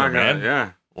 Yeah, ever, I'm not gonna- man. Yeah.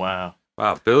 Wow.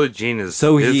 Wow, Billie Jean is.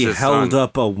 So is he his held son.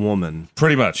 up a woman.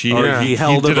 Pretty much. He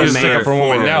held did up a stick man up for a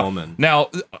woman. for a Now, woman. now,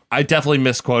 I definitely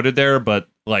misquoted there, but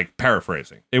like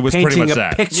paraphrasing. It was pretty Painting much a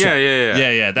that. picture.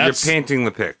 Yeah, that's You're painting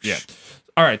the picture. Yeah.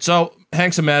 All right, so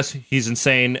Hank's a mess. He's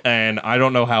insane, and I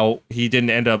don't know how he didn't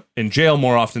end up in jail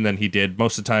more often than he did.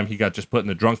 Most of the time, he got just put in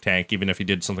the drunk tank, even if he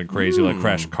did something crazy like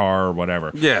crash a car or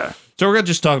whatever. Yeah. So we're gonna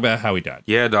just talk about how he died.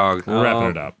 Yeah, dog. We're wrapping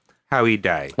it up. How he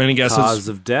died. Any guesses? Cause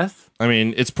of death? I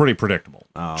mean, it's pretty predictable.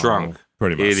 Drunk.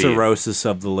 Pretty much. Idiot. Cirrhosis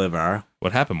of the liver.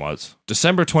 What happened was,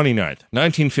 December 29th,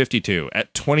 1952,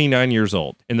 at 29 years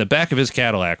old, in the back of his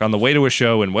Cadillac on the way to a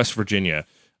show in West Virginia,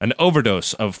 an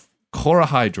overdose of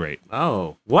chlorohydrate.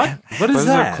 Oh. What? What What is is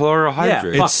that?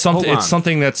 chlorohydrate? Yeah, It's something. hold It's on.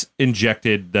 something that's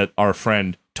injected that our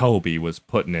friend Toby was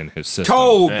putting in his system.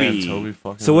 Toby. Toby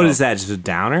fucking So what up. is that? Just a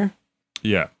downer?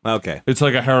 Yeah, Okay. it's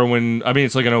like a heroin. I mean,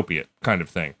 it's like an opiate kind of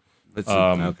thing. It's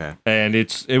okay. And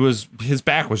it was his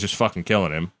back was just fucking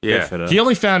killing him. Yeah. Fit it up. He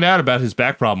only found out about his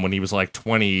back problem when he was like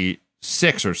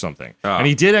 26 or something. Oh. And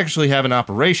he did actually have an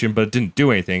operation, but it didn't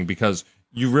do anything because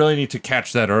you really need to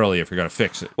catch that early if you're going to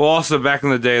fix it. Well, also back in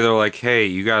the day, they're like, "Hey,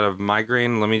 you got a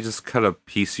migraine? Let me just cut a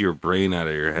piece of your brain out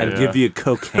of your head." I'd give you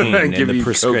cocaine in Give the you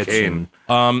prescription.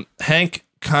 Hank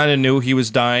kind of knew he was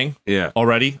dying Yeah.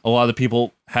 already. A lot of the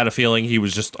people had a feeling he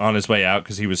was just on his way out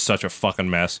because he was such a fucking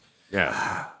mess.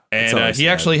 Yeah. And always he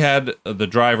sad. actually had the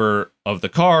driver of the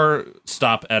car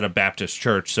stop at a Baptist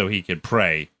church so he could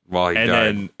pray. While he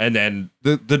died. Then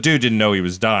the dude didn't know he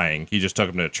was dying. He just took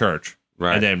him to church.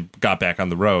 Right. And then got back on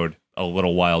the road. A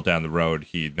little while down the road,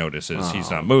 he notices he's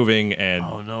not moving. And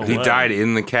Oh, no He way. died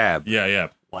in the cab. yeah.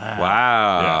 Wow.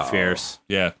 Wow. Yeah, Fierce.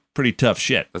 Yeah. Pretty tough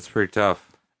shit. That's pretty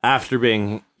tough. After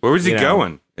being Where was he You know.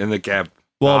 going? In the cab?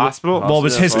 Well, The hospital? Well, it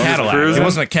was his He was Cadillac. cruising? It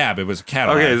wasn't a cab. It was a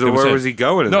Cadillac. Okay, so It where a- was he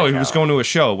going? in No, the he was cab? going to a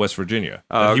show in West Virginia.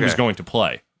 Oh, He was okay. going to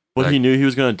play. But he knew he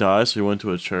was going to die, so he went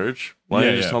to a church. Why didn't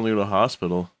Yeah, you just yeah. tell him to go to the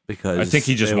hospital? because I think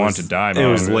he just it wanted was- to die, It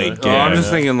man. was late. Oh, I'm Yeah. just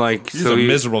thinking like He's so a he,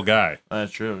 miserable guy. That's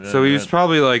true. Yeah, so he was yeah.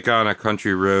 probably like on a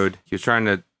country road. He was trying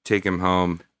to take him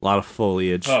home A lot of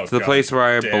foliage. Oh, to the God place where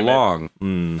I damn it. belong,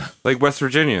 Mm. like West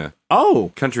Virginia,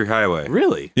 Oh, country highway.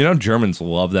 really? You know, Germans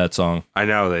love that song. I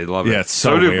know they love it. Yeah, it's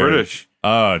so do weird. British.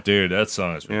 Oh, dude, that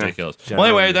song is Yeah. ridiculous. Well,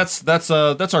 anyway, that's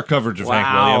our coverage of Hank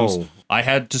Wow. Williams. I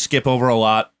had to skip over a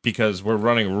lot because we're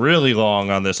running really long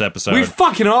on this episode. We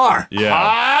fucking are. yeah.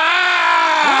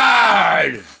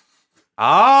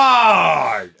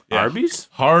 Hard. Arby's?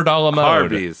 Hard a la mode.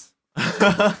 Arby's.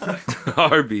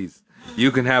 Arby's.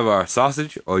 You can have our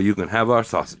sausage, or you can have our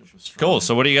sausage. Cool.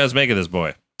 So, what do you guys make of this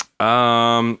boy?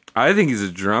 I think he's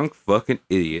a drunk fucking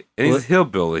idiot, and he's a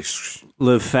hillbilly.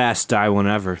 Live fast, die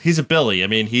whenever. He's a Billy. I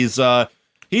mean, he's an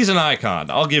icon.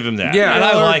 I'll give him that. Yeah. and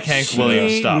I like Hank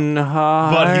Williams stuff,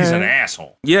 but he's an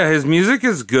asshole. Yeah, his music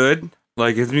is good.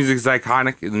 Like his music's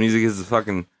iconic. His music is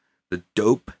fucking the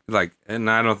dope. Like, and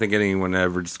I don't think anyone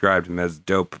ever described him as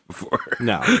dope before.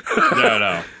 No.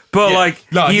 No. But Yeah. like,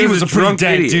 No, he was a pretty drunk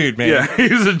dead idiot. dude, man. Yeah,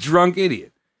 he was a drunk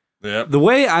idiot. Yep. The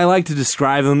way I like to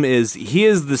describe him is he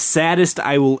is the saddest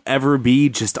I will ever be,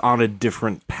 just on a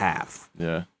different path.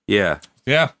 Yeah. Yeah.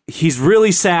 Yeah. He's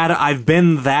really sad. I've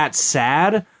been that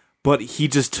sad, but he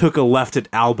just took a left at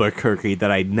Albuquerque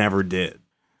that I never did.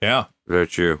 Yeah. Very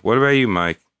true. What about you,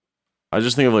 Mike? I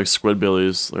just think of like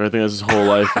Squidbillies. Like I think that's his whole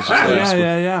life. It's just like,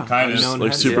 yeah. Kind of. Known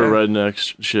like as- super redneck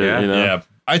shit. Yeah. You know. Yeah.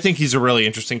 I think he's a really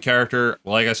interesting character.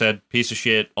 Like I said, piece of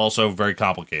shit, also very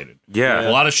complicated. Yeah.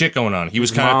 A lot of shit going on. He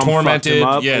was kind mom of fucked tormented. him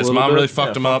up Yeah, a his little mom bit. really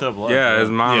fucked him up. life, Yeah, his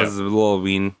mom Yeah. is a little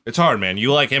ween. It's hard, man.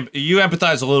 You you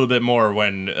empathize a little bit more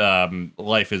when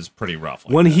life is pretty rough.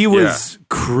 Like When that. he was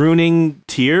crooning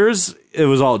tears, it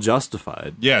was all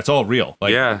justified. Yeah, it's all real.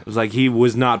 Like, Yeah. It was like he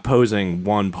was not posing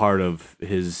one part of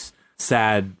his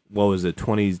sad,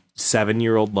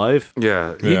 27-year-old life.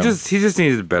 Yeah. He just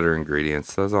needed better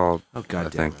ingredients. That's all. Oh, God I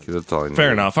damn think that's all. He Fair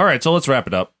needed. enough. All right, so let's wrap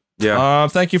it up. Yeah.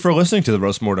 Thank you for listening to the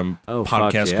Roast Mortem Oh,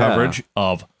 fuck podcast yeah. coverage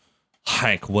of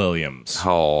Hank Williams.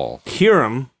 Oh. Hear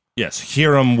him. Yes,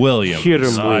 Hiram Williams.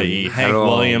 Hiram i.e. Williams. Hank Hello.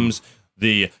 Williams,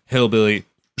 the hillbilly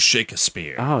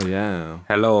Shakespeare. Oh, yeah.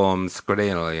 Hello,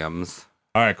 Squidbillies.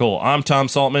 All right, cool. I'm Tom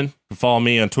Saltman. You can follow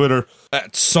me on Twitter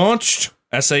at Sauntcht,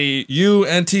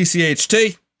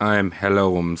 SAUNTCHT. I'm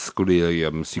Hello, Squidbillies.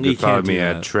 You You can follow can't me do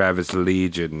at that. Travis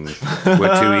Legion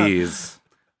with 2 E's.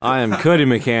 I am Cody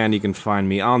McCann. You can find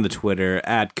me on the Twitter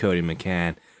at Cody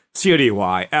McCann.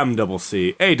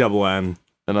 CODYMCCANN.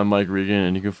 And I'm Mike Regan,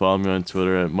 and you can follow me on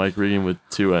Twitter at Mike Regan with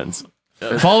 2 N's.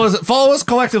 Follow us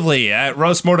collectively at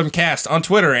Roast Mortem Cast on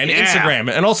Twitter and Instagram.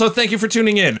 And also, thank you for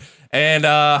tuning in. And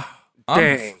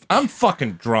I'm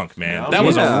fucking drunk, man. That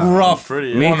was Yeah. a rough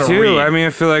Pretty- Me one to too. read. I mean, I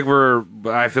feel like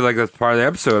that's part of the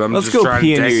episode. I'm Let's just go trying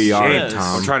pee to in dank your yard, Shane.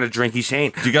 Tom. I'm trying to drinky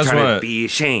Shane. Do you guys wanna wanna- be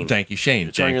Shane? Thank you,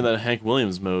 Shane. Trying Thank in that Hank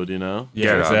Williams mode, you know?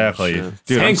 Yeah, exactly. Shit.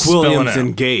 Dude, I'm Hank spilling Williams out.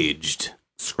 engaged.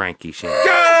 Scranky Shane.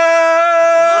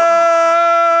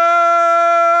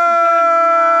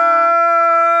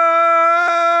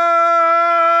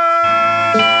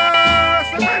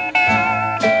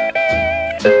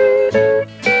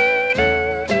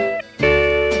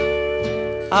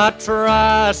 I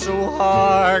try so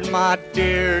hard, my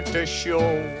dear, to show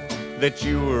that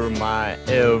you were my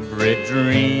every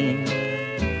dream.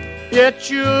 Yet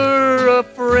you're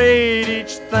afraid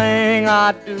each thing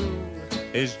I do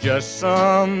is just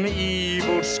some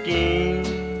evil scheme.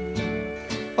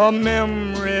 A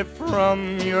memory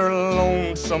from your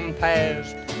lonesome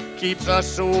past keeps us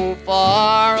so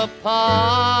far apart.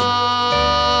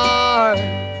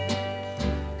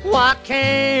 Why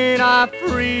can't I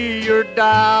free your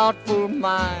doubtful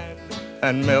mind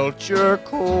and melt your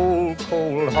cold,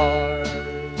 cold heart?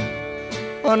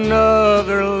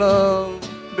 Another love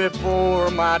before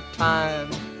my time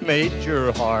made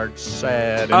your heart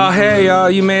sad. And Oh, hey, blue. y'all.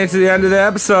 You made it to the end of the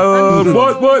episode.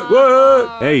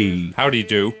 What? Hey, Howdy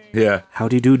do. Yeah.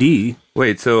 howdy doody.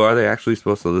 Wait, so are they actually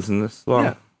supposed to listen this long?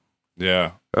 Yeah.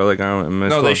 Yeah. Or like, I don't miss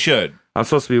No, they should. I'm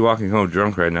supposed to be walking home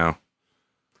drunk right now.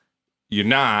 You're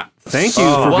not. Thank you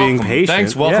for being Welcome. patient.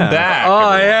 Thanks. Welcome Yeah. back. Oh,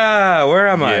 everyone. yeah. Where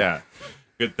am I? Yeah.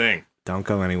 Good thing. Don't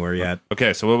go anywhere yet.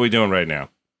 Okay, so what are we doing right now?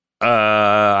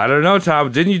 I don't know, Tom.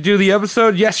 Didn't you do the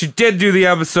episode? Yes, you did do the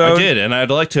episode. I did, and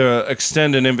I'd like to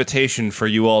extend an invitation for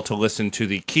you all to listen to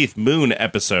the Keith Moon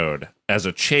episode as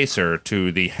a chaser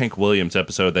to the Hank Williams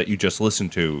episode that you just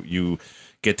listened to. You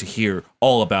get to hear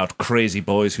all about crazy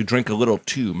boys who drink a little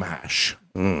too much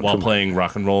while playing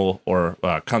rock and roll or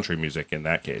country music in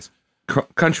that case.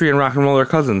 Country and rock and roll are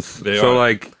cousins. They so, are.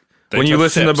 like, They when you took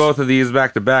listen sips. to both of these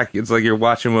back to back, it's like you're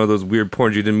watching one of those weird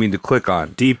porns you didn't mean to click on.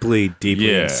 Deeply, deeply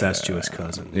Yeah. incestuous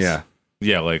cousins. Yeah.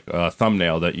 Yeah, like a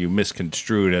thumbnail that you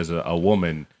misconstrued as a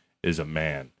woman is a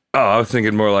man. Oh, I was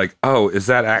thinking more like, oh, is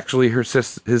that actually his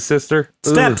sister?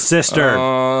 Stepsister.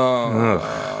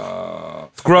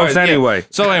 It's gross All right, yeah. anyway.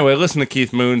 So anyway, listen to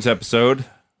Keith Moon's episode.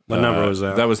 What number was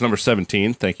that? That was number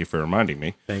 17. Thank you for reminding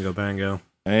me. Bango, bango.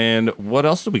 And what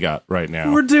else do we got right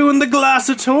now? We're doing the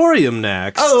Glassatorium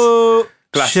next. Oh,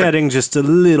 Shedding just a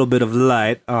little bit of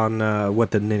light on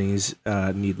what the ninnies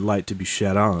need light to be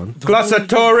shed on.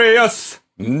 Glassatorius,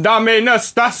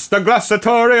 Dominus, das the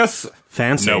Glassatorius.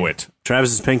 Fancy. Know it.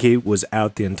 Travis's pinky was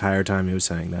out the entire time he was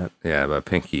saying that. Yeah, but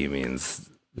pinky means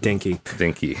Dinky.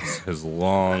 dinky. His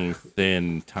long,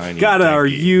 thin, tiny. Got our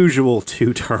dinky. usual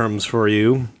two terms for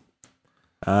you.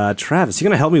 Travis, you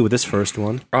gonna help me with this first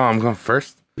one? Oh, I'm going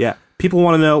first. Yeah. People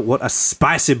want to know what a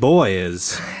spicy boy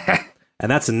is. And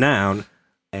that's a noun.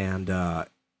 And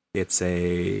It's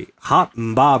a hot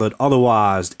and bothered,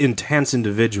 otherwise intense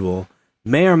individual,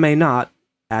 may or may not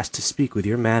ask to speak with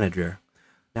your manager.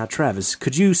 Now, Travis,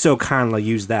 could you so kindly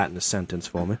use that in a sentence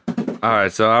for me? All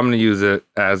right, so I'm going to use it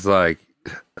as like,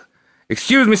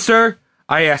 excuse me, sir.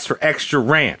 I asked for extra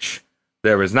ranch.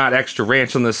 There is not extra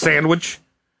ranch on this sandwich.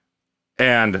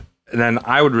 And then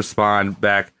I would respond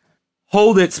back,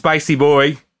 hold it, spicy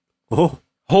boy. Oh,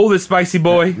 Hold it, spicy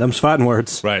boy. them's fighting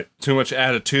words. Right. Too much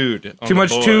attitude. on Too the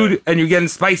much boy. tood, and you're getting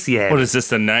spicy at What it. is this,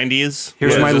 the 90s?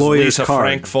 Here's What my is this, lawyer's Lisa card.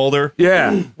 Frank folder?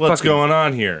 Yeah. What's fucking going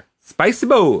on here? Spicy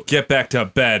boy. Get back to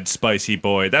bed, spicy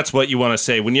boy. That's what you want to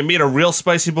say. When you meet a real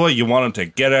spicy boy, you want him to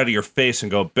get out of your face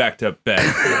and go back to bed.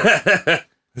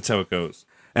 That's how it goes.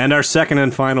 And our second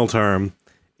and final term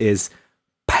is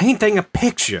painting a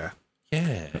picture.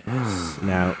 Yeah.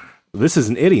 Now, this is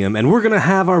an idiom, and we're going to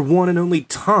have our one and only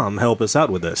Tom help us out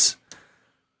with this.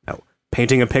 Now,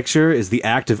 painting a picture is the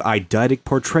act of eidetic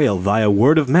portrayal via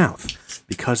word of mouth,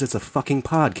 because it's a fucking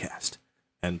podcast,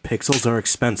 and pixels are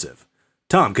expensive.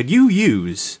 Tom, could you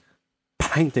use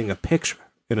painting a picture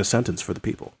in a sentence for the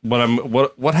people?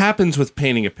 What happens with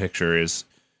painting a picture is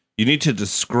you need to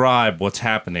describe what's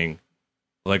happening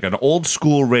like an old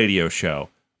school radio show,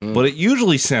 but it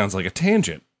usually sounds like a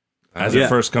tangent as Yeah. it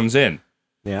first comes in.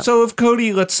 Yeah. So if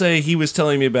Cody, let's say he was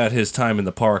telling me about his time in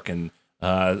the park and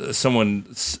someone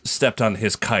stepped on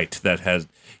his kite that had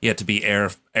yet to be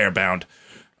airbound,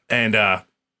 and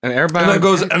And everybody and then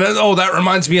goes, and then, oh, that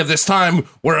reminds me of this time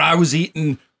where I was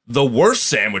eating the worst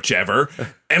sandwich ever,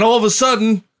 and all of a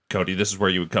sudden, Cody, this is where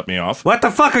you would cut me off. What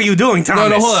the fuck are you doing, Thomas?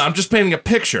 No, hold on. I'm just painting a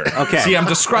picture. Okay. See, I'm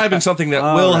describing something that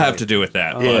will have to do with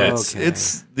that. But Yeah.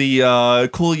 it's the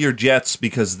cool your jets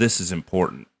because this is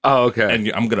important, Oh, okay.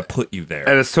 and I'm gonna put you there.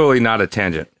 And it's totally not a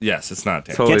tangent. Yes, it's not a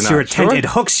tangent. Totally Gets not. your attention. Sure? It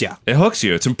hooks you. It hooks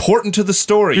you. It's important to the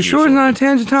story. You sure it's usually. not a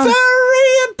tangent, Tom?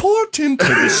 Very important to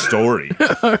the story.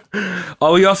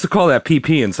 Oh, we also call that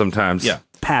PPing sometimes. Yeah,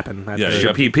 Papping. That's Yeah, very,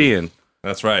 You're PPing.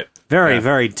 that's right.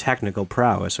 very technical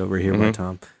prowess over here by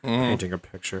Tom. Painting a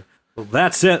picture. Well,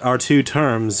 that's it. Our two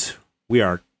terms. We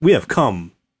have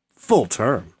come full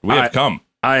term. We have come.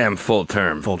 I am full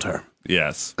term. Full term.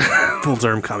 Yes. Full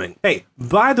term coming. Hey,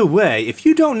 by the way, if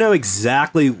you don't know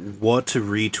exactly what to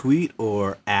retweet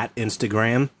or at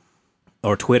Instagram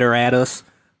or Twitter at us,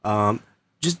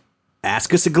 just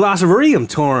ask us a glossarium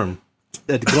term.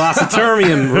 A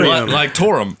glossatorium. like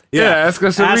Torum. Yeah, ask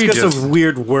us a Ask Regis. us a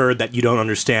weird word that you don't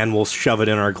understand. We'll shove it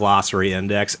in our glossary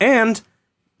index, and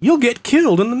you'll get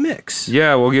killed in the mix.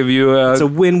 Yeah, we'll give you a. It's a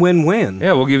win-win-win.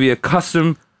 Yeah, we'll give you a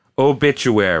custom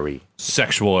obituary.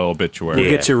 Sexual obituary. We'll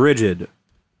get you rigid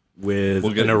with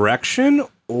We'll get an it. erection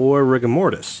or rigor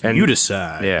mortis. And- You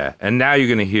decide. Yeah, and now you're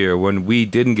gonna hear when we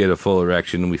didn't get a full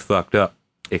erection and we fucked up,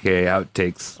 aka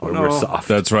outtakes where we're no. soft.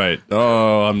 That's right.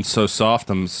 Oh, I'm so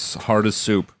soft. I'm hard as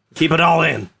soup. Keep it all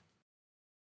in.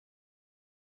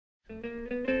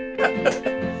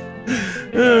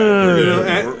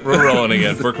 We're rolling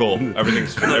again. We're cool.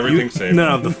 Everything's safe.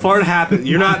 No, the fart happens.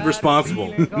 You're not responsible.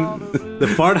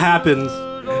 The fart happens.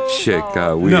 Shit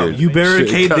got weird. No, you barricade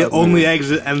Shit the got only weird.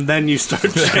 exit, and then you start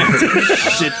chanting.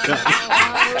 Shit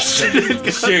got.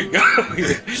 Shit got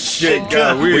weird. Shit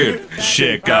got weird.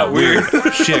 Shit got weird.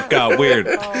 Shit got weird.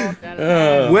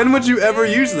 When would you ever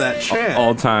use that chant?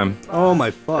 All time, Oh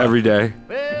my fuck! every day.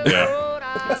 Yeah.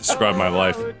 Describe my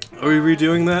life. Are we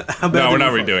redoing that? How bad No, did we're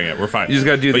not we fuck? redoing it. We're fine. You just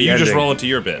gotta do But the you just ending. roll into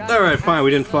your bit. All right, fine. We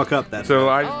didn't fuck up that. So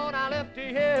I.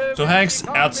 So Hank's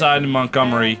outside in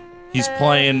Montgomery. He's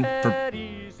playing for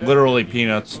literally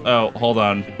peanuts. Oh, hold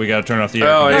on. We gotta turn off the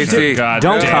air Oh, conditioner. AC. God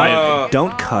Don't damn cut. it.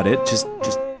 Don't cut it. Just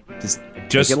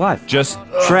Just Make it live. Just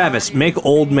Travis, make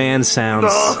old man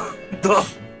sounds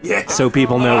so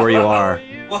people know where you are.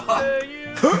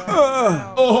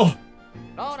 oh,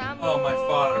 My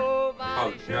father.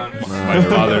 my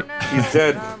father. He's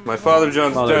dead. My father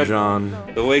John's Father dead. John.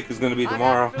 The wake is going to be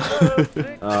tomorrow.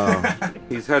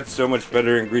 He's had so much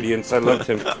better ingredients. I loved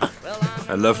him.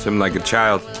 I loved him like a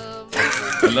child.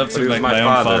 I loved he him was like my my own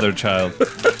father. father child.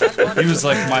 He was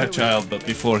like my child, but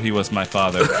before he was my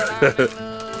father.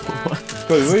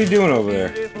 Cody, what are you doing over there?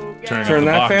 Turning Turn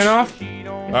off that the fan box. off?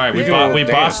 All right, we doing a we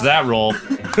dance. bossed that roll.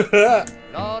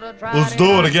 Let's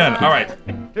do it again. All right.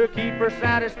 To keep her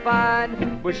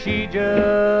satisfied, but she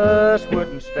just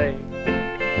wouldn't stay.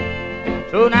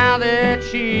 So now that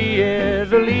she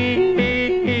is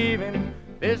leaving,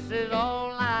 this is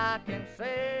all I can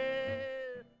say.